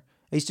more.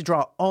 I used to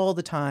draw all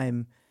the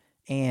time,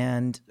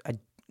 and I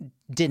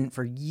didn't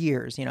for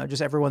years,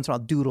 just every once in a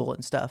while doodle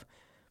and stuff.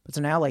 But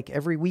so now, like,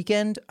 every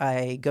weekend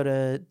I go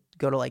to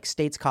like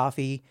States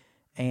Coffee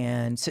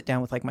and sit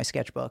down with like my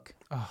sketchbook.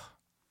 Oh,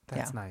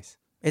 that's nice.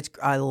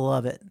 I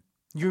love it.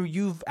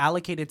 You've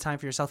allocated time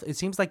for yourself. It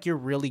seems like you're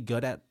really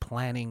good at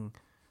planning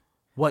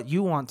what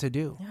you want to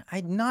do.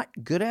 I'm not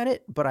good at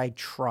it, but I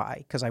try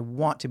because I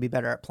want to be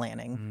better at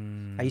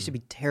planning. I used to be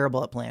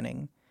terrible at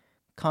planning,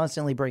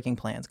 constantly breaking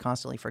plans,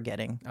 constantly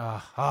forgetting.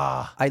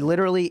 I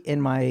literally,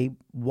 in my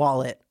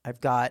wallet, I've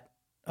got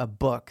a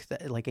book,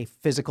 like a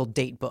physical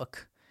date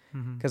book,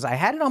 because I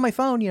had it on my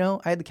phone.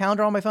 I had the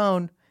calendar on my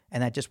phone,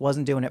 and that just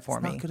wasn't doing it for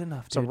me. Not good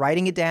enough, So dude.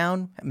 writing it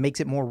down makes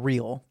it more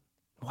real.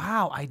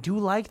 Wow, I do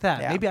like that.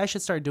 Yeah. Maybe I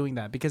should start doing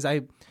that because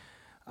I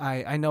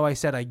know I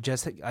said I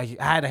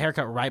had a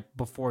haircut right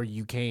before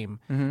you came,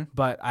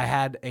 but I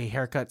had a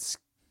haircut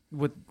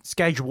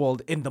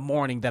scheduled in the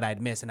morning that I'd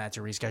missed, and I had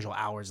to reschedule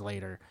hours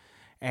later.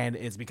 And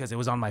it's because it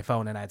was on my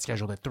phone, and I had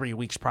scheduled it 3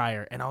 weeks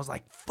prior, and I was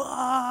like,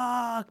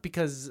 "Fuck!"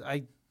 because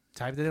I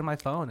typed it in my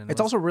phone. And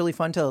It's also really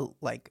fun to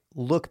like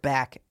look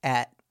back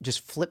at,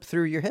 just flip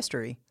through your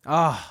history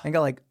and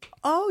go like,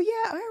 "Oh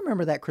yeah, I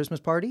remember that Christmas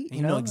party."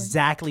 you know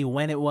exactly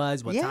when it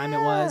was, what time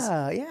it was.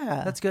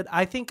 Yeah, That's good.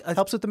 I think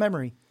helps with the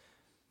memory.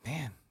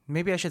 Man,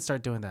 maybe I should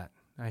start doing that.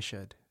 I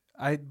should.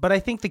 But I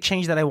think the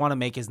change that I want to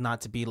make is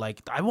not to be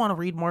like, I want to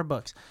read more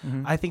books.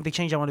 I think the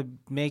change I want to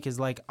make is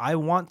like, I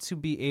want to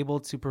be able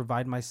to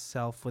provide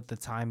myself with the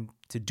time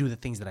to do the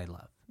things that I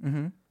love.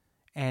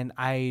 And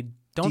I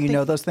don't Do you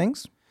know those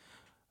things?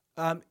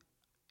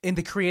 in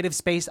the creative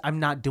space, I'm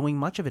not doing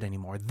much of it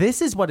anymore.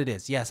 This is what it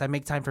is. Yes, I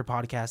make time for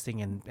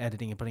podcasting and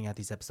editing and putting out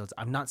these episodes.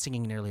 I'm not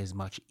singing nearly as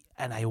much,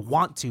 and I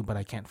want to, but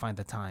I can't find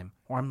the time.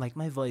 Or I'm like,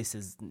 my voice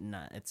is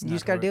not. You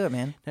just got to do it,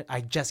 man.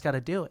 I just got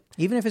to do it.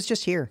 Even if it's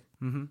just here.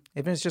 Even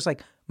if it's just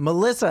like,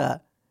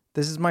 Melissa,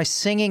 this is my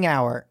singing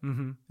hour.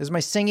 This is my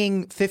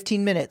singing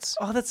 15 minutes.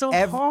 Oh, that's so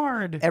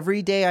hard.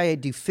 Every day I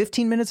do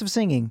 15 minutes of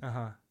singing.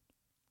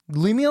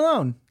 Leave me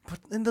alone. But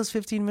in those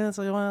 15 minutes,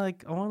 I want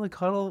to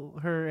cuddle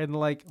her and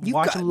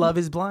watch Love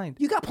Is Blind.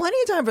 You got plenty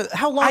of time for that.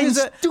 How long is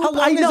it? How long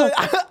I know. is it?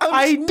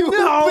 I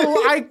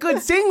know. I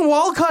could sing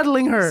while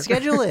cuddling her.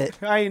 Schedule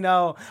it. I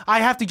know. I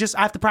have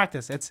to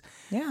practice.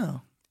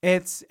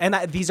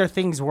 These are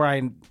things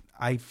where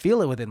I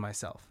feel it within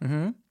myself.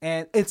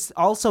 And it's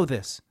also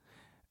this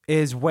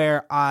is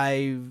where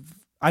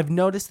I've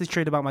noticed this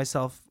trait about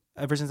myself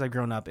ever since I've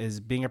grown up is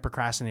being a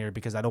procrastinator,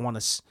 because I don't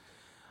want to.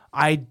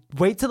 I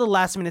wait till the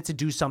last minute to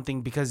do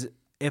something, because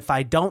if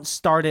I don't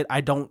start it, I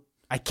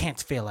can't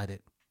fail at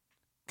it,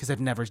 because I've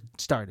never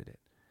started it.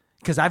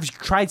 Because I've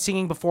tried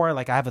singing before,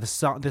 like I have this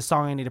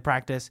song I need to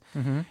practice,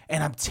 and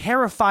I'm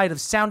terrified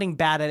of sounding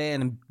bad at it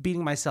and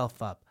beating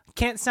myself up.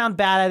 Can't sound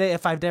bad at it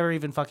if I've never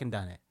even fucking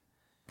done it.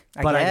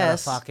 I gotta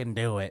fucking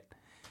do it.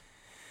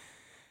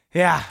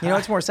 Yeah. You know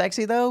what's more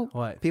sexy though?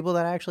 What? People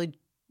that actually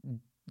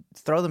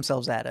throw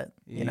themselves at it.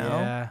 You know?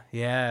 Yeah.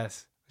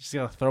 Yes. Just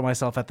gotta throw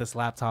myself at this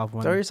laptop.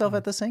 Throw yourself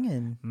at the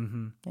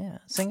singing. Yeah.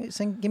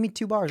 Sing. Give me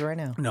 2 bars right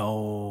now.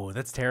 No,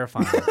 that's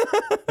terrifying.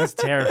 That's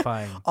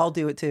terrifying. I'll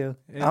do it too.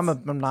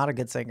 I'm not a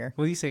good singer.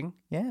 Will you sing?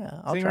 Yeah,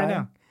 I'll Sing try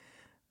right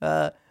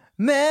now.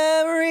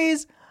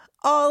 Memories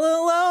all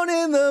alone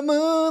in the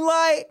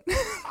moonlight.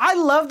 I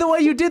love the way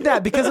you did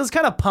that, because it was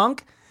kind of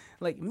punk.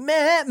 Like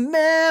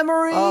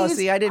memories. Oh,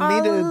 see, I didn't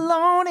mean to.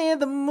 Alone in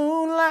the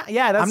moonlight.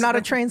 Yeah, I'm not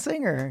a trained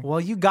singer.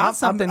 Well, you got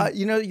something.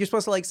 You're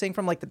supposed to sing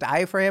from the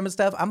diaphragm and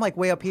stuff. I'm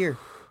way up here.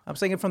 I'm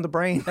singing from the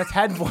brain. That's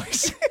head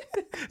voice.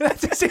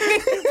 That's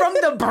singing from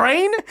the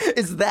brain.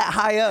 It's that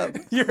high up.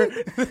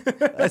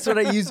 That's what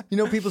I use.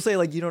 People say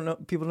you don't know.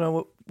 People don't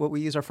know what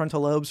we use our frontal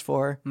lobes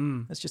for.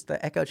 That's just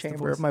the echo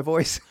chamber of my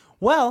voice.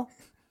 Well,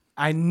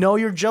 I know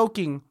you're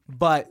joking,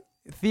 but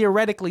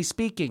theoretically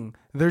speaking,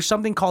 there's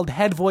something called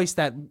head voice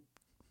that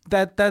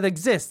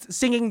exists.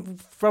 Singing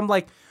from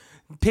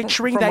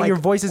picturing that your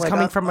voice is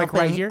coming from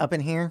right here, up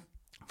in here,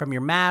 from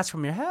your mask,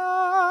 from your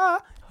hair.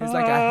 It's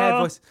like a head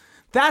voice.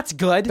 That's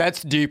good.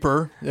 That's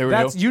deeper. There we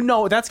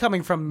go. That's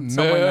coming from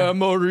somewhere.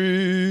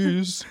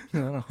 Memories.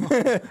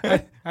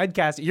 I'd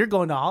cast it. You're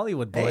going to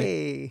Hollywood, boy.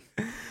 Hey.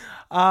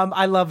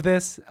 I love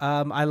this.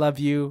 I love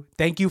you.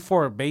 Thank you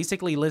for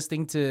basically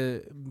listening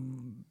to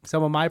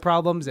some of my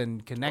problems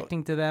and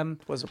connecting to them.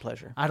 It was a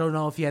pleasure. I don't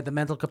know if you had the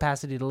mental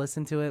capacity to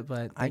listen to it,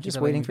 but I'm just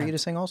waiting for you to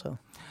sing also.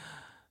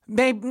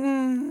 Babe,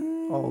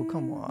 oh,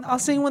 come on. I'll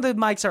sing when the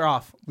mics are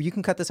off. You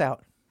can cut this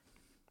out.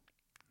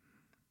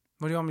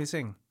 What do you want me to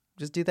sing?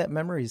 Just do that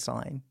memories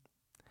line.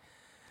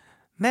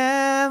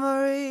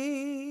 Memories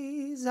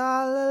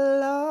all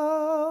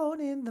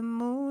alone in the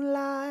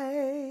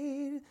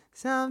moonlight.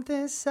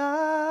 Something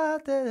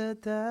soft. Da,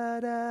 da,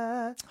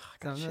 da.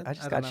 I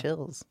just got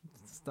chills.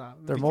 Stop.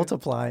 They're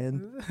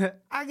multiplying.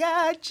 I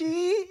got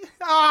you.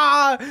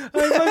 My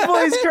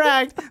voice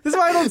cracked. This is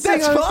why I don't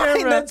sing on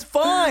camera. That's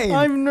fine.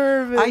 I'm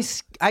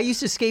nervous. I used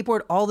to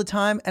skateboard all the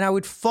time, and I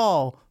would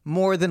fall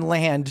more than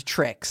land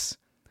tricks.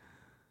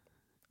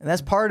 And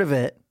that's part of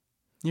it.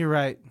 You're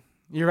right.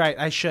 You're right.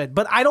 I should,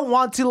 but I don't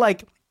want to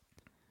like.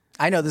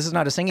 I know this is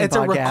not a singing It's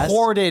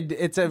podcast.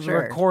 It's a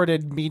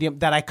recorded medium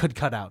that I could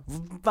cut out.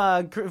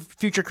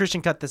 Future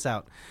Christian, cut this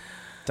out.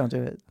 Don't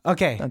do it.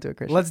 Okay. Don't do it,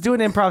 Christian. Let's do an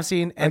improv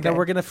scene, and then Okay.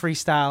 we're gonna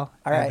freestyle,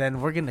 All right. and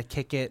then we're gonna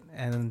kick it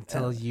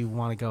until you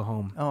want to go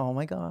home. Oh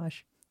my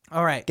gosh.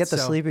 All right. Get the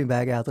so, sleeping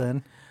bag out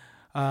then.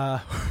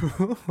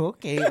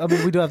 Okay. I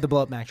mean, we do have the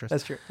blow up mattress.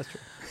 That's true.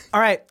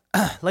 All right,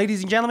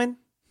 ladies and gentlemen,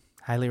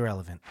 highly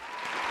relevant.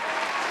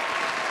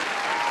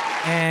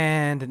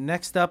 And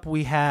next up,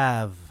 we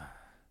have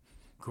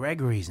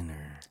Greg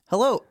Reasoner.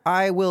 Hello.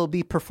 I will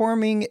be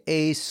performing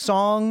a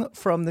song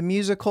from the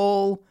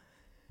musical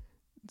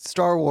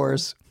Star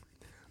Wars.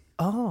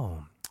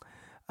 Oh.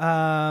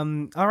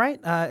 All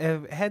right.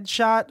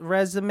 Headshot,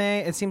 resume.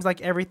 It seems like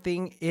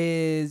everything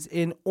is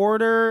in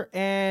order.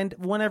 And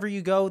whenever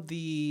you go,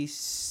 the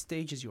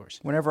stage is yours.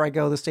 Whenever I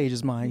go, the stage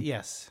is mine.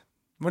 Yes.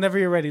 Whenever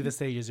you're ready, the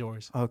stage is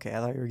yours. Okay, I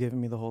thought you were giving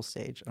me the whole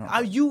stage.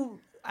 Oh.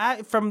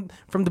 From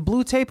the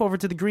blue tape over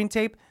to the green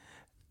tape,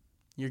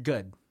 you're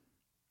good.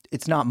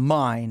 It's not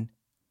mine.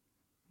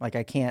 Like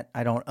I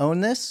don't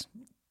own this.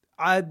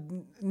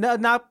 No,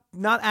 not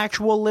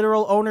actual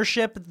literal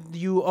ownership.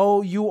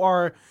 You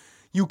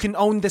can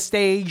own the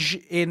stage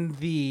in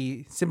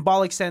the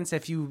symbolic sense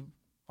if you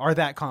are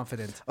that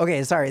confident.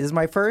 Okay, sorry. This is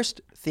my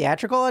first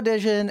theatrical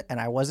audition, and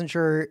I wasn't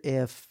sure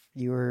if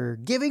you were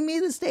giving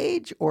me the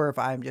stage or if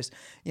I'm just,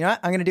 you know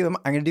what? I'm gonna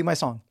do my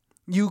song.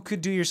 You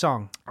could do your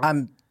song,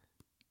 I'm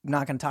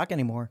not gonna talk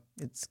anymore.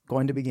 It's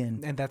going to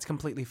begin. and that's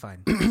completely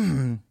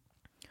fine.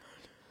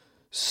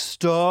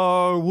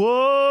 Star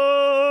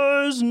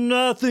Wars,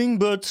 nothing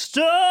but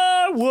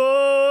Star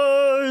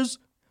Wars.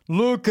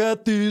 Look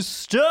at these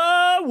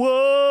Star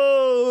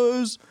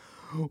Wars.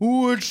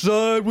 Which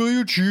side will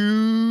you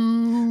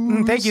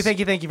choose? Thank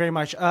you very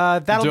much.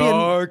 That'll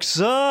Dark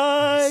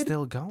side.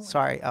 still going.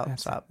 Sorry, I'll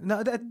stop.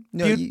 No,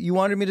 No, dude, you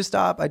wanted me to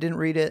stop. I didn't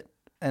read it,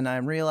 and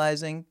I'm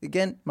realizing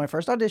again my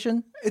first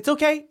audition. it's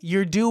okay.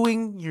 You're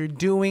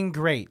doing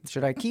great.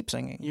 Should I keep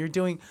singing? You're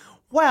doing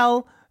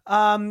well.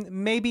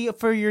 Maybe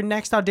for your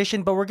next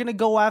audition, but we're gonna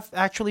go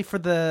actually for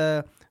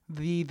the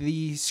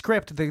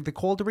script, the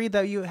cold read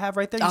that you have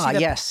right there. You see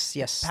that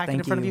yes. packet Thank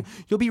in front you. of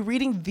you. You'll be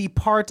reading the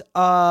part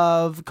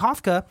of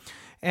Kafka,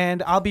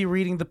 and I'll be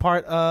reading the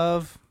part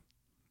of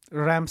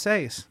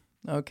Ramses.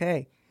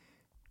 Okay.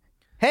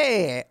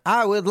 Hey,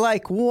 I would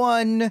like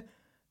one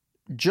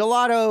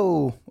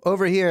gelato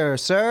over here,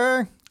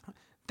 sir.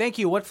 Thank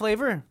you. What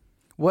flavor?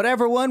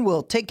 Whatever one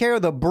will take care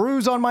of the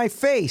bruise on my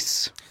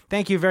face.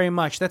 Thank you very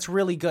much. That's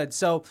really good.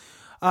 So,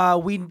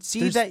 we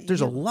see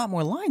There's a lot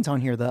more lines on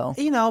here, though.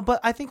 but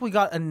I think we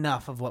got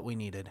enough of what we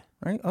needed.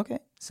 Right? Okay.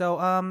 So,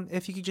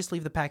 if you could just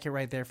leave the packet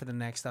right there for the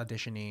next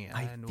auditionee,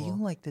 I and feel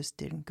like this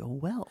didn't go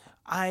well.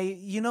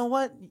 you know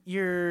what?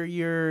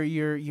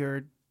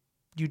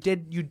 You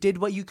did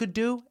what you could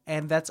do,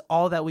 and that's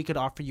all that we could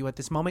offer you at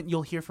this moment.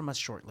 You'll hear from us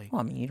shortly. Well,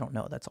 I mean, you don't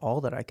know. That's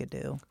all that I could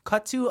do.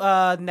 Cut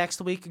to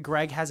next week.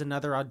 Greg has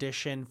another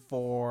audition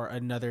for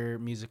another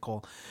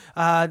musical.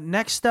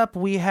 Next up,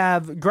 we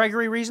have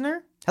Gregory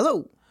Reasoner.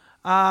 Hello.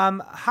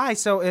 Hi.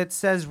 So it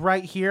says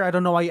right here, I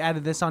don't know why you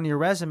added this on your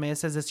resume. It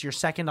says it's your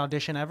second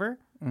audition ever.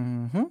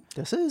 Mm-hmm.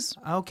 This is.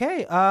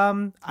 Okay.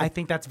 I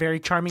think that's very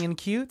charming and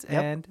cute,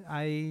 and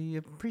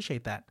I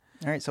appreciate that.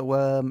 All right, so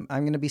I'm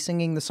going to be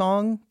singing the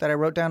song that I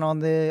wrote down on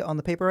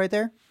the paper right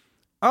there.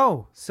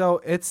 Oh,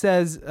 so it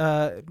says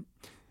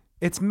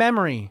it's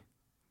Memory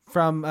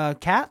from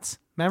Cats.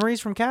 Memories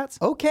from Cats.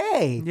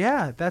 Okay.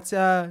 Yeah, that's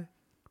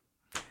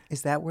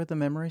Is that where the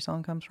memory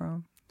song comes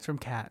from? it's from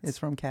Cats. It's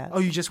from Cats. Oh,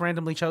 you just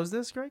randomly chose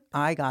this, Greg?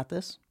 I got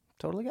this.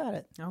 Totally got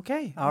it.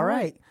 Okay. All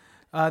right.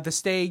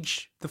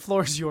 The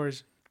floor is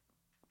yours.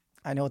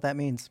 I know what that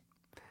means.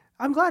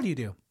 I'm glad you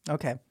do.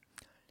 Okay.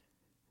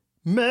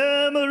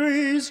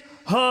 Memories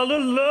all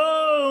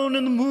alone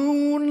in the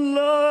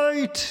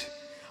moonlight.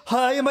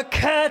 I am a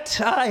cat,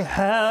 I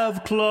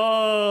have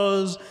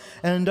claws,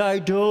 and I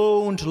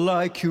don't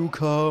like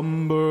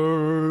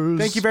cucumbers.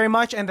 Thank you very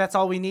much, and that's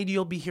all we need.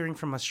 You'll be hearing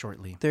from us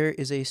shortly. There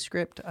is a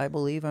script I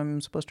believe I'm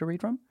supposed to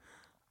read from.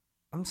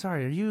 I'm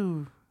sorry. Are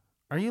you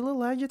a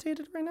little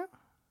agitated right now?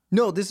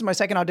 No, this is my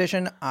second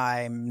audition.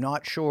 I'm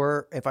not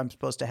sure if I'm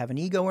supposed to have an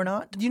ego or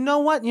not. You know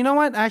what?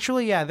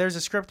 Actually, yeah, there's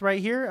a script right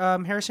here.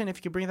 Harrison, if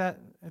you could bring that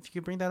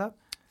up.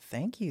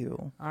 Thank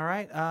you. All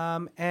right.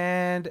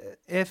 And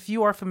if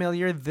you are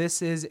familiar,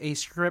 this is a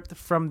script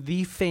from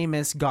the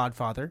famous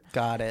Godfather.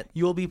 Got it.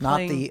 You'll be Not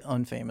playing the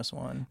unfamous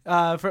one.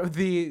 from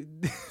the.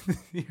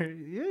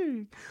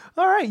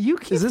 All right, you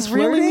keep Is this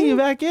reeling me flirting?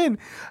 back in.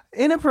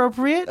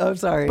 Inappropriate. I'm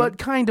sorry. but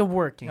kind of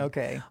working.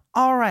 Okay.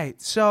 All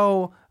right.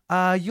 So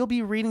you'll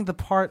be reading the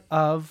part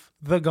of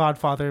the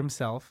Godfather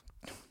himself.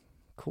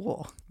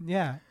 Cool.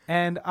 Yeah,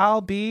 and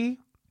I'll be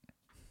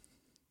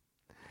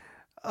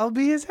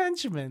his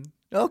henchman.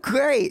 Oh,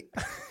 great.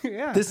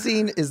 Yeah. This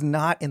scene is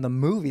not in the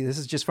movie. This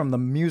is just from the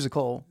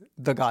musical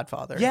The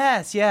Godfather.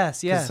 Yes.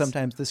 'Cause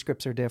sometimes the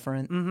scripts are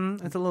different.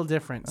 It's a little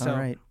different. So, All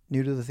right.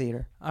 New to the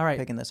theater. All right.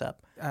 Picking this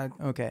up.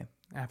 Okay.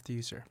 After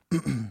you, sir.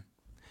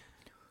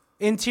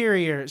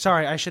 Interior.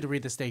 Sorry, I should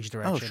read the stage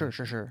direction. Oh,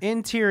 sure.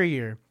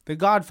 Interior. The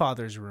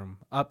Godfather's room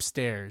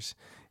upstairs.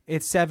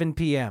 It's 7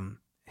 p.m.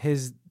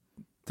 His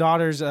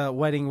daughter's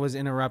wedding was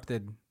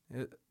interrupted.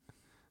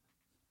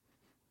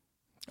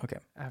 Okay.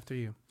 After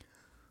you.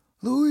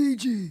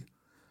 Luigi,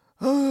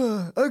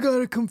 I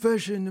got a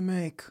confession to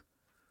make.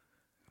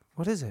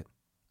 What is it?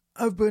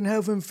 I've been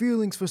having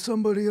feelings for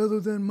somebody other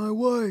than my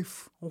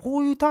wife. Who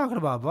are you talking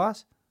about,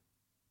 boss?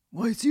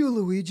 Why, it's you,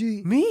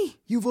 Luigi. Me?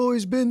 You've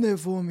always been there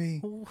for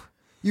me.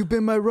 You've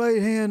been my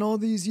right hand all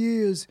these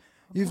years.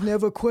 You've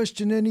never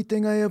questioned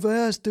anything I ever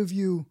asked of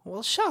you.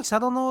 Well, shucks, I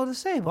don't know what to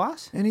say,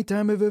 boss.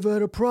 Anytime I've ever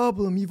had a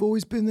problem, you've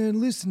always been there and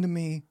listened to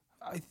me.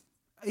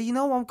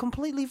 I'm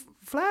completely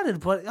flattered,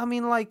 but I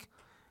mean, like,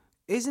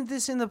 isn't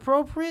this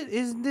inappropriate?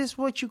 Isn't this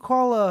what you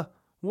call a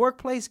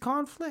workplace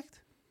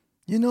conflict?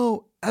 You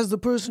know, as the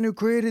person who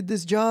created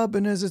this job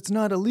and as it's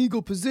not a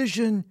legal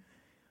position,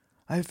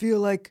 I feel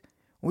like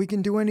we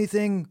can do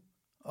anything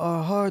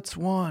our hearts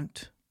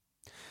want.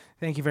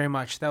 Thank you very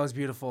much. That was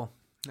beautiful.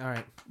 All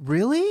right.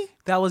 Really?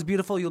 That was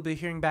beautiful. You'll be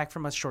hearing back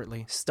from us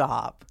shortly.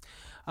 Stop.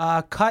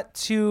 Cut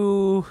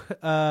to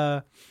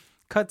a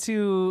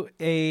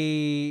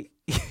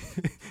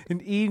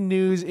an E!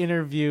 News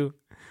interview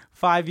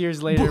 5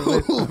 years later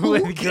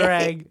with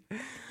Greg.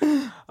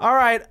 All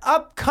right,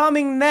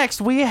 upcoming next,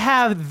 we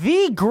have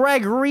the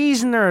Greg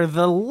Reasoner,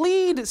 the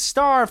lead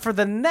star for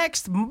the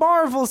next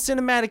Marvel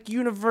Cinematic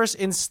Universe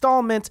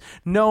installment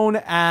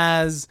known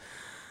as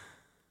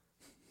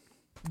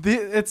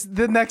it's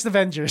the Next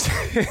Avengers.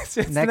 It's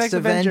the Next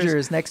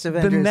Avengers.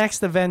 The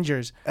Next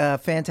Avengers.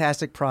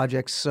 Fantastic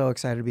project. So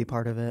excited to be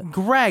part of it.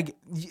 Greg,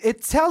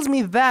 it tells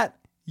me that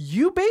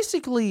you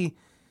basically,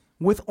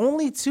 with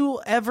only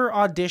 2 ever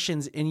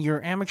auditions in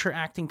your amateur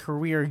acting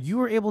career, you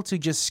were able to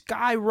just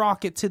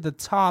skyrocket to the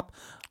top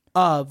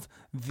of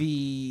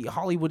the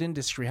Hollywood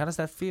industry. How does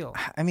that feel?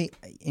 I mean,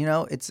 you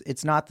know,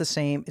 it's not the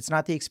same. It's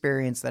not the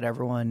experience that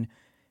everyone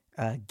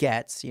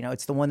gets. You know,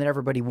 it's the one that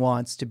everybody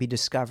wants to be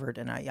discovered,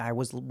 and I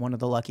was one of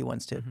the lucky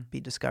ones to be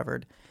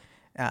discovered.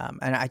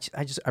 And I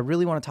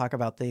really want to talk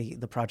about the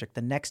project,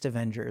 The Next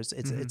Avengers.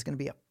 It's going to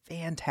be a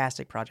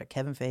fantastic project.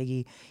 Kevin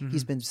Feige,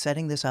 he's been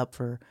setting this up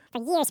for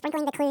years,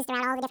 sprinkling the clues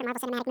throughout all the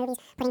different Marvel Cinematic movies,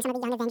 putting some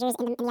of the young Avengers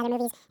in the other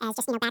movies as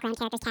just, background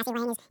characters. Cassie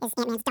Lang is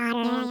Ant-Man's daughter,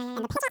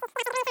 and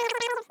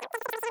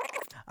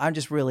I'm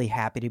just really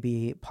happy to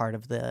be part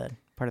of the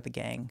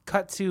gang.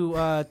 Cut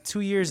to 2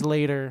 years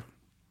later.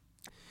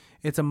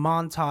 It's a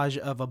montage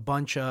of a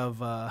bunch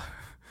of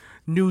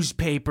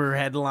newspaper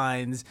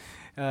headlines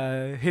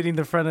hitting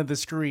the front of the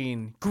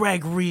screen.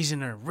 Greg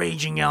Reasoner,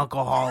 raging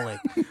alcoholic,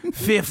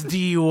 5th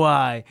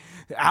DUI,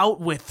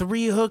 out with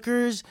 3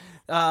 hookers,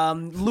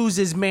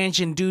 loses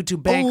mansion due to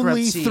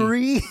bankruptcy.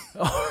 Only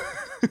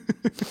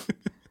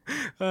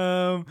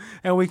 3?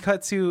 And we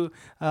cut to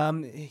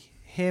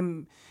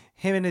him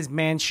in his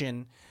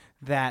mansion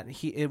that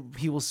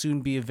he will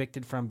soon be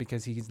evicted from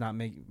because he's not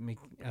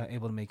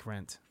able to make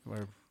rent.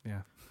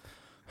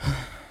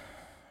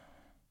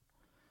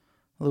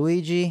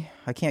 Luigi,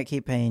 I can't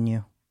keep paying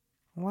you.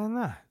 Why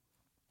not?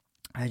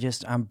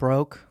 I'm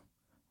broke.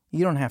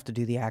 You don't have to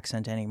do the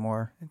accent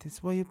anymore.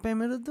 That's what you pay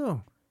me to do.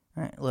 All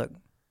right, look,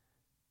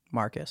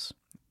 Marcus.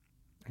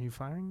 Are you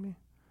firing me?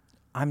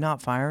 I'm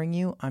not firing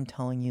you. I'm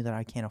telling you that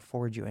I can't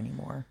afford you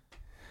anymore.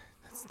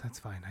 That's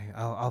fine.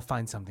 I'll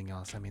find something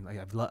else. I mean, like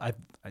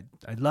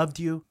I loved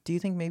you. Do you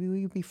think maybe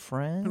we could be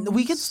friends?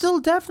 We could still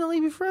definitely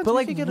be friends. But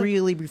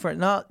really be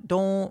friends.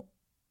 Don't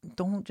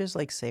just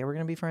like say we're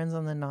gonna be friends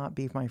and then not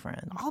be my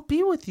friend. I'll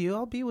be with you.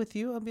 I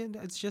mean,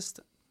 it's just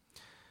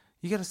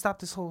you got to stop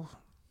this whole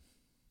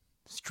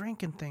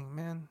drinking thing,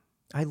 man.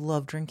 I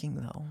love drinking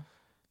though.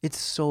 It's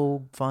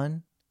so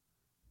fun.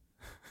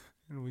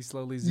 And we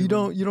slowly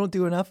zoom. You don't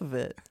do enough of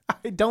it.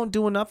 I don't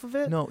do enough of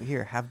it. No,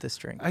 here, have this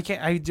drink. I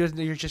can't.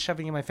 You're just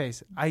shoving it in my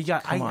face. I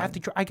have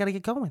to. I gotta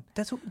get going.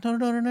 That's what,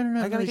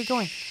 no. I gotta get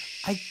going.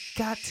 I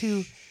got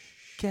to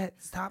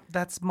stop.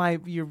 That's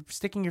you're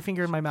sticking your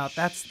finger in my mouth.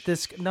 That's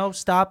this. No,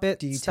 stop it.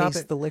 Do you stop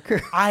taste it. the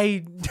liquor?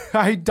 I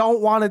don't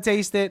want to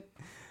taste it.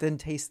 Then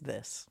taste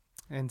this.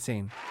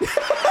 Insane. Did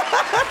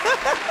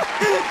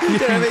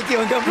I make you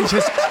uncomfortable?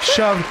 Just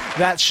shoved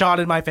that shot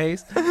in my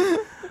face.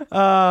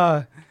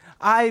 I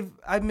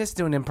miss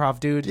doing improv,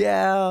 dude.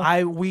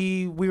 Yeah.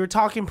 We were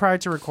talking prior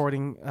to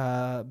recording,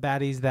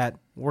 baddies, that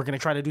we're gonna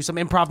try to do some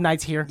improv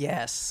nights here.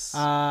 Yes.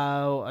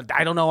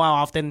 I don't know how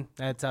often.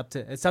 It's up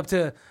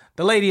to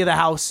the lady of the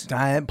house.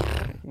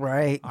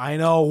 Right. I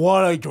know.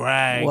 What a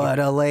drag. What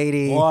a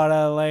lady.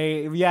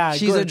 Yeah.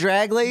 She's a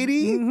drag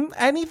lady? Mm-hmm.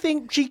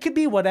 Anything. She could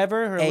be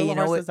whatever. Her Hey, little you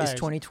know heart's what? It's desires.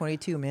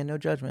 2022, man. No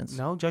judgments.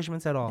 No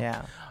judgments at all.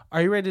 Yeah.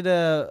 Are you ready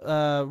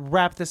to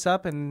wrap this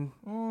up and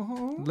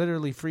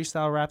literally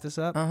freestyle wrap this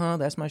up?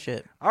 That's my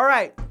shit. All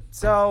right.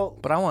 So,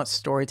 But I want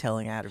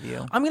storytelling out of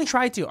you. I'm going to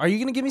try to. Are you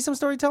going to give me some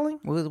storytelling?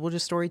 We'll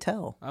just story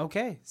tell.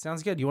 Okay.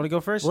 Sounds good. You want to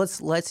go first?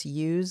 Let's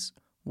use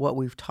what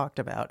we've talked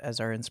about as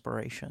our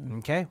inspiration.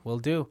 Okay. We'll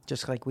do.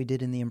 Just like we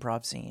did in the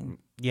improv scene.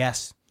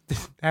 Yes.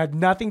 Had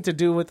nothing to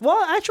do with...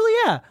 Well, actually,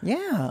 yeah.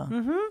 Yeah.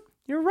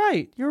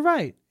 You're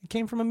right. It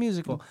came from a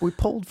musical. We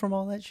pulled from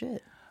all that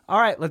shit. All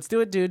right, let's do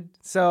it, dude.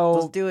 So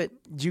Let's do it.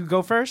 you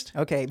go first.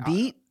 Okay,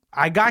 beat.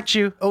 I got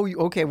you. Oh,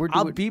 okay. We're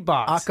I'll doing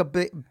beatbox.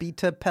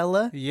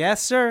 acapella.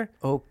 Yes, sir.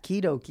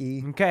 Okie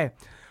dokie. Okay.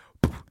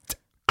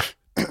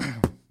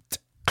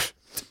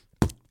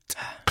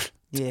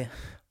 Yeah.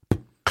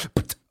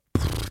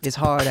 It's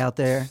hard out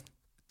there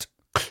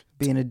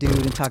being a dude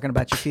and talking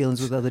about your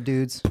feelings with other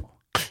dudes.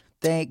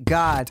 Thank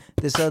God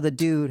this other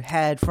dude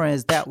had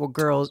friends that were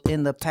girls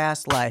in the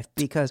past life,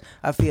 because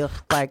I feel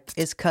like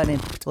it's cutting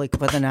like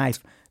with a knife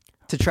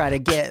to try to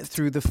get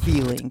through the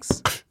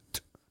feelings.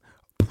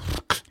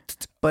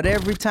 But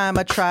every time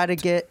I try to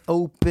get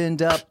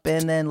opened up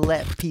and then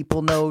let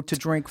people know to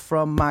drink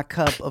from my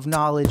cup of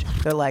knowledge,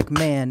 they're like,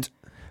 man,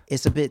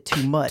 it's a bit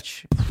too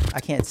much.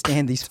 I can't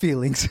stand these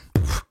feelings.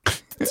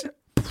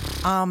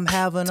 I'm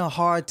having a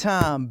hard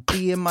time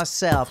being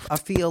myself. I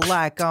feel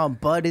like I'm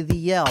Buddy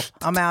the Elf.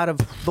 I'm out of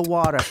the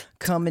water,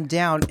 coming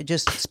down,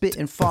 just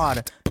spitting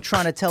fodder,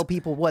 trying to tell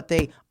people what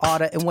they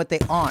oughta and what they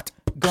aren't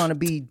gonna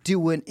be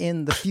doing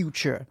in the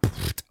future.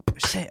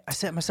 I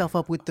set myself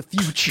up with the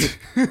future.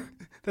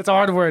 That's a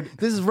hard word.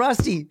 This is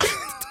Rusty.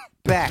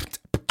 Back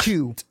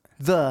to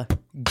the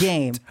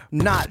game.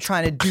 Not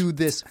trying to do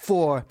this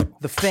for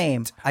the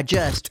fame. I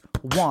just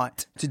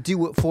want to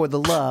do it for the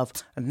love.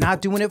 I'm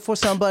not doing it for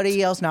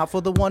somebody else, not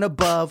for the one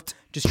above.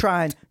 Just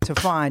trying to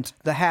find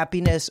the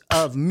happiness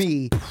of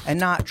me and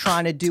not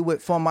trying to do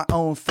it for my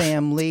own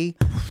family.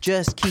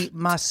 Just keep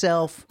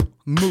myself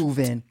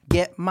moving.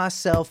 Get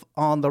myself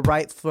on the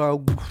right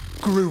fro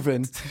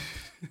grooving.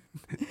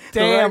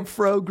 Damn. The right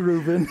fro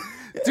grooving.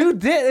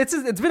 Dude,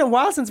 it's been a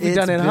while since we've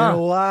done it, It's huh? been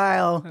a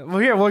while. Well,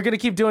 here, we're going to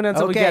keep doing it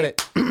until we get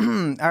it.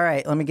 All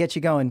right, let me get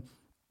you going.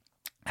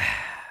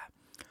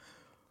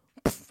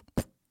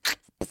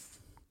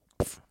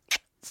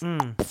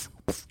 I'm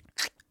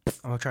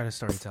going to try to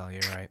storytell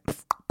here, right?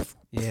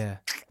 Yeah.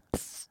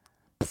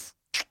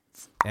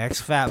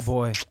 Ex-fat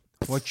boy,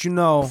 what you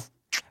know?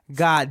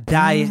 Got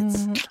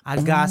diets,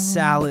 I got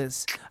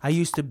salads. I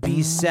used to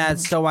be sad,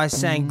 so I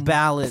sang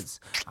ballads.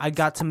 I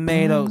got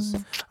tomatoes,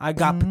 I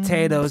got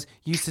potatoes.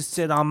 Used to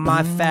sit on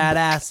my fat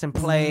ass and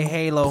play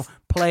Halo.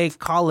 Play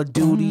Call of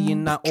Duty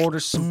and I ordered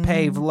some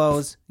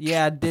Pavlos.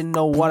 Yeah, I didn't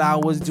know what I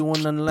was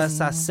doing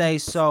unless I say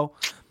so.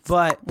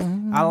 But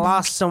I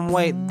lost some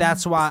weight,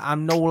 that's why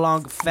I'm no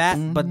longer fat.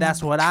 But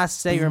that's what I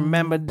say,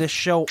 remember the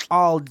show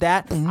All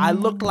That? I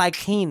look like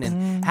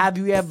Heenan. Have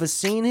you ever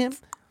seen him?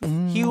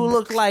 He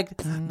looked like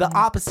the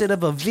opposite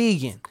of a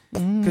vegan,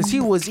 cause he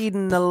was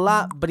eating a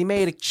lot, but he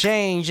made a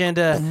change.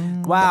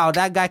 And wow,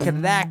 that guy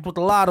could act with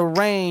a lot of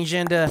range.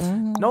 And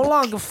no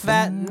longer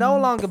fat, no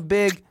longer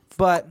big.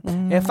 But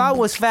if I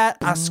was fat,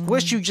 I'd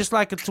squish you just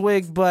like a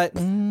twig. But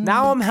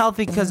now I'm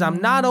healthy cause I'm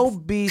not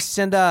obese.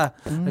 And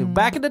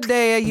back in the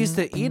day, I used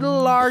to eat a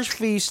large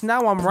feast.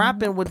 Now I'm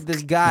rapping with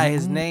this guy.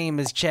 His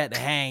name is Chet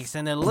Hanks.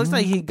 And it looks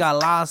like he got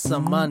lots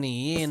of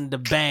money in the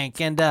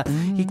bank. And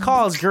he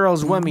calls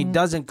girls women. He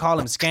doesn't call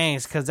them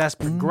skanks cause that's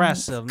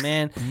progressive,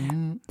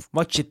 man.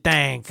 What you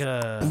think?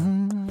 That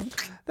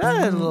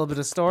is a little bit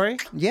of story.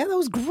 Yeah, that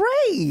was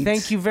great.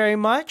 Thank you very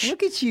much.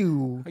 Look at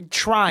you.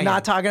 Trying.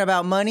 Not talking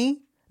about money.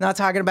 Not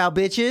talking about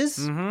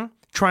bitches.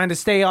 Trying to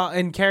stay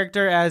in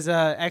character as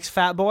a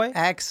ex-fat boy.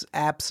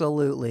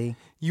 Absolutely.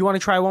 You want to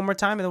try one more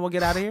time and then we'll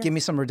get out of here? Give me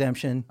some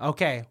redemption.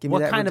 Okay. Give me What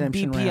that kind of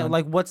redemption BPM? round.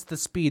 Like, what's the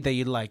speed that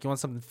you'd like? You want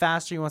something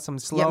faster? You want something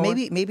slower?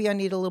 Yeah, maybe I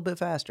need a little bit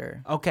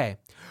faster. Okay.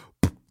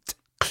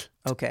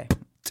 Okay.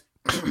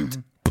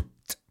 Okay.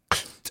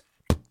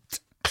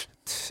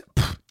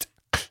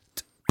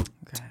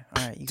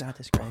 All right, you got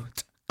this, Greg.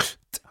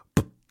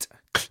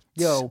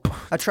 Yo,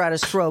 I try to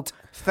stroke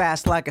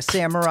fast like a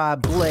samurai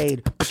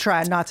blade, but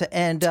try not to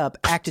end up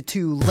acting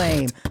too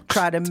lame.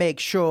 Try to make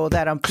sure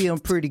that I'm feeling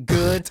pretty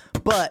good,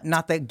 but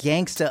not the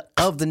gangster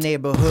of the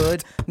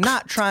neighborhood.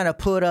 Not trying to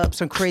put up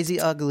some crazy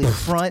ugly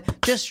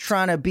front, just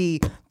trying to be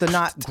the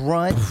not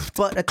grunt,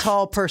 but a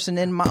tall person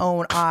in my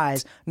own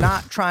eyes.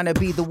 Not trying to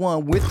be the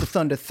one with the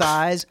thunder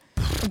thighs.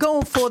 I'm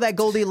going for that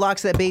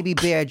Goldilocks, that baby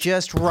bear,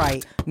 just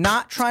right.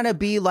 Not trying to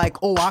be like,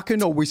 oh, I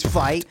can always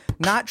fight.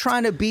 Not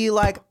trying to be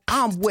like,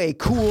 I'm way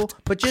cool,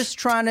 but just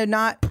trying to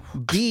not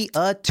be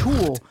a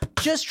tool.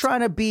 Just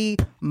trying to be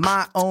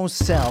my own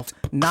self.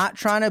 Not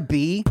trying to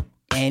be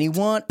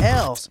anyone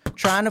else.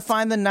 Trying to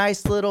find the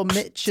nice little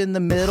Mitch in the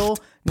middle.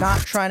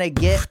 Not trying to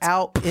get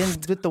out in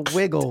with the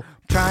wiggle.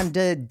 Trying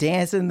to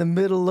dance in the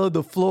middle of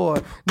the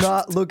floor.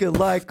 Not looking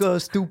like a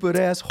stupid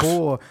ass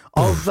whore.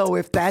 Although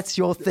if that's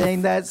your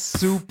thing, that's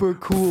super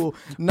cool.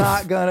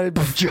 Not gonna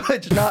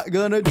judge, not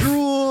gonna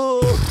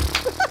drool.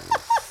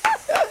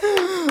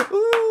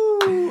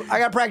 Ooh, I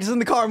gotta practice in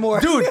the car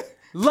more. Dude,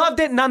 loved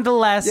it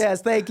nonetheless.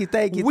 Yes, thank you.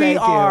 We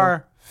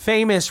are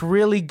famous,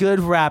 really good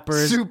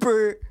rappers.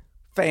 Super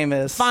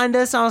famous. Find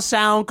us on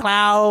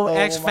SoundCloud,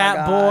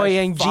 Ex-Fat Boy,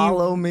 and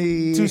follow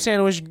me. Two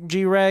Sandwich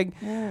G-Reg.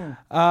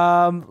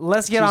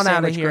 Let's get on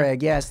out of here.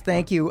 Greg. Yes,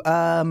 thank you.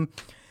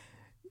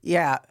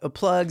 Yeah,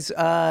 plugs.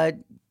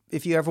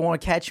 If you ever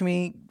want to catch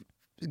me,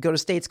 go to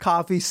States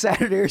Coffee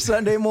Saturday or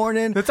Sunday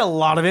morning. That's a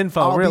lot of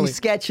info, I'll really. be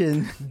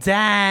sketching.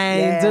 Dang,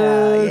 Yeah,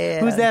 dude. yeah.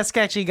 Who's that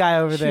sketchy guy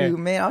over there? Shoot,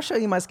 man, I'll show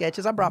you my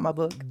sketches. I brought my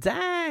book.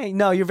 Dang.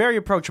 No, you're very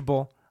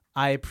approachable.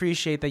 I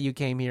appreciate that you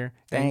came here.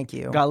 Thank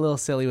and you. Got a little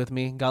silly with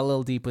me. Got a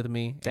little deep with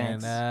me.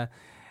 Thanks. And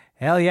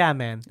hell yeah,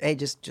 man. Hey,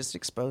 just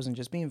exposing,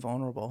 just being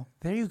vulnerable.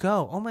 There you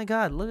go. Oh my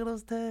God, look at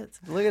those tits.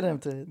 Look at them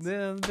tits.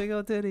 Them big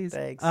old titties.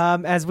 Thanks.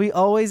 As we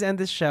always end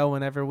the show,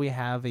 whenever we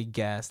have a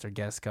guest or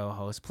guest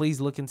co-host,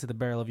 please look into the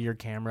barrel of your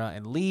camera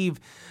and leave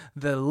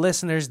the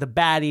listeners, the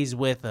baddies,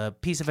 with a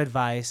piece of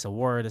advice, a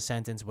word, a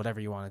sentence, whatever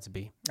you want it to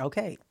be.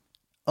 Okay.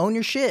 Own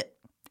your shit.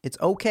 It's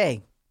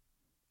okay.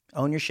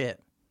 Own your shit.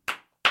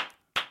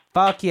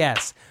 Fuck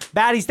yes.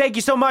 Baddies, thank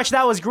you so much.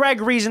 That was Greg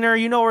Reasoner.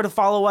 You know where to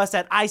follow us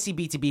at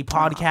ICBTB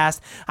Podcast,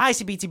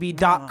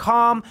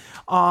 ICBTB.com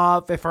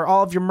for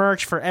all of your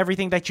merch, for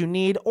everything that you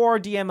need, or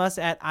DM us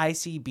at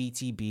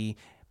ICBTB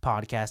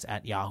Podcast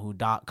at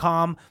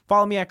yahoo.com.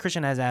 Follow me at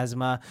Christian Has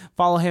Asthma.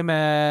 Follow him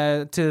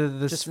to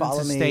the Just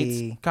follow me.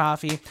 States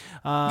Coffee.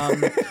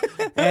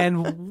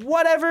 And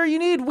whatever you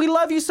need, we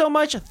love you so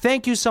much.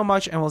 Thank you so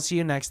much, and we'll see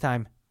you next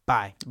time.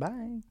 Bye.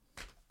 Bye.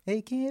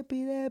 It can't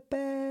be that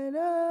bad.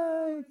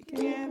 It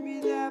can't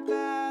be that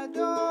bad,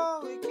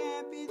 oh, it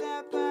can't be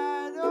that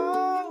bad,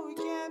 oh.